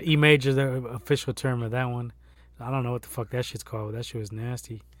that shit. E-Major, the official term of that one. I don't know what the fuck that shit's called. That shit was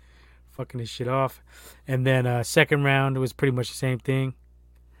nasty. Fucking his shit off. And then second round was pretty much the same thing.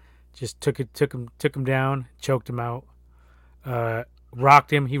 Just took him down, choked him out.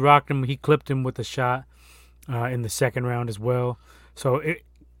 Rocked him. He clipped him with a shot in the second round as well. So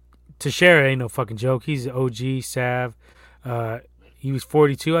Teixeira ain't no fucking joke. He's an OG, Sav. He was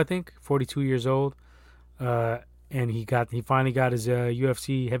 42, I think. 42 years old. And he finally got his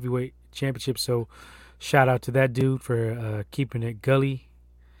UFC heavyweight championship. So shout out to that dude for keeping it gully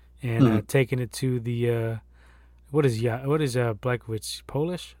and taking it to the what is Blachowicz?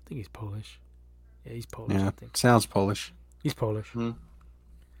 Polish? I think he's Polish. Yeah, he's Polish. Yeah, I think. Sounds Polish. He's Polish.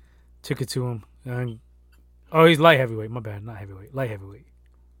 Took it to him. He's light heavyweight. My bad, not heavyweight. Light heavyweight.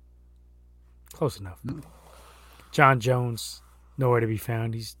 Close enough. John Jones, nowhere to be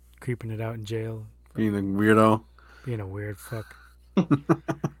found. He's creeping it out in jail. Being a weirdo. Being a weird fuck.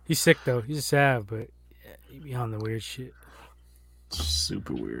 He's sick though. He's a sav, but he be on the weird shit.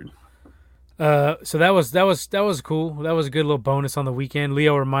 Super weird. So that was cool. That was a good little bonus on the weekend.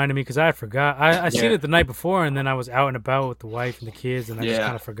 Leo reminded me because I forgot. I seen it the night before, and then I was out and about with the wife and the kids, and I just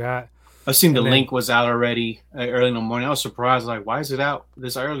kind of forgot. I seen the link was out already early in the morning. I was surprised, like, why is it out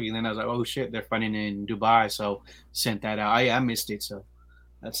this early? And then I was like, oh shit, they're fighting in Dubai, so sent that out. I missed it, so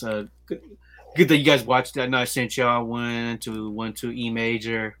that's a good that you guys watched that. No, I sent y'all one to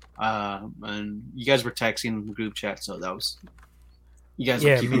E-Major, and you guys were texting the group chat, so that was you guys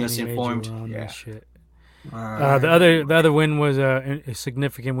were keeping us informed. Yeah. Shit. The other win was a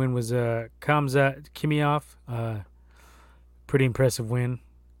significant win was Khamzat Chimaev. Pretty impressive win.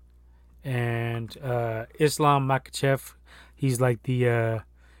 and Islam Makhachev. He's like the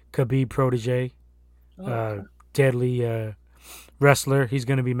Khabib protege, deadly wrestler. He's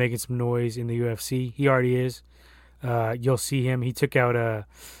going to be making some noise in the UFC. He already is. You'll see him. He took out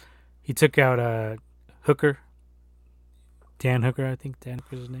Hooker, Dan Hooker. I think Dan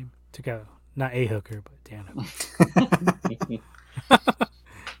Hooker's his name. Took out not a Hooker, but Dan Hooker.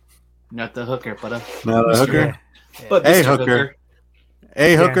 Not the hooker, but not a hooker. Yeah. But A Mr. hooker.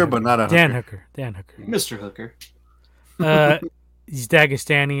 A hooker, but not a hooker. Dan Hooker. Mr. Hooker. He's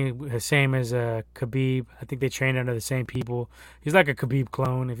Dagestani, same as Khabib. I think they train under the same people. He's like a Khabib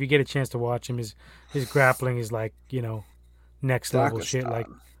clone. If you get a chance to watch him, his grappling is like, next level shit. Like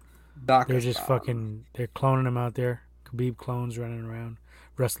they're just they're cloning him out there. Khabib clones running around,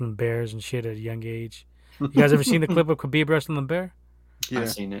 wrestling bears and shit at a young age. You guys ever seen the clip of Khabib wrestling the bear? Yeah.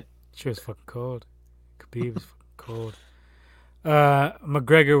 I've seen it. Sure, it's fucking cold. Khabib is fucking cold.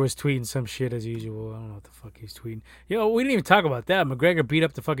 McGregor was tweeting some shit as usual. I don't know what the fuck he's tweeting. We didn't even talk about that. McGregor beat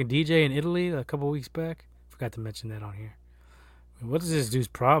up the fucking DJ in Italy a couple weeks back. Forgot to mention that on here. What is this dude's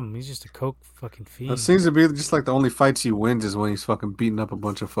problem? He's just a coke fucking fiend. It seems to be just like the only fights he wins is when he's fucking beating up a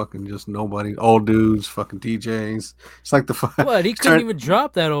bunch of fucking just nobody, old dudes, fucking DJs. It's like the fight. What? He couldn't even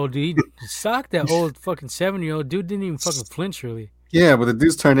drop that old dude. He socked that old fucking 7-year-old dude. Didn't even fucking flinch really. Yeah, but the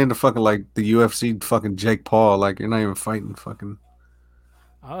dude's turned into fucking like the UFC fucking Jake Paul. Like you're not even fighting fucking.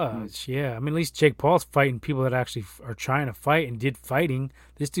 Yeah. I mean, at least Jake Paul's fighting people that actually are trying to fight and did fighting.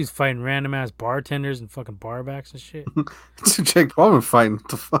 This dude's fighting random ass bartenders and fucking barbacks and shit. Jake Paul been fighting.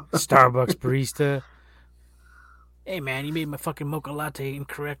 The fuck? Starbucks barista. Hey man, you made my fucking mocha latte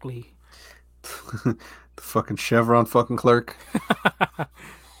incorrectly. The fucking Chevron fucking clerk.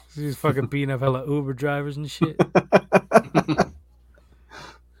 He's fucking beating up hella Uber drivers and shit.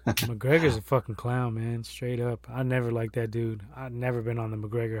 McGregor's a fucking clown, man. Straight up. I never liked that dude. I've never been on the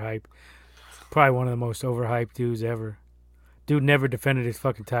McGregor hype. Probably one of the most overhyped dudes ever. Dude never defended his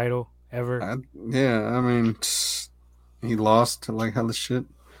fucking title, ever. I mean, he lost to like hella shit.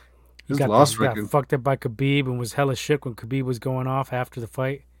 He got fucked up by Khabib and was hella shook when Khabib was going off after the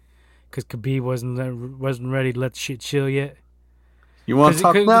fight. Because Khabib wasn't ready to let the shit chill yet. You want to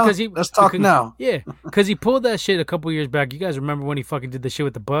talk now? Let's talk now. Yeah, because he pulled that shit a couple years back. You guys remember when he fucking did the shit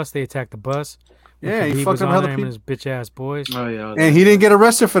with the bus? They attacked the bus. Yeah, he fucked up hella people. And his bitch ass boys. Oh yeah. And he didn't get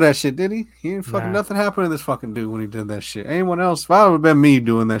arrested for that shit, did he? He didn't fucking nothing happened to this fucking dude when he did that shit. Anyone else? If I would have been me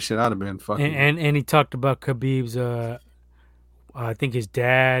doing that shit, I'd have been fucking. And he talked about Khabib's, I think his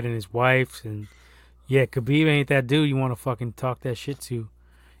dad and his wife, and yeah, Khabib ain't that dude you want to fucking talk that shit to.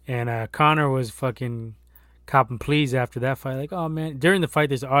 And Conor was fucking copping pleas after that fight, like, oh man. During the fight,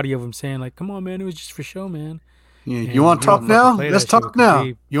 there's audio of him saying, like, come on, man, it was just for show, man. Yeah, you want to talk now? Let's talk now.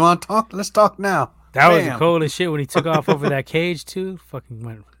 You want to talk? Let's talk now. That was the coldest shit when he took off over that cage too.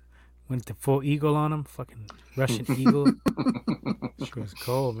 Fucking went to full eagle on him. Fucking Russian eagle. She was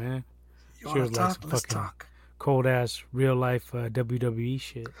cold, man. She was like some fucking cold ass real life WWE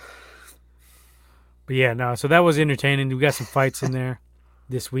shit. But yeah, no. So that was entertaining. We got some fights in there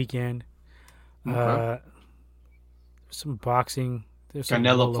this weekend. Some boxing. There's some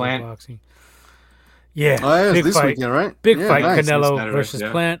Canelo Plant boxing. Yeah, big this fight. Weekend, right? Big fight. Nice. Canelo versus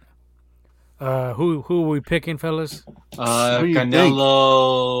Plant. Who are we picking, fellas? Canelo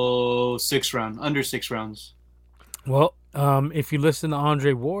 6 round, under 6 rounds. Well, if you listen to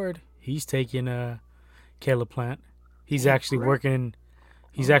Andre Ward, he's taking Caleb Plant. He's actually working.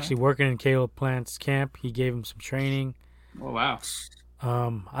 He's actually working in Caleb Plant's camp. He gave him some training. Oh wow.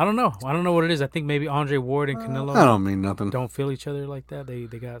 I don't know. I don't know what it is. I think maybe Andre Ward and Canelo. I don't mean nothing. Don't feel each other like that. They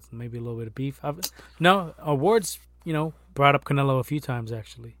got maybe a little bit of beef. No, Ward's brought up Canelo a few times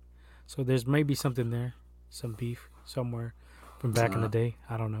actually. So there's maybe something there, some beef somewhere from back in the day.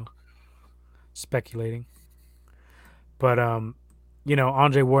 I don't know. Speculating. But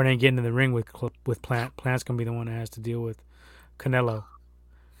Andre Ward ain't getting in the ring with Plant. Plant's gonna be the one that has to deal with Canelo.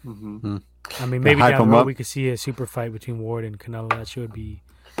 Mm-hmm. I mean, maybe down the road we could see a super fight between Ward and Canelo. That should be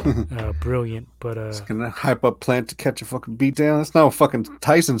brilliant. But it's gonna hype up Plant to catch a fucking beat down. That's not what fucking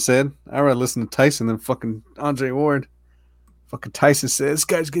Tyson said. I'd rather listen to Tyson than fucking Andre Ward. Fucking Tyson said, this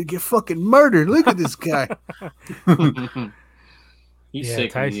guy's gonna get fucking murdered. Look at this guy. He's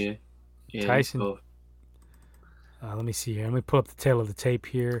sick. Tyson. Tyson. Let me see here. Let me pull up the tail of the tape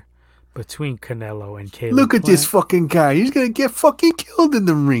here between Canelo and Caleb. Look at this fucking guy. He's gonna get fucking killed in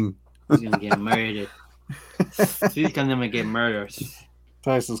the ring. He's gonna get murdered. He's gonna get murdered.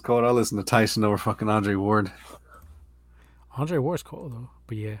 Tyson's cold. I'll listen to Tyson over fucking Andre Ward. Andre Ward's cold though.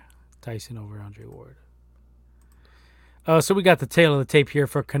 But yeah, Tyson over Andre Ward. So we got the tail of the tape here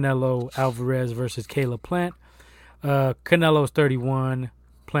for Canelo Alvarez versus Caleb Plant. Canelo's 31,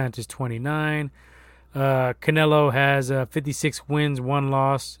 Plant is 29. Canelo has 56 wins, 1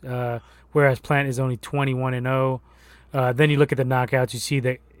 loss, whereas Plant is only 21-0. Then you look at the knockouts, you see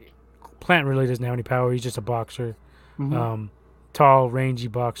that Plant really doesn't have any power. He's just a boxer, tall, rangy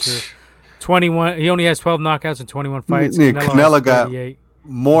boxer. 21. He only has 12 knockouts in 21 fights. Canelo got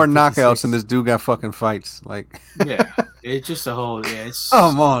more knockouts than this dude got fucking fights. Like, yeah, it's just a whole. Yeah, it's,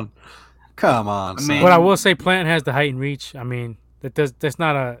 come on. I mean, but I will say Plant has the height and reach. I mean, that's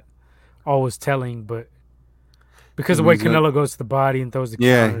not always telling, but because the way Canelo goes to the body and throws the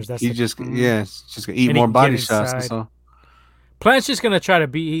counters, that's just gonna eat more body shots. So Plant's just gonna try to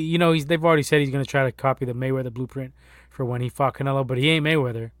be. They've already said he's gonna try to copy the Mayweather blueprint for when he fought Canelo, but he ain't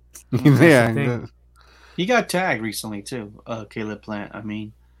Mayweather. Yeah, he got tagged recently too. Caleb Plant. I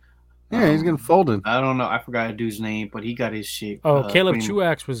mean, he's getting folded. I don't know. I forgot a dude's name, but he got his shit. Caleb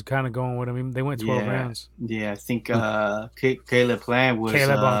Truax was kind of going with him. I mean, they went 12 rounds. Yeah, I think Caleb Plant was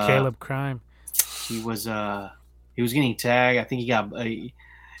on Caleb crime. He was getting tagged. I think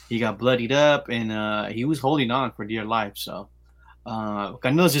he got bloodied up, and he was holding on for dear life. So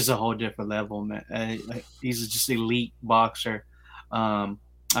Canelo's just a whole different level, man. He's just elite boxer.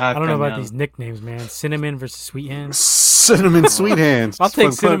 I don't know about these nicknames, man. Cinnamon versus Sweet Hands. Cinnamon Sweet Hands. I'll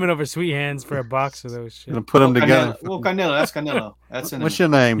take Cinnamon over Sweet Hands for a boxer, though. Shit. Gonna put them together. Canelo. That's Canelo. That's Cinnamon. What's your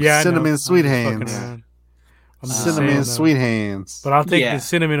name? Yeah, Cinnamon Sweet Hands. Cinnamon Sweet Hands. But I'll take the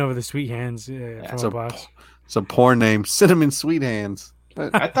Cinnamon over the Sweet Hands from a box. It's a poor name, Cinnamon Sweet Hands.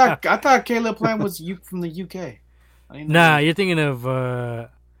 I thought Caleb Plant was from the UK. Nah, you're thinking of I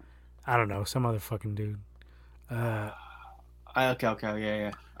don't know, some other fucking dude. Okay,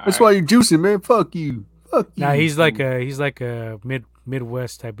 yeah. That's why you're juicy, man. Fuck you. Nah, he's like a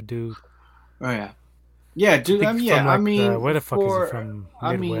Midwest type of dude. Oh yeah, dude. I mean, where the fuck is he from?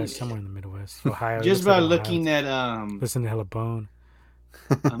 Midwest, somewhere in the Midwest, Ohio. Just by looking at listen to Hella Bone.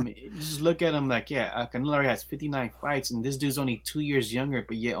 I mean, just look at him like, Canelo has 59 fights, and this dude's only 2 years younger,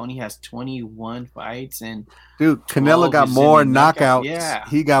 but yet only has 21 fights. And dude, Canelo got more knockouts. Yeah,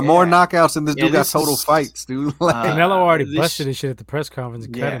 he got more knockouts than this dude got total fights, dude. Canelo already busted his shit at the press conference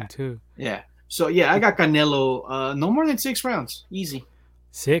and cut him too. Yeah. So I got Canelo no more than 6 rounds, easy.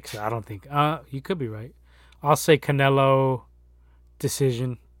 6? I don't think. You could be right. I'll say Canelo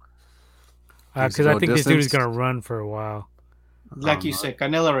decision because I think this dude is gonna run for a while. Like you said,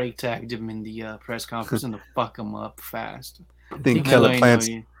 Canelo already tagged him in the press conference and to fuck him up fast. I think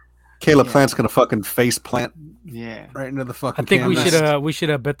Caleb Plant's gonna fucking face plant. Yeah, right into the fucking. I think we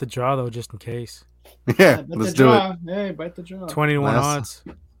should bet the draw though, just in case. Yeah, let's do it. Hey, bet the draw. 20-1 odds.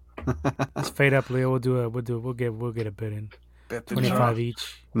 Let's fade up, Leo. We'll get a bit in. Bet the 25 draw.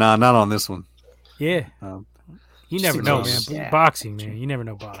 Each. Nah, not on this one. Yeah. You never know, man. Yeah. Boxing, man. You never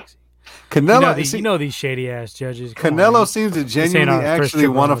know boxing. Canelo, you know these shady ass judges. Canelo seems to genuinely actually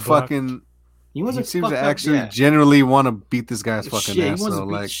want to fucking. He seems to actually genuinely want to beat this guy's fucking ass. So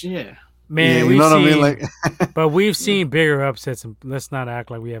man, you know what I mean? Like, but we've seen bigger upsets. Let's not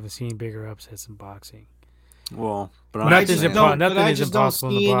act like we haven't seen bigger upsets in boxing. Well, but nothing is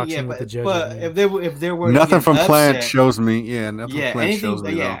impossible in boxing with the judges. But if there were nothing from Plant shows me, nothing from Plant shows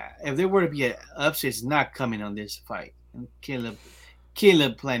me. If there were to be an upset, it's not coming on this fight.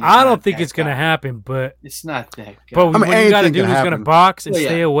 Caleb Plant. I don't think it's gonna happen, but it's not that. But when you got a dude who's gonna box and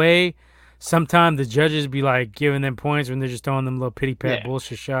stay away, sometimes the judges be like giving them points when they're just throwing them little pity pat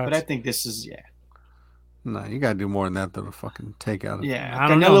bullshit shots. But I think this is No, you gotta do more than that to fucking take out. I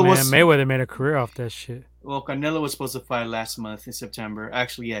don't know, man. Mayweather made a career off that shit. Well, Canelo was supposed to fight last month in September.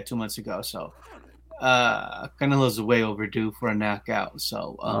 Actually, 2 months ago. So, Canelo's way overdue for a knockout.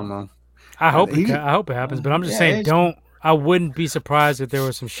 So, I don't know. I hope it happens, but I'm just saying, I wouldn't be surprised if there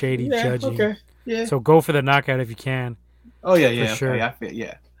was some shady judging. Okay. Yeah. So go for the knockout if you can. Oh yeah, for sure. Okay, I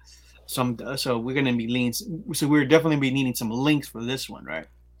feel, so we're gonna be leaning. So we're definitely be needing some links for this one, right?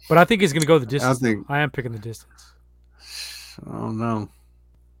 But I think it's gonna go the distance. I am picking the distance. Oh no.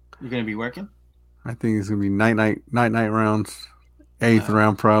 You're gonna be working. I think it's gonna be night rounds. 8th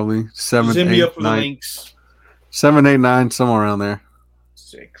round probably. 7, 8, 9. 7, 8, 9, somewhere around there.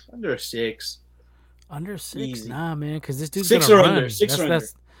 6 under 6. Under 6, easy. Nah, man, because this dude's 6 gonna or run. Under, 6 or under.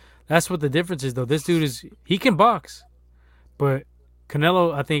 That's what the difference is, though. This dude he can box, but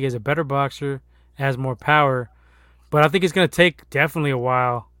Canelo, I think, is a better boxer, has more power, but I think it's gonna take definitely a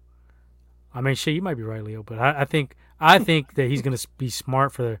while. I mean, shit, you might be right, Leo, but I think that he's gonna be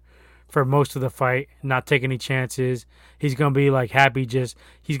smart for most of the fight, not take any chances. He's gonna be like happy,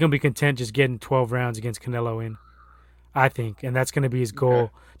 he's gonna be content just getting 12 rounds against Canelo in. I think, and that's gonna be his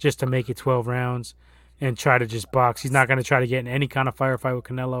goal, just to make it 12 rounds. And try to just box. He's not going to try to get in any kind of firefight with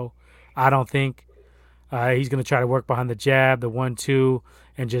Canelo. I don't think. He's going to try to work behind the jab, the 1-2,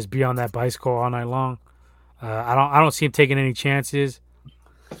 and just be on that bicycle all night long. I don't see him taking any chances.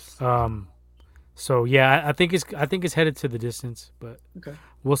 So yeah, I think it's headed to the distance, but okay.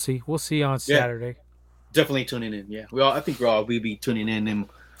 We'll see. We'll see on Saturday. Definitely tuning in. Yeah, I think we'll be tuning in, and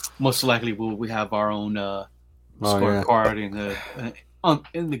most likely we have our own scorecard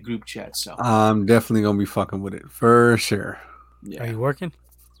in the group chat. So I'm definitely gonna be fucking with it for sure. Yeah. Are you working?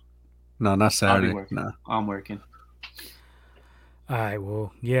 No, not Saturday. No, I'm working. All right.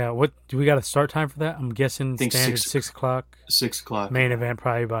 Well, yeah. What do we got a start time for that? I'm guessing standard 6 o'clock. 6 o'clock. Main event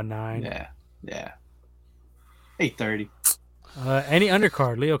probably about 9. Yeah. 8:30. Any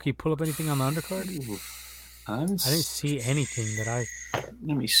undercard, Leo? Can you pull up anything on the undercard? I didn't see anything that I.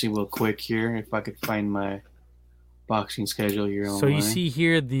 Let me see real quick here if I could find my boxing schedule here. So online. You see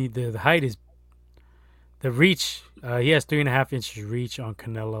here the height is the reach. He has 3.5 inches reach on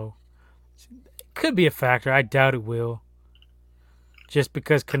Canelo. Could be a factor. I doubt it will. Just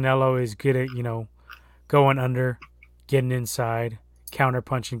because Canelo is good at going under, getting inside, counter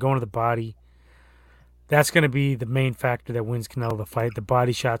punching, going to the body. That's going to be the main factor that wins Canelo the fight, the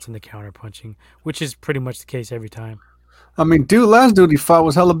body shots and the counter punching, which is pretty much the case every time. I mean, last dude he fought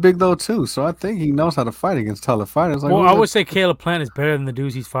was hella big though too, so I think he knows how to fight against taller fighters. Well, I would say Caleb Plant is better than the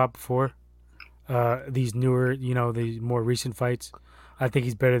dudes he's fought before. These newer, these more recent fights. I think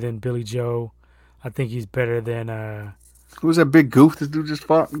he's better than Billy Joe. I think he's better than who's that big goof this dude just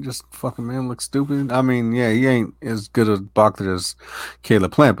fought? Just fucking man looks stupid. I mean, yeah, he ain't as good a boxer as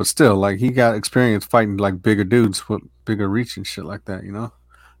Caleb Plant, but still, like he got experience fighting like bigger dudes with bigger reach and shit like that,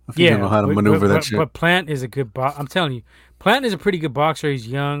 If you don't know how to maneuver that shit. But Plant is a good boxer. I'm telling you, Plant is a pretty good boxer. He's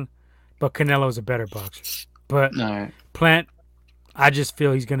young, but Canelo's a better boxer. But Plant, I just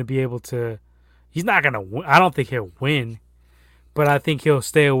feel he's going to be able to. He's not going to win. I don't think he'll win, but I think he'll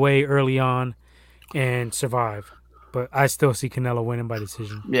stay away early on and survive. But I still see Canelo winning by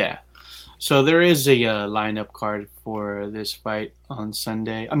decision. Yeah. So there is a lineup card for this fight on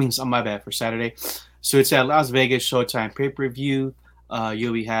Sunday. I mean, my bad, for Saturday. So it's at Las Vegas Showtime pay-per-view.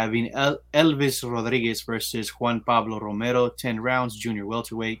 You'll be having Elvis Rodriguez versus Juan Pablo Romero, 10 rounds, junior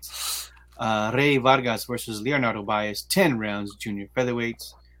welterweights. Rey Vargas versus Leonardo Baez, 10 rounds, junior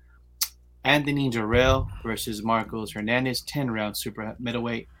featherweights. Anthony Jarrell versus Marcos Hernandez, 10 rounds, super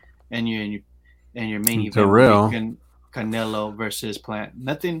middleweight. And your main event, Canelo versus Plant.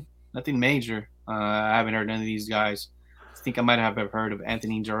 Nothing major. I haven't heard none of these guys. I think I might have heard of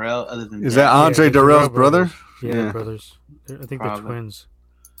Anthony Jarrell. Other than is that Andre Jarrell's brother? Yeah, they're brothers. I think they're twins.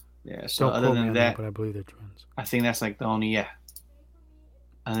 Yeah. So other than that, but I believe they're twins. I think that's like the only. Yeah.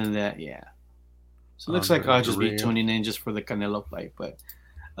 Other than that, yeah. So it looks like I'll just be tuning in just for the Canelo fight. But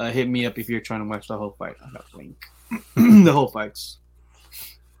hit me up if you're trying to watch the whole fight. I got the link. The whole fights.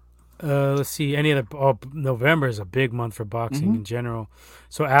 Let's see. November is a big month for boxing in general.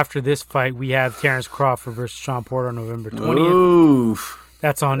 So after this fight, we have Terrence Crawford versus Sean Porter on November 20th. Oof.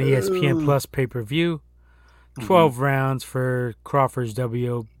 That's on ESPN Plus pay-per-view. 12 rounds for Crawford's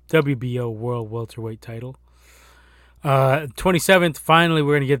WBO World Welterweight title. 27th, finally,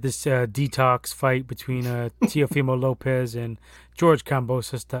 we're going to get this detox fight between Teofimo Lopez and George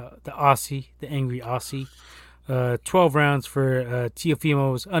Kambosos, the Aussie, the angry Aussie. 12 rounds for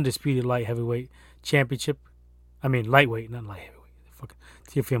Teofimo's undisputed light heavyweight championship. I mean, lightweight, not light heavyweight. Fucking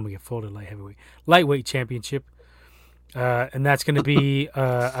Teofimo get folded light heavyweight. Lightweight championship. And that's going to be,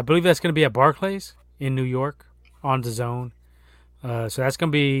 I believe that's going to be at Barclays in New York on DAZN. So that's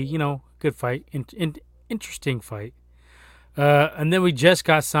going to be, good fight. Interesting fight. And then we just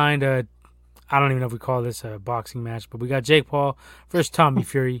got signed I don't even know if we call this a boxing match, but we got Jake Paul versus Tommy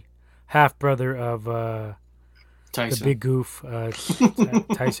Fury, half brother of Tyson. The big goof,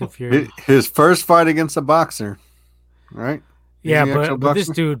 Tyson Fury. His first fight against a boxer, right? Yeah, but this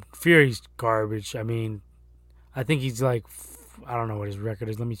dude, Fury's garbage. I mean, I think he's like, I don't know what his record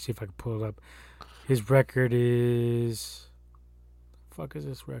is. Let me see if I can pull it up. His record is, fuck is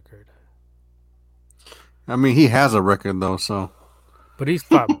this record? I mean, he has a record though, so. But he's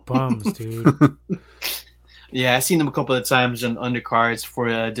fought bums, dude. Yeah, I've seen him a couple of times on undercards for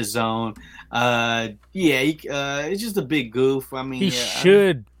DAZN. It's just a big goof. I mean, he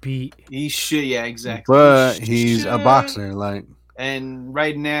should be. He should, yeah, exactly. But he's a boxer, like. And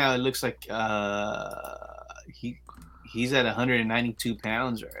right now, it looks like he's at 192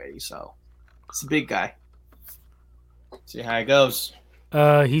 pounds already, so it's a big guy. See how it goes.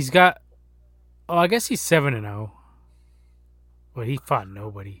 He's got. Oh, I guess he's 7-0. But he fought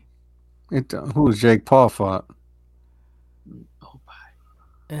nobody. Who's Jake Paul fought?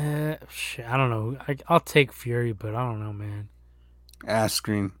 Shit, I don't know. I'll take Fury, but I don't know, man.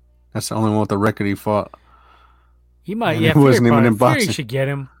 Askren. That's the only one with the record he fought. He might. And Yeah, he wasn't even in Fury boxing. should get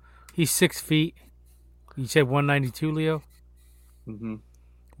him. He's 6 feet. You said 192, Leo. Mm-hmm.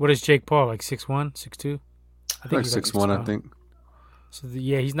 What is Jake Paul, like 6'1", 6'2"? I think he's 6'1", I think. So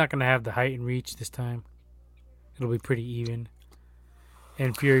he's not gonna have the height and reach this time. It'll be pretty even.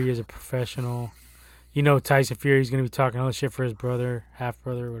 And Fury is a professional. You know, Tyson Fury's gonna be talking all the shit for his brother, half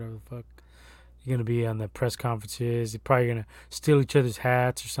brother, whatever the fuck. He's gonna be on the press conferences. They're probably gonna steal each other's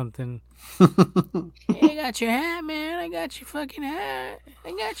hats or something. Hey, I got your hat, man. I got your fucking hat. I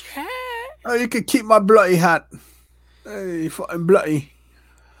got your hat. Oh, you can keep my bloody hat. Hey, fucking bloody.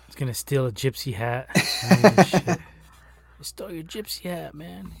 He's gonna steal a gypsy hat. Oh, shit. I stole your gypsy hat,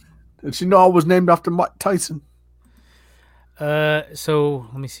 man. Did you know I was named after Mike Tyson? So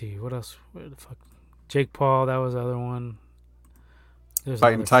let me see. What else? Where the fuck? Jake Paul. That was the other one.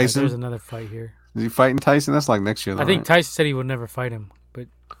 Fighting Tyson. There's another fight here. Is he fighting Tyson? That's like next year, though, I think right? Tyson said he would never fight him, but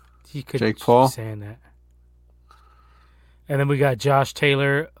he could. Jake Paul saying that. And then we got Josh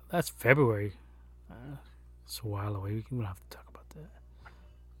Taylor. That's February. It's a while away. We don't have to talk about that.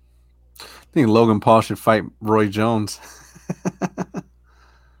 I think Logan Paul should fight Roy Jones.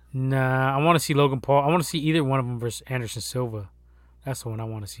 Nah, I want to see Logan Paul. I want to see either one of them versus Anderson Silva. That's the one I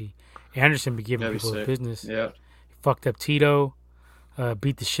want to see. Anderson be giving people his business. Yeah. He fucked up Tito,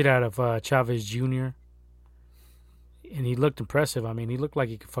 beat the shit out of Chavez Jr. And he looked impressive. I mean, he looked like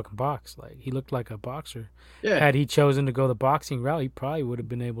he could fucking box. Like, he looked like a boxer. Yeah. Had he chosen to go the boxing route, he probably would have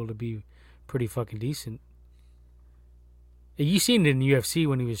been able to be pretty fucking decent. You seen it in UFC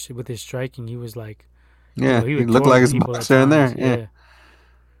when he was with his striking. He was like, yeah, he he looked like his boxer in there. Yeah.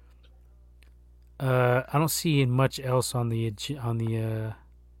 I don't see much else on the.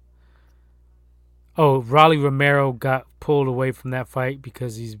 Oh, Raleigh Romero got pulled away from that fight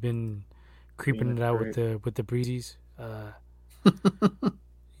because he's been creeping it out with the Breezes.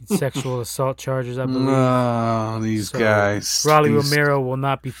 Sexual assault charges, I believe. Oh, these guys. Raleigh Romero will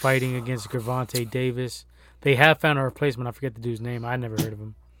not be fighting against Gervonta Davis. They have found a replacement. I forget the dude's name. I never heard of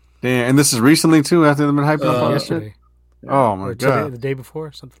him. Damn, and this is recently too. After they've been hyping up on yesterday. Shit? Oh my god! The day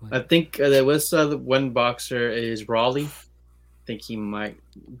before, something like that. I think there was the one boxer is Raleigh. I think he might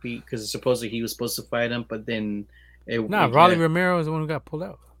be because supposedly he was supposed to fight him, but then Raleigh Romero is the one who got pulled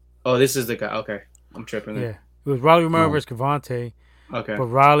out. Oh, this is the guy. Okay, I'm tripping. Yeah, it was Raleigh Romero versus Gervonta. Okay, but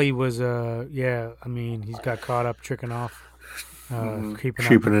Raleigh was I mean, he's got caught up tricking off,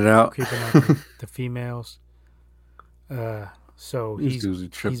 creeping out the females. So he's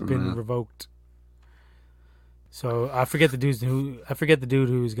been revoked. So I forget the dude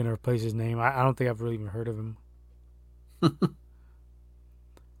who's gonna replace his name. I don't think I've really even heard of him.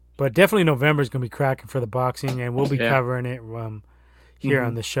 But definitely November is gonna be cracking for the boxing, and we'll be covering it here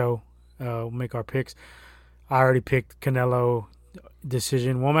on the show. We'll make our picks. I already picked Canelo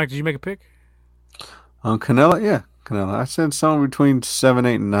decision. Womack, did you make a pick? Canelo, yeah, Canelo. I said somewhere between 7,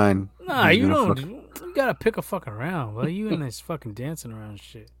 8, and 9. Nah, you don't. You gotta pick a fucking round. Well, you in this fucking dancing around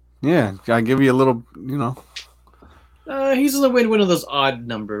shit. Yeah, I give you a little, He's gonna win one of those odd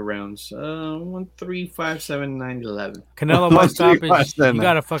number rounds. 1, 3, 5, 7, 9, 11. Canelo by stoppage. You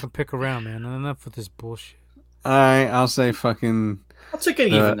gotta fucking pick a round, man. Enough with this bullshit. All right, I'll say fucking. I'll take an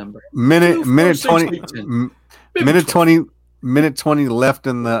even number. Minute 20 left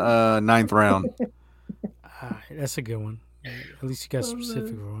in the 9th round. That's a good one. At least you got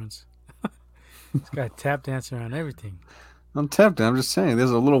specific ones. He's got tap dancing around everything. I'm tempted. I'm just saying,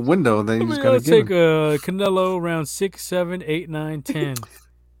 there's a little window that you just gotta take Canelo round 6, 7, 8, 9, 10.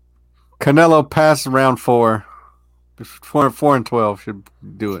 Canelo past round 4. 4 and 12 should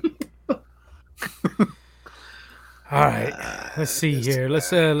do it. All right, let's see here. Let's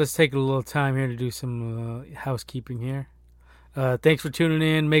take a little time here to do some housekeeping here. Thanks for tuning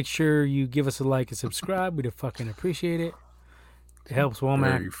in. Make sure you give us a like and subscribe. We'd fucking appreciate it. It helps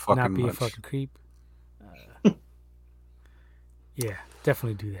Womack not be a fucking creep. Yeah,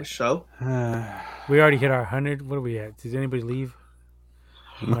 definitely do that. Show. We already hit our 100. What are we at? Did anybody leave?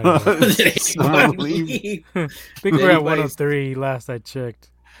 I think we're at 103 last I checked.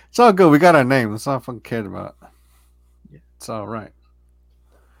 It's all good. We got our name. That's all I fucking cared about. It's all right.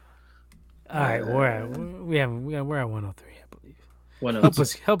 All right, we're at 103, I believe.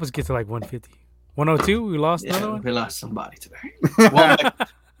 102. Help us get to like 150. 102. We lost another one. We lost somebody today.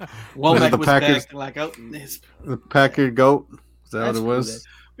 Womack was back like out in this. The Packard goat. Is that what it was?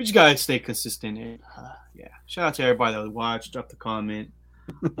 We just gotta stay consistent. Yeah. Shout out to everybody that watched. Drop the comment.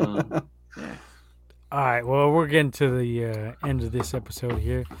 Yeah. All right. Well, we're getting to the end of this episode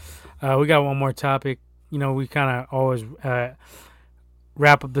here. We got one more topic. You know, we kind of always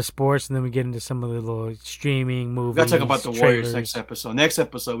wrap up the sports, and then we get into some of the little streaming movies. We gotta talk about the trailers. Warriors next episode. Next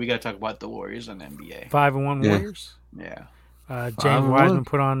episode, we gotta talk about the Warriors and NBA. 5-1 Warriors. Yeah. James Wiseman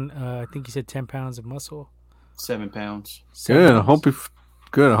put on, I think he said 10 pounds of muscle. 7 pounds. Good. I hope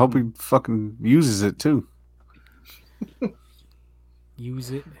he fucking uses it too.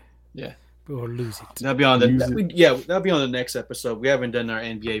 Use it. Yeah. Or lose it. That'll be on that'll be on the next episode. We haven't done our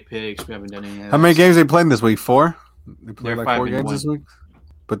NBA picks. We haven't done any. How many games they playing this week? 4. They played They're like 4 games 5-1. this week.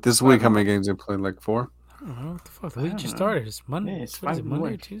 But this week, how many games they played? Like 4. I don't know what the fuck. The week just started. It's Monday. Yeah, it's what is it, 5-1.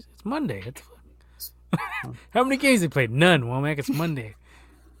 Monday or Tuesday? It's Monday. What the fuck? How many games they played? None. Well, man, it's Monday.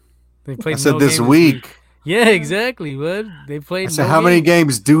 They played. I said no this game week. Yeah, exactly. What they played? I said, how many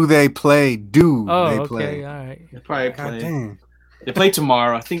games do they play? They okay, play? all right. They probably God play. damn. They play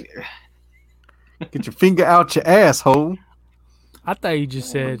tomorrow. I think. Get your finger out your asshole. I thought you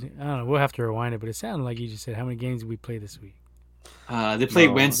just said. I don't know. We'll have to rewind it, but it sounded like you just said how many games did we play this week? They play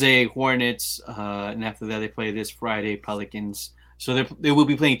Wednesday Hornets, and after that they play this Friday Pelicans. So they will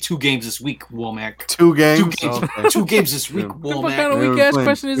be playing 2 games this week, Womack. 2 games? 2 games, Okay. 2 games this week, What Womack. kind of They were weak ass playing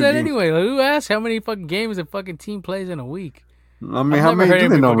question is 2 that games. anyway? Like, who asks how many fucking games a fucking team plays in a week? I mean, I've how never many heard do they anybody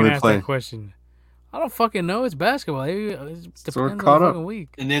fucking normally ask play? that question. I don't fucking know. It's basketball. It depends we're on caught the up. fucking week.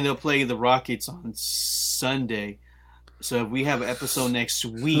 And then they'll play the Rockets on Sunday. So if we have an episode next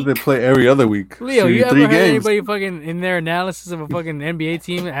week, They play every other week. Leo, Shoot, you ever 3 heard games. anybody fucking in their analysis of a fucking NBA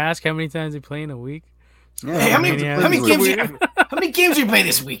team ask how many times they play in a week? Yeah, hey, how many Maniac. games do you play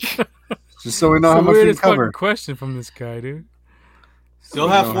this week? Just so we know It's how the much we weirdest cover. fucking question from this guy, dude. They'll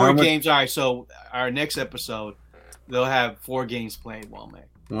have So 4 how much- games. All right, so our next episode, they'll have 4 games played, Womack.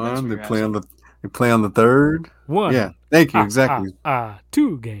 One, they play on the 3rd. One. Yeah, thank you. Exactly.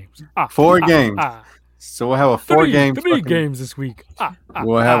 2 games. 4 games. So we'll have a 4 game. 3 games this week.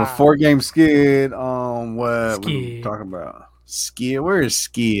 We'll have a 4 game skid on what are we Skid. talking about? Skid. Where is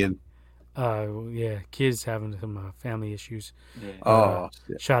skid? Yeah, kids having some family issues. Yeah. Oh,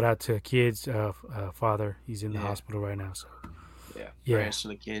 shit. Shout out to kids' father. He's in the Yeah. hospital right now. So Yeah. Prayers to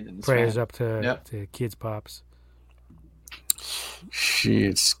the kid and his prayers family. up to Yep. to kids' pops.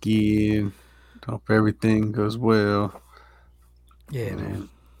 Shit, skid. Hope everything goes well. Yeah, Man. man.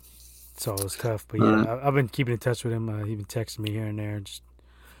 It's always tough, but yeah, I've been keeping in touch with him. He's been texting me here and there, and just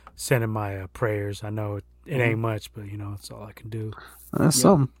sending my prayers. I know it ain't much, but it's all I can do. That's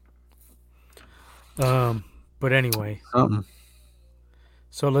something. But anyway, Something.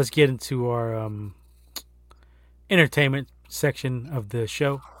 so let's get into our entertainment section of the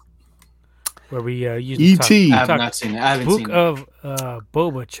show, where we usually E.T. I have talk not seen it. I haven't Book seen it. of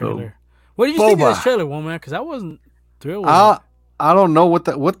Boba trailer. What did you think of Boba. this trailer, woman? Because I wasn't thrilled with it. I don't know what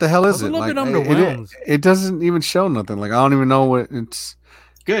the hell is I it. was a Like little bit underwhelmed. it doesn't even show nothing. Like I don't even know what it's.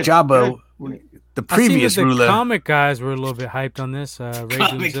 Good. Jabba, Good. the I seen previous that the ruler. comic guys were a little bit hyped on this.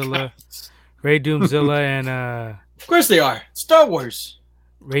 Ray Doomzilla and Of course they are. Star Wars.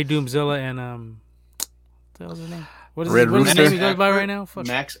 Ray Doomzilla and what the hell's his name? What is Red what's his Rooster? name he goes by right now? Fuck.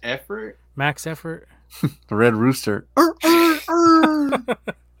 Max Effort. Max Effort. The Red Rooster.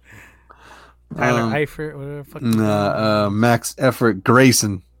 Tyler Um, Eifert, whatever the fuck. his name is. Max Effort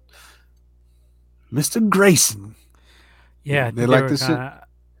Grayson. Mr. Grayson. Yeah, I they think like were this shit? kinda-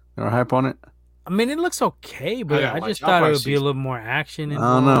 They're hype on it. I mean, it looks okay, but gotta I watch- just I'll thought it probably would be see a little more action. I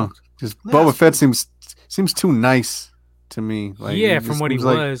don't know. involved. Just Yeah. Boba Fett seems too nice to me. Like, Yeah, he from just what he seems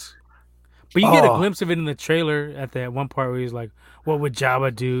like- was. But you get a Oh. glimpse of it in the trailer at that one part where he's like, "What would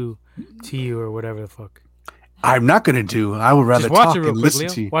Jabba do to you?" or whatever the fuck. I'm not gonna do. I would rather Just watch talk it real and quick, listen Leo.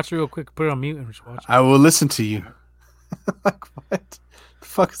 to you. Watch it real quick. Put it on mute and just watch it. I will listen to you. Like what? The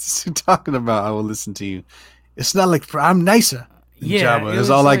fuck is this you talking about? I will listen to you. It's not like I'm nicer. Than Yeah, Jabba. it That's was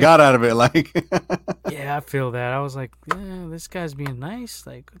all I like- got out of it. Like, Yeah, I feel that. I was like, yeah, this guy's being nice.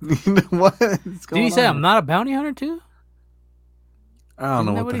 Like, you know what? did he say I'm not a bounty hunter too? I don't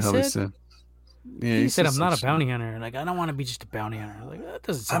know Isn't that what what the he hell he said? said. Yeah, He said I'm some not a shit. bounty hunter. Like, I don't want to be just a bounty hunter. Like, that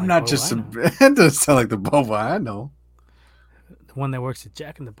doesn't sound I'm like not Boba just I a. know. That doesn't sound like the Boba I know. The one that works at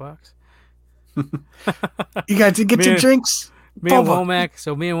Jack in the Box. You got to get your Man. drinks. Me and Boba.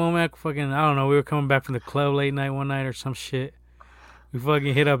 Womack, fucking, I don't know, we were coming back from the club late night one night or some shit. We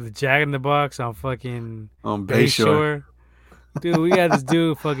fucking hit up the Jack in the Box on fucking On Bayshore. Bayshore. Dude, we got this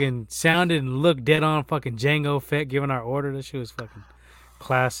dude fucking sounded and looked dead on fucking Django Fett giving our order. That shit was fucking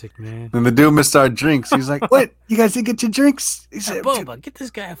classic, man. And the dude missed our drinks. He's like, "What? You guys didn't get your drinks?" He Hey, said, Boba, get this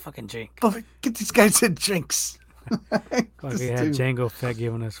guy a fucking drink. "Boba, get these guys their drinks." Fucking This had dude. Django Fett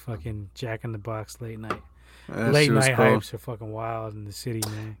giving us fucking Jack in the Box late night. That Late shit was night cool. hypes are fucking wild in the city,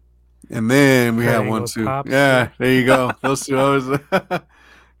 man. And then we Kurt had one Angle's too. pops. Yeah, there you go. Those two always.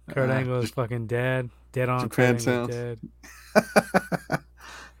 Kurt Angle is fucking dead on. Japan Kurt Angle's Sounds. dead.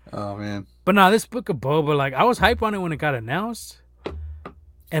 Oh man. But no, this Book of Boba, like I was hype on it when it got announced.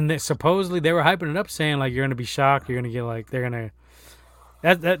 And supposedly they were hyping it up, saying like you're gonna be shocked. You're gonna get like they're gonna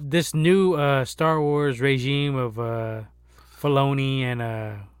that this new Star Wars regime of Filoni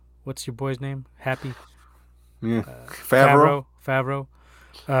and what's your boy's name? Happy. Yeah, Favreau.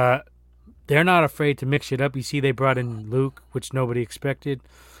 They're not afraid to mix it up. You see, they brought in Luke, which nobody expected.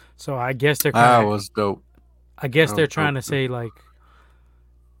 So I guess they're that was dope. I guess they're trying to say like,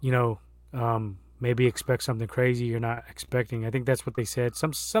 maybe expect something crazy you're not expecting. I think that's what they said.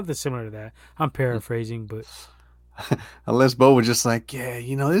 Something similar to that. I'm paraphrasing, but unless Bo was just like, yeah,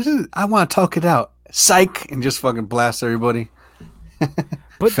 this is I want to talk it out, psych, and just fucking blast everybody.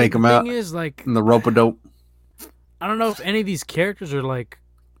 But fake them out. The thing is, like, in the rope-a-dope. I don't know if any of these characters are like,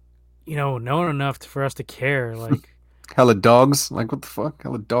 known enough for us to care. Like, hella dogs. Like, what the fuck?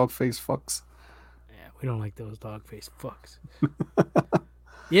 Hella dog face fucks. Yeah, we don't like those dog face fucks.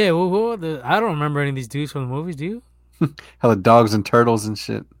 Yeah, well, I don't remember any of these dudes from the movies. Do you? Hella dogs and turtles and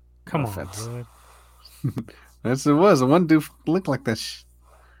shit. Come on, bud. Yes, it was. The one dude looked like that.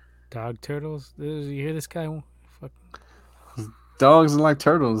 Dog turtles. You hear this guy? Fuck. Dogs and like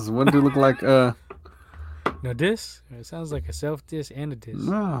turtles. One dude looked like No diss. It sounds like a self diss and a diss.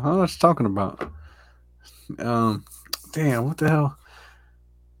 No, I don't know what you're talking about. Damn, what the hell?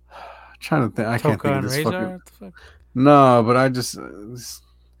 I'm trying to think. I can't think of this fucking. What the fuck? No, but I just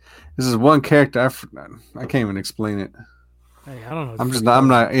this is one character. I can't even explain it. Hey, I don't know. I'm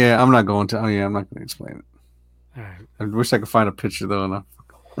not. Yeah, I'm not going to. Oh yeah, I'm not going to explain it. All right. I wish I could find a picture though. Enough.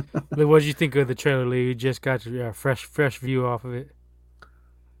 What did you think of the trailer, Lee? You just got your fresh view off of it.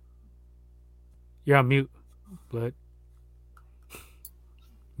 You're on mute, blood.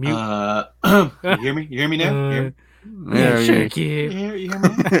 Mute. You hear me? You hear me now? Yeah, sure, kid. You hear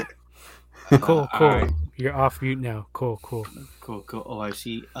me? Cool. Right. You're off mute now. Cool. Oh, I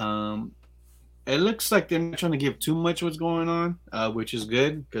see. It looks like they're not trying to give too much what's going on, which is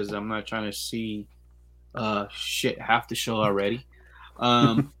good because I'm not trying to see half the show already.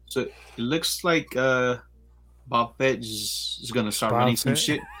 So it looks like Boba Fett is gonna start running some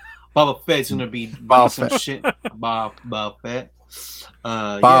shit. Boba Fett's gonna be running some shit. Boba Fett.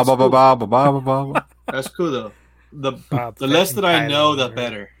 That's cool though. The less that I know, the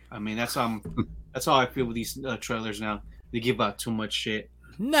better. I mean, that's how I feel with these trailers now. They give out too much shit.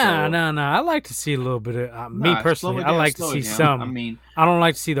 Nah. I like to see a little bit of me personally. I like to see some. I mean, I don't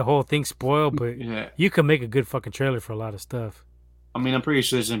like to see the whole thing spoiled, but you can make a good fucking trailer for a lot of stuff. I mean, I'm pretty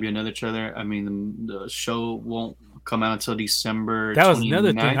sure there's gonna be another trailer. I mean, the show won't come out until December. That was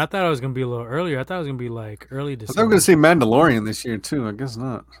another thing. I thought it was gonna be a little earlier. I thought it was gonna be like early December. I thought we were gonna see Mandalorian this year too. I guess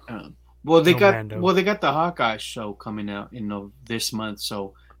not. They got the Hawkeye show coming out in this month,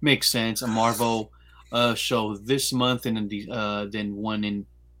 so makes sense. A Marvel show this month, and then one in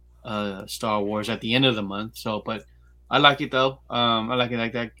Star Wars at the end of the month. So, but I like it though. I like it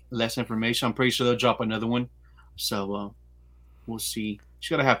like that. Less information. I'm pretty sure they'll drop another one. So we'll see. Just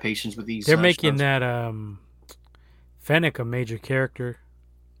gotta have patience with these. They're making that Fennec a major character.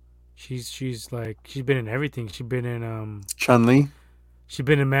 She's been in everything. She's been in Chun-Li. She's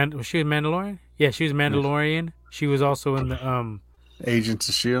been in was she in Mandalorian? Yeah, she was Mandalorian. Yes. She was also in the Agents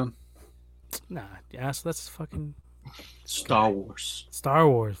of S.H.I.E.L.D. Nah, yeah, so that's fucking Star Wars. Star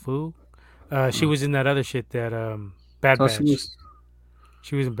Wars, fool. She was in that other shit that Bad Batch.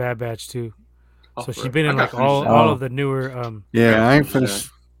 She was in Bad Batch too. So she's been in like all of the newer. I ain't finished.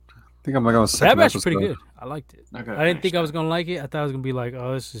 I think I'm like on the second Bad Batch is pretty good. I liked it. I didn't think I was gonna like it. I thought it was gonna be like,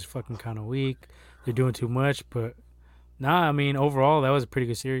 oh, this is fucking kind of weak. They're doing too much, but nah. I mean, overall, that was a pretty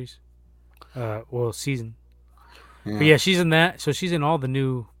good series. Season. Yeah. But yeah, she's in that. So she's in all the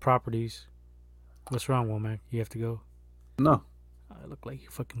new properties. What's wrong, Womack? You have to go. No. I look like you're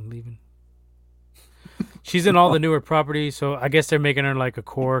fucking leaving. She's in all the newer properties, so I guess they're making her like a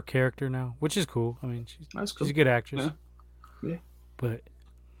core character now, which is cool. I mean, she's a good actress. Yeah. But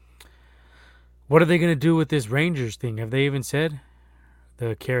what are they gonna do with this Rangers thing? Have they even said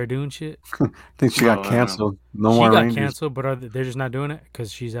the Cara Dune shit? I think she got canceled. No more Rangers. She got canceled, but they're just not doing it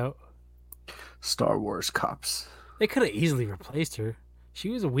because she's out. Star Wars cops. They could have easily replaced her. She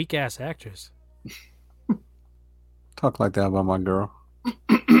was a weak ass actress. Talk like that about my girl.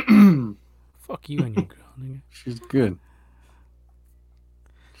 Fuck you and your girl, nigga. She's good.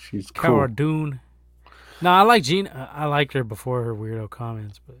 She's cool. Cara Dune. No, I like Gina. I liked her before her weirdo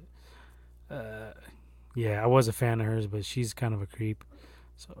comments, but yeah, I was a fan of hers, but she's kind of a creep.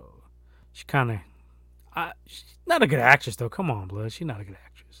 So she kind of, she's not a good actress though. Come on, blood. She's not a good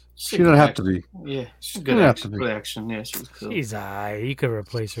actress. She doesn't have to be. Yeah, she's good action. Good action. Yeah, she's cool. She's you could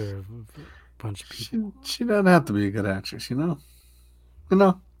replace her with a bunch of people. She doesn't have to be a good actress, you know.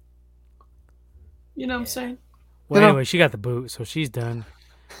 You know what I'm saying? Well, anyway, she got the boot, so she's done.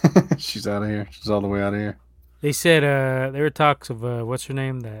 She's out of here. She's all the way out of here. They said there were talks of what's her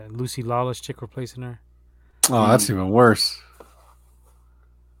name, that Lucy Lawless chick replacing her. Oh, that's even worse.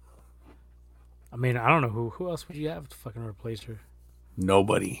 I mean, I don't know who else would you have to fucking replace her.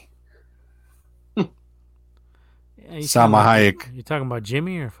 Nobody. Yeah, Salma Hayek. You talking about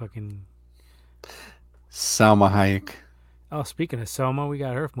Jimmy or fucking Salma Hayek? Oh, speaking of Selma, we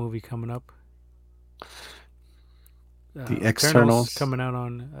got her movie coming up. The Externals coming out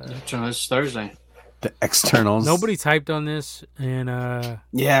on It's Thursday. The Externals. Nobody's hyped on this, and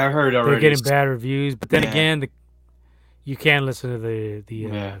yeah, I heard already. They're getting bad reviews, but then again, you can't listen to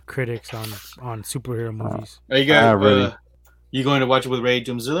the critics on superhero movies. Are you guys you going to watch it with Ray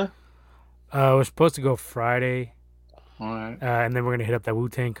Doomzilla? We're supposed to go Friday. All right. And then we're gonna hit up that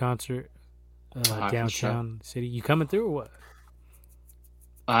Wu-Tang concert downtown city. You coming through or what?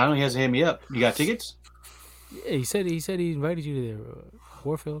 I don't know. He hasn't hit me up. You got tickets? Yeah, he said he invited you to there,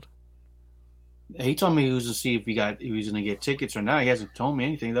 Warfield. He told me he was to see if he was gonna get tickets or not. He hasn't told me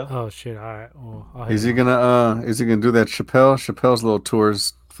anything though. Oh shit! All right. Well, is he gonna do that Chappelle's little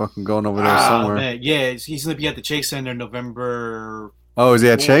tours? Fucking going over there somewhere. Man. Yeah, he's gonna be at the Chase Center November. Oh, is he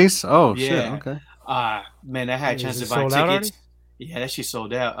at Chase? Oh yeah. Shit. Okay. Man, I had a chance to buy tickets. Yeah, that shit's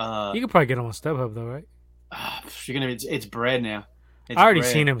sold out. You could probably get them on StubHub though, right? It's bread now. I already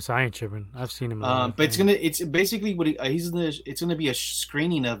seen him, so I ain't tripping. I've seen him. But it's basically what it's gonna be a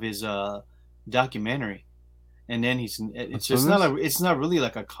screening of his documentary, and then it's not really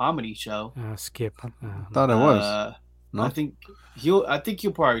like a comedy show. Skip. I thought it was. No? I think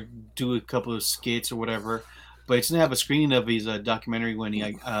he'll probably do a couple of skits or whatever, but it's gonna have a screening of his documentary when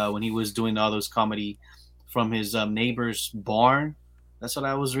he was doing all those comedy from his neighbor's barn. That's what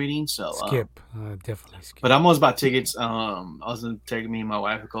I was reading. So skip, definitely skip. But I'm almost about tickets. I was gonna take me and my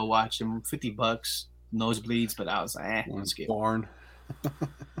wife to go watch him. $50, nosebleeds. But I was like, skip. Barn.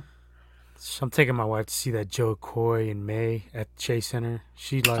 So I'm taking my wife to see that Joe Coy in May at Chase Center.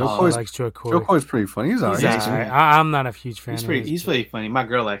 She likes Joe Coy. Joe Coy's pretty funny. He's alright. I'm not a huge fan. He's pretty funny. My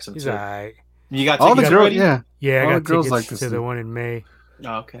girl likes him too. He's alright. You got tickets already? Yeah, I got girls tickets like to the one in May.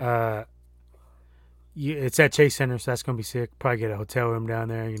 Oh, okay. It's at Chase Center, so that's gonna be sick. Probably get a hotel room down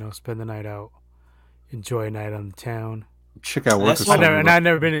there. Spend the night out, enjoy a night on the town. Check out work. I've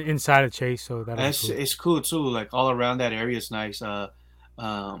never been inside of Chase, so it's cool too. Like all around that area is nice. I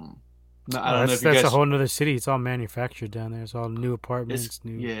don't know if that's a whole nother city. It's all manufactured down there. It's all new apartments.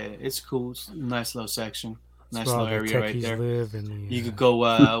 Yeah, it's cool. It's a nice little section. Nice little area right there. Live and you could go.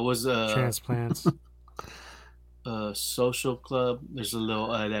 Transplants. Social club. There's a little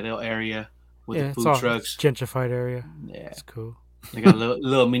that little area with the food trucks. Gentrified area. Yeah, it's cool. They got a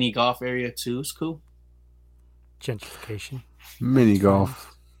little mini golf area too. It's cool. Gentrification. Mini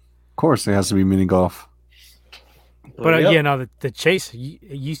golf. Of course, there has to be mini golf. But the Chase.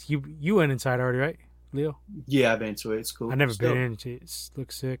 You went inside already, right, Leo? Yeah, I've been to it. It's cool. I've never been in. It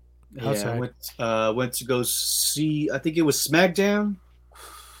looks sick. Outside. Yeah, went to go see. I think it was SmackDown.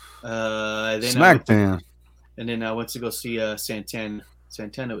 SmackDown. And then I went to go see Santana.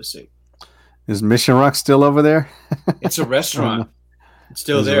 Santana was sick. Is Mission Rock still over there? It's a restaurant. It's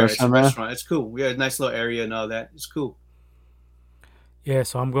still there. It's a restaurant. It's cool. We had a nice little area and all that. It's cool. Yeah,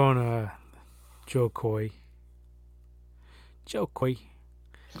 so I'm going to Joe Coy. Joe Coy.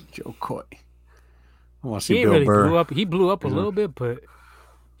 I want to see Bill Burr. He blew up a little bit, but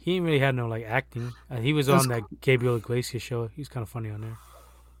he ain't really had no acting. He was on that Gabriel Iglesias show. He was kind of funny on there.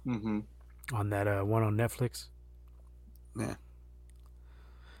 Mm-hmm. On that one on Netflix. Yeah.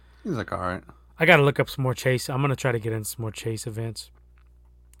 He's all right. I got to look up some more Chase. I'm going to try to get into some more Chase events.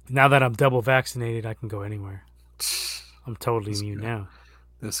 Now that I'm double vaccinated, I can go anywhere. I'm totally immune now.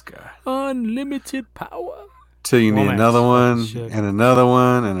 This guy. Unlimited power. Till you need another one, and another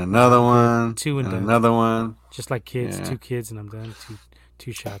one, and another one, and another one. Just like kids, 2 kids, and I'm done.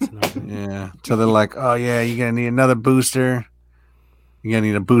 Two shots, and I'm done. Yeah. So they're like, oh, yeah, you're going to need another booster. You're going to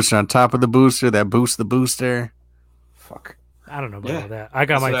need a booster on top of the booster that boosts the booster. Fuck. I don't know about all that. I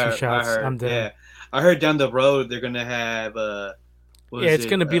got my 2 shots. I'm done. Yeah. I heard down the road they're going to have... it's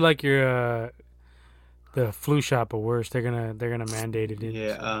going to be like your... the flu shot, but worse. They're gonna mandate it in.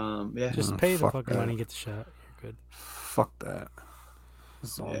 Yeah, Just pay the fucking money and get the shot. You're good. Fuck that.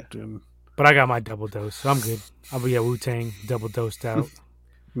 That's all I'm doing. But I got my double dose, so I'm good. I'll be at Wu-Tang, double dosed out.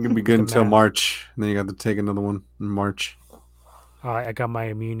 You're gonna be good until March, and then you got to take another one in March. I got my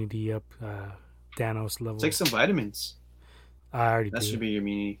immunity up, Thanos level. Take some vitamins. I already That should be your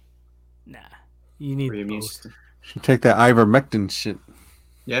immunity. Nah, you need both. Should take that ivermectin shit.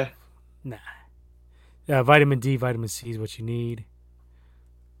 Yeah. Nah. Vitamin D, vitamin C is what you need.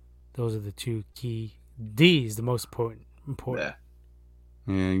 Those are the two key. D is the most important. Yeah.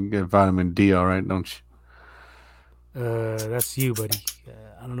 Yeah, you get vitamin D, all right, don't you? That's you, buddy.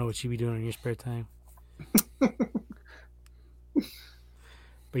 I don't know what you be doing in your spare time.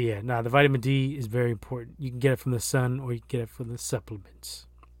 But yeah, the vitamin D is very important. You can get it from the sun or you can get it from the supplements.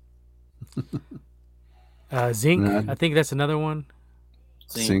 Zinc, I think that's another one.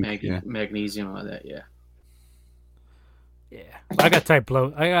 Zinc, magnesium, all that, yeah. Yeah. I got type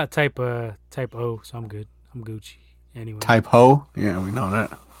low. I got type O, so I'm good. I'm Gucci. Anyway. Type ho? Yeah, we know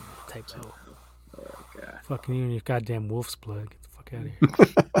that. Type O. Oh, God. Fucking you and your goddamn wolf's blood. Get the fuck out of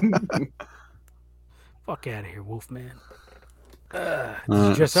here. Fuck out of here, wolf man. Did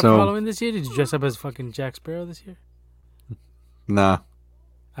you dress up for Halloween this year? Did you dress up as fucking Jack Sparrow this year? Nah.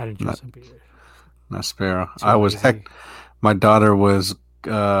 I didn't dress up either. Not Sparrow. I was my daughter was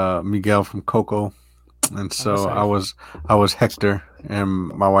Miguel from Coco. And so I was Hector and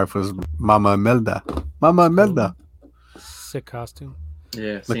my wife was Mama Imelda. Mama Imelda. Sick costume.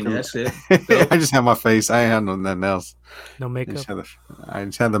 Yeah, seen that shit. I just had my face. I ain't had nothing else. No makeup? I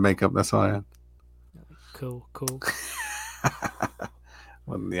just had the makeup. That's all I had. Cool.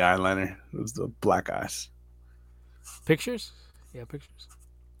 Wasn't the eyeliner. It was the black eyes. Pictures? Yeah, pictures.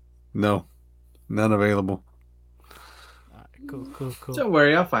 No. None available. All right, cool. Don't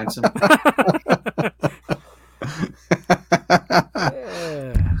worry, I'll find some.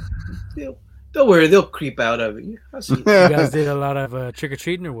 Yeah. Don't worry, they'll creep out of it. I'll see. You guys did a lot of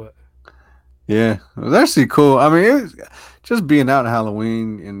trick-or-treating or what? Yeah, it was actually cool. I mean, it was just being out at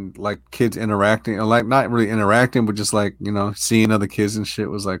Halloween and like kids interacting, or like not really interacting, but just like, you know, seeing other kids and shit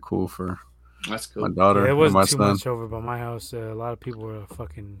was like cool for That's cool. my daughter It and wasn't my too son. much over by my house. A lot of people were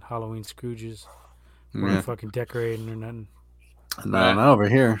fucking Halloween Scrooges. Yeah. Weren't fucking decorating or nothing. No, not over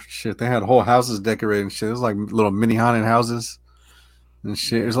here. Shit, they had whole houses decorated and shit. It was like little mini haunted houses and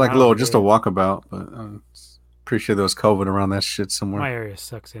shit. It was like just a walkabout, but pretty sure there was COVID around that shit somewhere. My area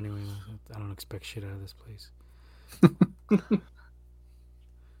sucks anyway. I don't expect shit out of this place.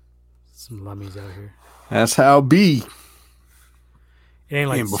 Some lummies out here. That's how it be. It ain't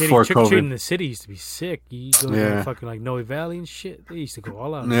like the city. Before Trick-or-treating in COVID. the city used to be sick. You go to fucking like Noe Valley and shit. They used to go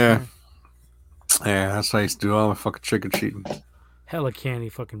all out. Yeah. Yeah, that's how I used to do all the fucking trick-or-treating. Hella candy,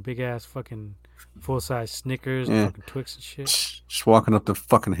 fucking big ass, fucking full size Snickers, Yeah. fucking Twix and shit. Just walking up the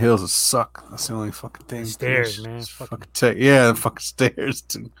fucking hills would suck. That's the only fucking thing. Stairs, man. Fucking the fucking stairs.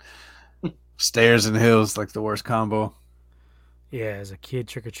 Too. Stairs and hills, like the worst combo. Yeah, as a kid,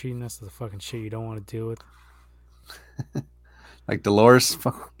 trick or treating, that's the fucking shit you don't want to deal with. Like Dolores,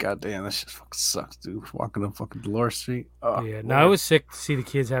 fuck, goddamn, that shit fucking sucks, dude. Walking up fucking Dolores Street. Oh, Yeah, Lord. no, it was sick to see the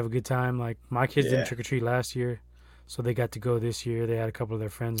kids have a good time. Like my kids Yeah. didn't trick or treat last year, so they got to go this year. They had a couple of their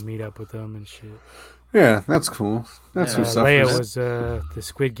friends meet up with them and shit. Yeah, that's cool. That's who Leia suffers. was the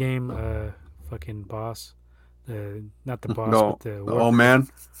Squid Game fucking boss. Not the boss, No, but the the worker. old man.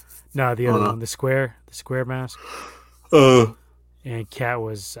 No, the other one, the square mask. And Kat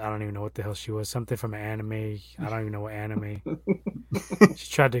was, I don't even know what the hell she was. Something from an anime. I don't even know what anime. She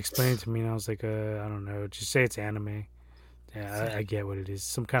tried to explain it to me, and I was like, I don't know. Just say it's anime. Yeah, I get what it is.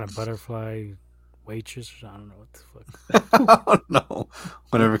 Some kind of butterfly waitress. I don't know what the fuck. I don't know.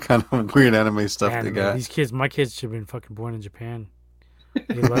 Whatever kind of weird anime stuff Anime. they got. These kids, my kids should have been fucking born in Japan.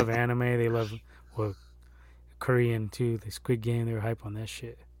 They love anime. They love, Korean too. The Squid Game, they were hype on that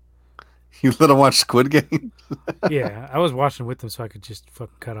shit. You let them watch Squid Game? Yeah, I was watching with them so I could just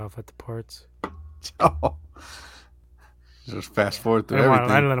fucking cut off at the parts. Oh. Just fast forward through I everything.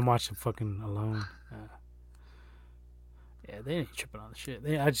 didn't let them watch them fucking alone. Yeah, they ain't tripping on the shit.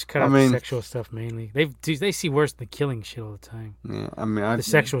 I just cut out the sexual stuff mainly. They see worse than the killing shit all the time. Yeah, I mean, the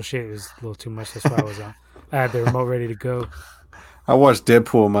sexual shit is a little too much. That's why I was on. I had the remote ready to go. I watched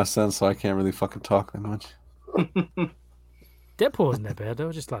Deadpool with my son, so I can't really fucking talk that much. Deadpool wasn't that bad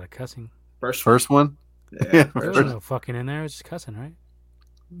though. Just a lot of cussing. First one? Yeah. There was no fucking in there. It was just cussing, right?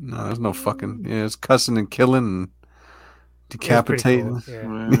 No, there's no fucking. Yeah, it's cussing and killing and decapitating. Cool.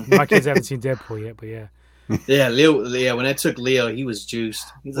 Yeah. My kids haven't seen Deadpool yet, but yeah. Yeah, Leo. Yeah, when I took Leo, he was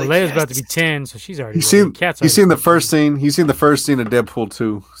juiced. He's well, like, Leia's about to be 10, so she's already. You seen the first scene? He's seen the first scene of Deadpool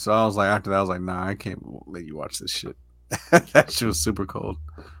 2. So I was like, after that, I was like, nah, I can't let you watch this shit. That shit was super cold.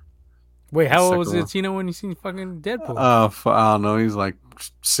 Wait, how old was Tino when you seen fucking Deadpool? I don't know. He's like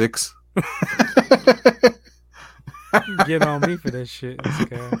 6. Get on me for that shit. This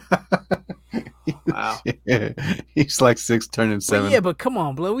guy. Wow. Yeah, he's like 6, turning 7. Well, yeah, but come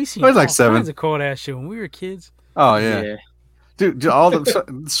on, bro. We seen He's like 7. kinds of cold ass shit when we were kids. Oh yeah. Dude, all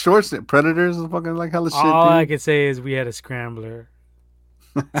the shorts, Predators, and fucking like hella shit. All dude. I can say is we had a scrambler.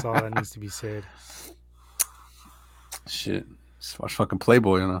 That's all that needs to be said. Shit. Just watch fucking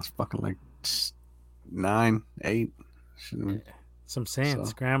Playboy and I was fucking like 9, 8. Yeah. Some saying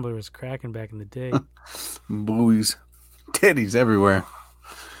Scrambler was cracking back in the day. Buoys, titties everywhere.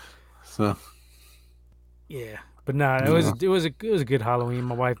 So yeah, but nah, it was a good Halloween.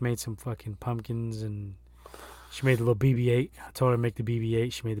 My wife made some fucking pumpkins and she made the little BB-8. I told her to make the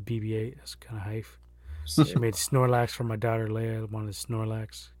BB-8. She made the BB-8. That's kind of hype. She made Snorlax for my daughter Leia. I wanted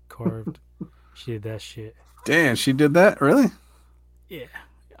Snorlax carved. She did that shit. Damn, she did that? Really? Yeah.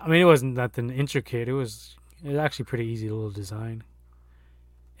 I mean, it wasn't nothing intricate. It was actually pretty easy little design.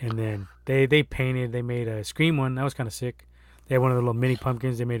 And then they painted. They made a Scream one. That was kind of sick. They had one of the little mini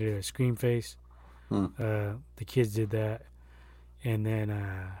pumpkins. They made it a Scream face. The kids did that. And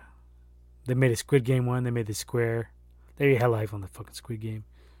then they made a Squid Game one. They made the square. They had life on the fucking Squid Game.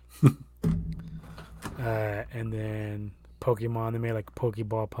 And then Pokemon. They made like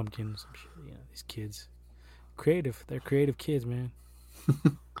Pokeball pumpkins. You know, these kids. Creative. They're creative kids, man.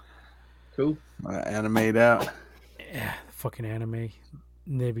 Cool. Animate out. Yeah, fucking anime.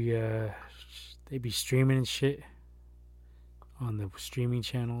 And they be streaming and shit on the streaming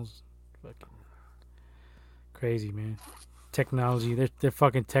channels. Fucking crazy, man. Technology. They're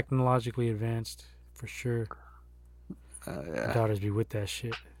fucking technologically advanced for sure. Yeah. My daughters be with that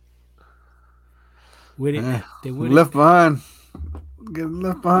shit. With it. Yeah. They with left it. behind. Getting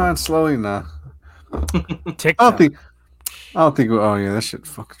left behind slowly now. TikTok. I don't think. Oh yeah, that shit.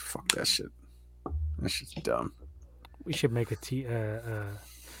 Fuck that shit. That shit's dumb. We should make a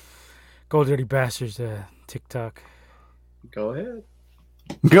Gold Dirty Bastards TikTok. Go ahead.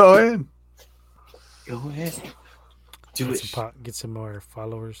 Go ahead. Go ahead. Get some more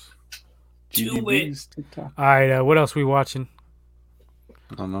followers. Do it. All right. What else we watching?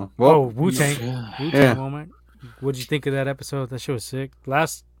 I don't know. Well, Wu-Tang. Yeah. Wu-Tang moment. What'd you think of that episode? That shit was sick.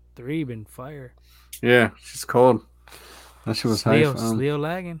 Last 3 been fire. Yeah, she's cold. That shit was hype. Sleo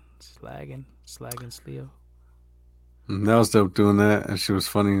lagging. Slagging Sleo. That was dope doing that. And she was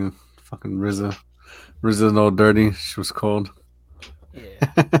funny. Fucking RZA and Old Dirty. She was cold.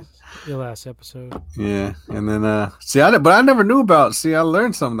 Yeah. Your last episode. Yeah. And then, I never knew about, I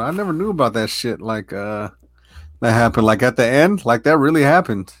learned something. I never knew about that shit. Like, that happened. Like, at the end, like, that really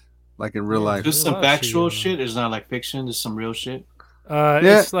happened. Like, in real life. Just some factual shit. It's not like fiction. It's some real shit.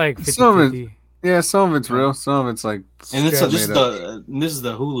 It's like 50-50. Yeah, some of it's real. Some of it's like. And this is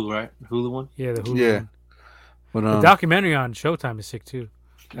the Hulu, right? Hulu one. Yeah, the Hulu one. But, the documentary on Showtime is sick too.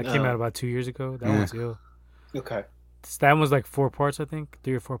 That came out about 2 years ago. That one's ill. Okay. That one was like 4 parts, I think,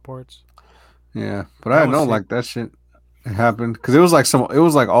 3 or 4 parts. Yeah, but I didn't know like that shit happened because it was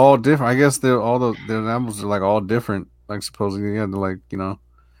like all different. I guess all the animals are like all different. Like supposedly you had to like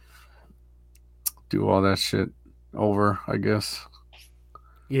do all that shit over. I guess.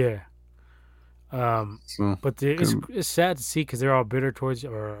 Yeah. But it's sad to see because they're all bitter towards,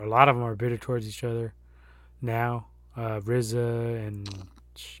 or a lot of them are bitter towards each other now. RZA and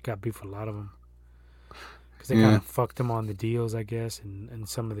she got beef with a lot of them because they kind of fucked them on the deals, I guess, and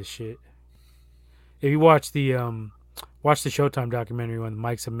some of the shit. If you watch the Showtime documentary on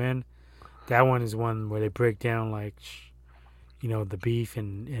Mics of Men, that one is one where they break down like, the beef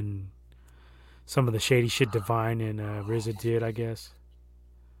and some of the shady shit Divine and RZA did, I guess,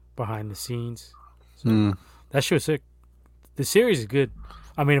 behind the scenes. So that shit was sick. The series is good.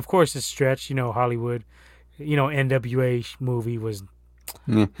 I mean, of course, it's stretched. Hollywood. NWA movie was.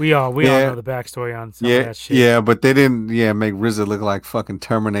 We all know the backstory on some of that shit. Yeah, but they didn't. Make RZA look like fucking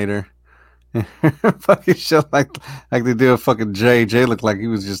Terminator. Fucking shit like they did a fucking Jay. Jay looked like he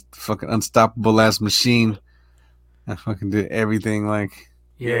was just fucking unstoppable ass machine. I fucking did everything like.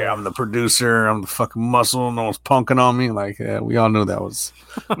 Yeah, I'm the producer. I'm the fucking muscle. No one's punking on me. Like, we all knew that was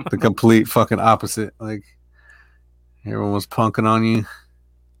the complete fucking opposite. Like, everyone was punking on you.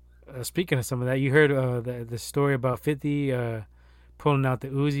 Speaking of some of that, you heard the story about 50 pulling out the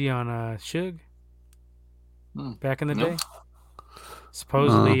Uzi on Suge back in the day?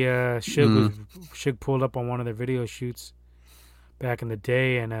 Supposedly, Suge pulled up on one of their video shoots back in the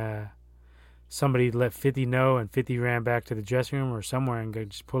day, and somebody let 50 know, and 50 ran back to the dressing room or somewhere and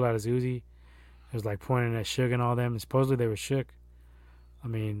just pulled out his Uzi. It was like pointing at Suge and all them. And supposedly they were shook. I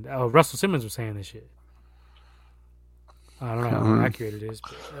mean, Russell Simmons was saying this shit. I don't know how accurate it is.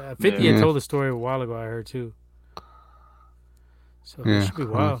 But, 50 had told the story a while ago, I heard too. So it should be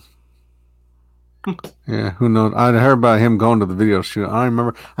wild. Yeah, who knows? I heard about him going to the video shoot. I don't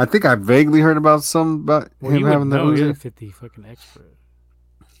remember. I think I vaguely heard about him having the Uzi. You're a 50 fucking expert.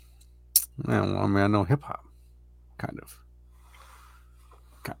 Yeah, well, I mean, I know hip hop, kind of.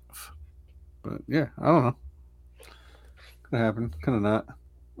 But yeah, I don't know. Could happen, kind of not.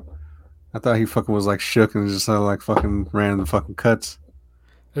 I thought he fucking was like shook and just like fucking ran the fucking cuts.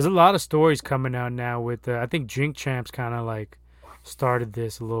 There's a lot of stories coming out now with I think Drink Champs kind of like started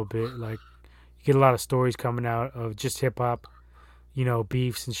this a little bit. Like you get a lot of stories coming out of just hip hop,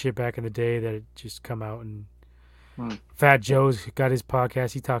 beefs and shit back in the day that had just come out. And Fat Joe's got his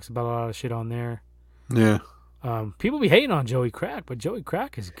podcast. He talks about a lot of shit on there. Yeah. People be hating on Joey Crack, but Joey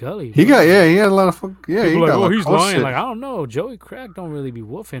Crack is gully. He had a lot of people he like, got he's lying. Shit. Like, I don't know. Joey Crack don't really be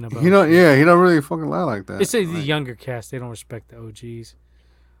woofing about. He don't really fucking lie like that. It's the younger cast. They don't respect the OGs.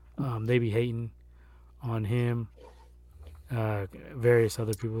 They be hating on him. Various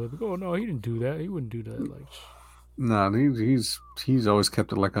other people like, oh no, he didn't do that. He wouldn't do that. Like, no, he's always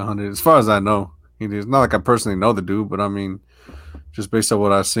kept it like 100. As far as I know, it's not like I personally know the dude, but I mean, just based on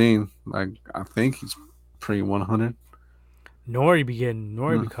what I've seen, like I think he's pretty 100. Nori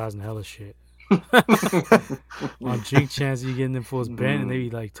be causing hella shit. On Drink Chance, you getting them fools bent, and they be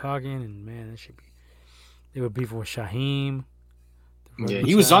like talking, and man, that should be. They were beefing with Shaheem. Yeah,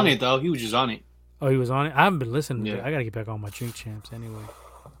 he was on it though. He was just on it. Oh, he was on it. I haven't been listening. To it. I gotta get back on my Drink Champs anyway.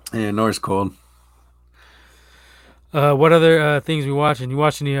 Yeah, Nori's cold. What other things we watching? You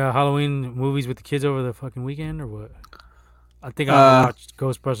watching the Halloween movies with the kids over the fucking weekend or what? I think I watched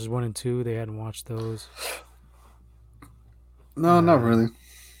Ghostbusters 1 and 2. They hadn't watched those. No, not really.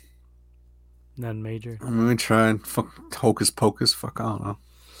 Nothing major. I mean, we tried. Fuck Hocus Pocus. Fuck, I don't know.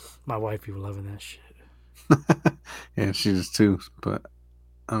 My wife be loving that shit. Yeah, she does too. But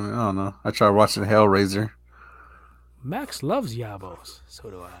I mean, I don't know. I tried watching Hellraiser. Max loves Yabos. So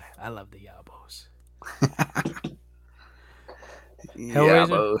do I. I love the Yabos. Hellraiser?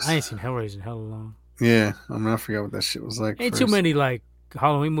 Yabos. I ain't seen Hellraiser in hella long. Yeah, I mean, I forgot what that shit was like. Ain't too many like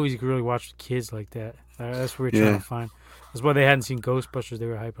Halloween movies you can really watch with kids like that. That's what we're trying to find. That's why they hadn't seen Ghostbusters. They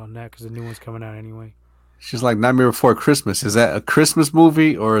were hyped on that because the new one's coming out anyway. She's like Nightmare Before Christmas. Is that a Christmas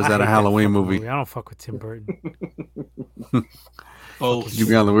movie or is that a Halloween movie? I don't fuck with Tim Burton. Oh, you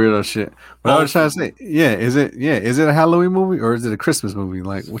be on the weirdo shit. But I was trying to say, is it a Halloween movie or is it a Christmas movie?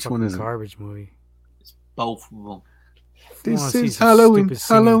 Like, which one is it? Garbage movie. It's both of them. This is Halloween.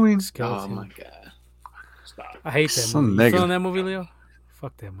 Halloween. Oh my god! Stop. I hate that movie. You feeling that movie, Leo?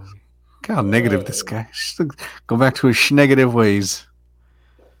 Fuck that movie. Look how negative this guy. Go back to his negative ways.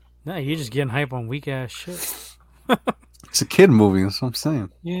 No, you're just getting hype on weak ass shit. It's a kid movie. That's what I'm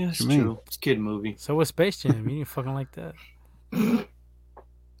saying. Yeah, it's true. It's a kid movie. So what's Space Jam? You didn't fucking like that. I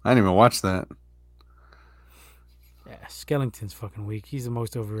didn't even watch that. Yeah, Skellington's fucking weak. He's the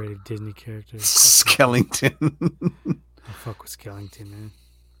most overrated Disney character. Skellington. I fuck with Skellington, man.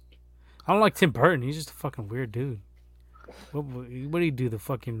 I don't like Tim Burton. He's just a fucking weird dude. What do you do? The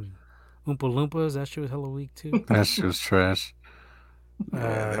fucking Oompa Loompas? That shit was hella weak too. That shit was trash.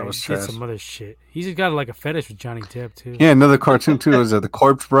 That was trash. Some other shit. He's got like a fetish with Johnny Depp too. Yeah, another cartoon too. Was The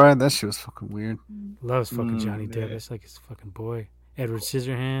Corpse Bride? That shit was fucking weird. Loves fucking Johnny Depp. That's like his fucking boy. Edward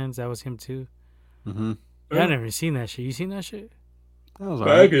Scissorhands. That was him too. Mm-hmm. Yeah, I never seen that shit. You seen that shit? That was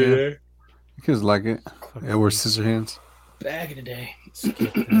alright. You kids like it. Edward Scissorhands. Back in the day. Skip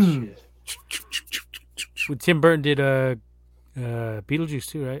that shit. Well, Tim Burton did Beetlejuice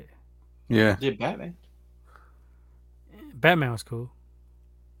too, right? Yeah. Did Batman? Batman was cool.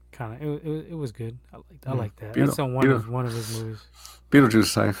 Kind of. It was good. I like that. That's on one of his movies. Beetlejuice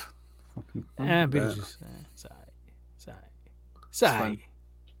safe. Beetlejuice. Sorry.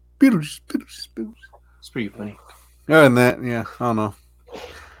 Beetlejuice. It's pretty funny. Other than that, yeah, I don't know.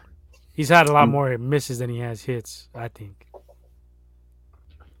 He's had a lot more misses than he has hits, I think.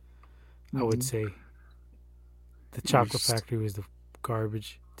 I would say. The Chocolate Factory was the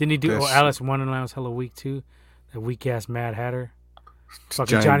garbage. Didn't he do Alice in Wonderland was hella weak too? That weak ass Mad Hatter.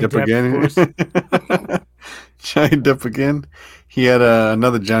 Fucking Johnny Depp again. Johnny Depp again. He had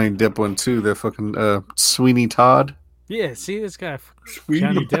another Johnny Depp one too. That fucking Sweeney Todd. Yeah, see this guy,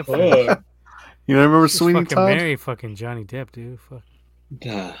 Johnny Depp. You don't remember Just Sweeney fucking Todd? Marry fucking Johnny Depp, dude. Fuck.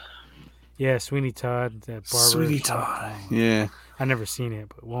 Yeah, Sweeney Todd. That barber. Sweeney Todd. Yeah. I never seen it,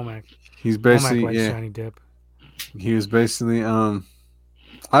 but Womack. He's basically likes Johnny Depp. He was basically I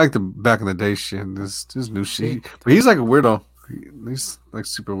like the back in the day shit. This new shit, but he's like a weirdo. He's like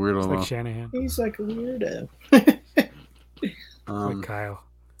super weirdo. It's like Shanahan. He's like a weirdo. Like Kyle.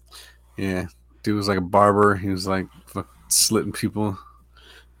 Yeah, dude was like a barber. He was like slitting people,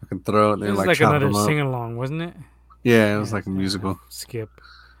 fucking throat. They It was like like another them up. sing along, wasn't it? Yeah, it was like a musical. Skip.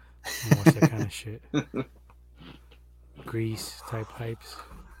 I watch that kind of shit. Grease type hypes.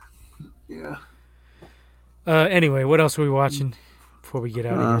 Yeah. Anyway, what else are we watching before we get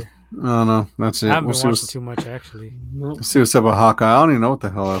out of here? I don't know. That's it. I haven't been watching too much, actually. Let's see what's up with Hawkeye. I don't even know what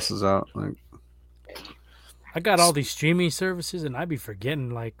the hell else is out. Like, I got all these streaming services, and I be forgetting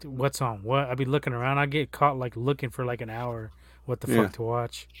like what's on what. I be looking around. I get caught like looking for like an hour. What the fuck to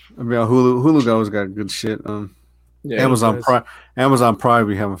watch? I mean, Hulu always got good shit. Yeah, Amazon Prime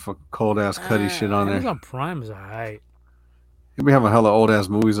be having fucking cold ass cutty shit on there. Amazon Prime is alright. They be having hella old ass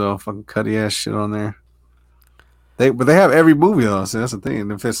movies though, fucking cutty ass shit on there. But they have every movie though, so that's the thing.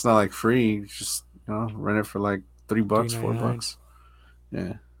 And if it's not like free, just rent it for like $3, $4.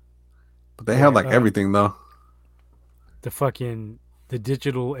 Yeah. But they have like everything though. The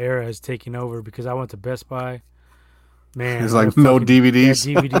digital era has taken over because I went to Best Buy. Man, it's like no DVDs.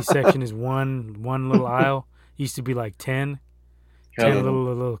 That DVD section is one little aisle. Used to be like 10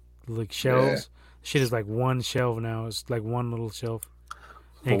 little like shelves. Yeah. Shit is like one shelf now. It's like one little shelf.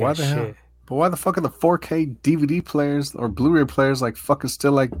 But why the hell? But why the fuck are the 4K DVD players or Blu-ray players like fucking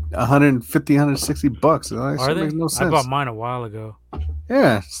still like $150, $160? Like, are they? Makes no sense. I bought mine a while ago.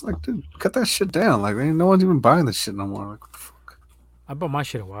 Yeah, it's like, dude, cut that shit down. Like, no one's even buying this shit no more. Like, what the fuck? I bought my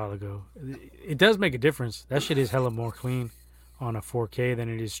shit a while ago. It does make a difference. That shit is hella more clean on a 4K than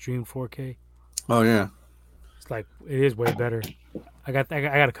it is streamed 4K. Oh yeah. It is way better. I got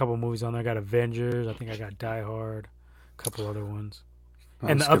a couple movies on there. I got Avengers. I think I got Die Hard. A couple other ones.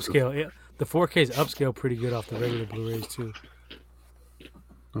 And the upscale, the 4K is upscale pretty good off the regular Blu-rays too.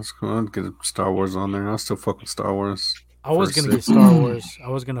 That's cool. I'd get Star Wars on there. I'll still fuck with Star Wars. I was gonna get Star Wars. I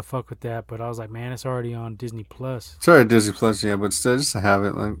was gonna fuck with that, but I was like, man, it's already on Disney Plus. It's already Disney Plus, yeah, but still, just to have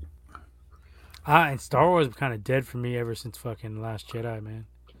it, like. And Star Wars was kind of dead for me ever since fucking Last Jedi, man.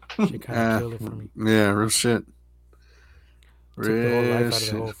 Shit kind of killed it for me. Yeah, real shit. Took the whole life out of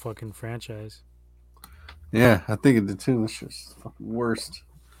the whole fucking franchise. Yeah, I think it did too. That's just fucking worst.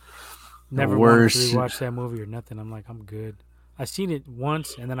 Never wanted to rewatch that movie or nothing. I'm like, I'm good. I seen it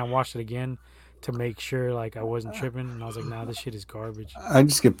once and then I watched it again to make sure like I wasn't tripping, and I was like, nah, this shit is garbage. I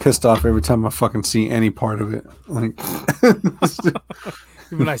just get pissed off every time I fucking see any part of it. Like, even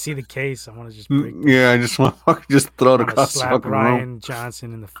when I see the case, I want to just break. Yeah, I just want to fucking just throw it across the fucking Ryan room.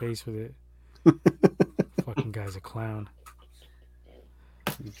 Johnson in the face with it. Fucking guy's a clown.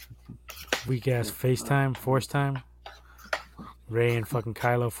 Weak ass FaceTime, Force time. Ray and fucking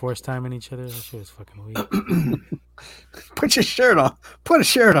Kylo Force timing each other. That shit was fucking weak. Put your shirt on. Put a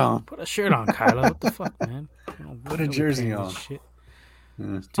shirt on. Put a shirt on, Kylo. What the fuck, man? Put a jersey on. Shit.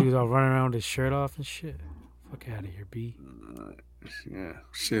 This dude's all running around with his shirt off and shit. Fuck out of here, B. Yeah.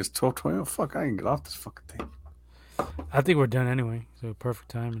 Shit, it's 12:20. Fuck, I can get off this fucking thing. I think we're done anyway. So perfect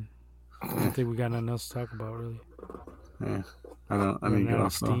timing. I don't think we got nothing else to talk about, really. Yeah. I need to get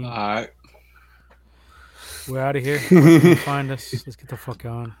off though. All right. We're out of here. Find us. Let's get the fuck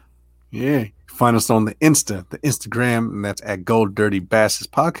on. Yeah. Find us on the Instagram, and that's at Gold Dirty Bastards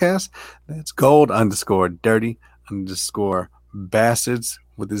Podcast. That's gold_dirty_bastards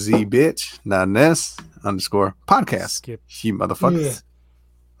with a Z, bitch. Not an S _podcast. Skip. You motherfuckers.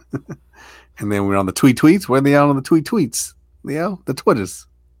 Yeah. And then we're on the tweets. Where are they out on the tweets? Leo? The Twitters.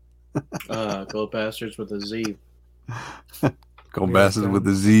 Gold Bastards with a Z. Gold Bastards with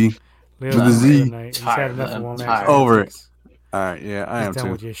a Z. Leo's with a Z. He's had enough of Womack. Over it. All right, yeah, I am done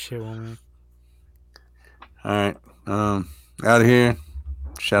too. With your shit, Womack. All right, out of here.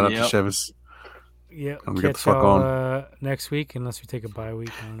 Shout out to Chevis. Yeah, I'm gonna get the fuck on next week, unless we take a bye week.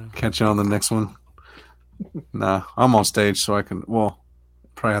 I don't know. Catch you on the next one. Nah, I'm on stage, so I can. Well,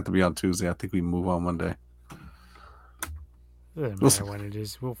 probably have to be on Tuesday. I think we move on Monday. Doesn't matter when it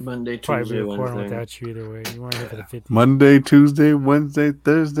is. We'll Monday, probably Tuesday, be recording Wednesday. without you either way. You weren't here for the 50. Monday, Tuesday, Wednesday,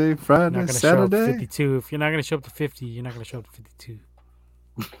 Thursday, Friday, Saturday. Show up to 52. If you're not gonna show up to 50, you're not gonna show up to 52.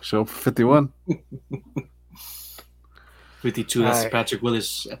 Show up for 51. 52. That's the Patrick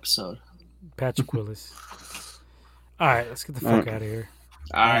Willis episode. Patrick Willis. All right, let's get the fuck out of here.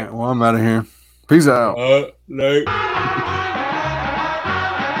 All right. Well, I'm out of here. Peace out. Later.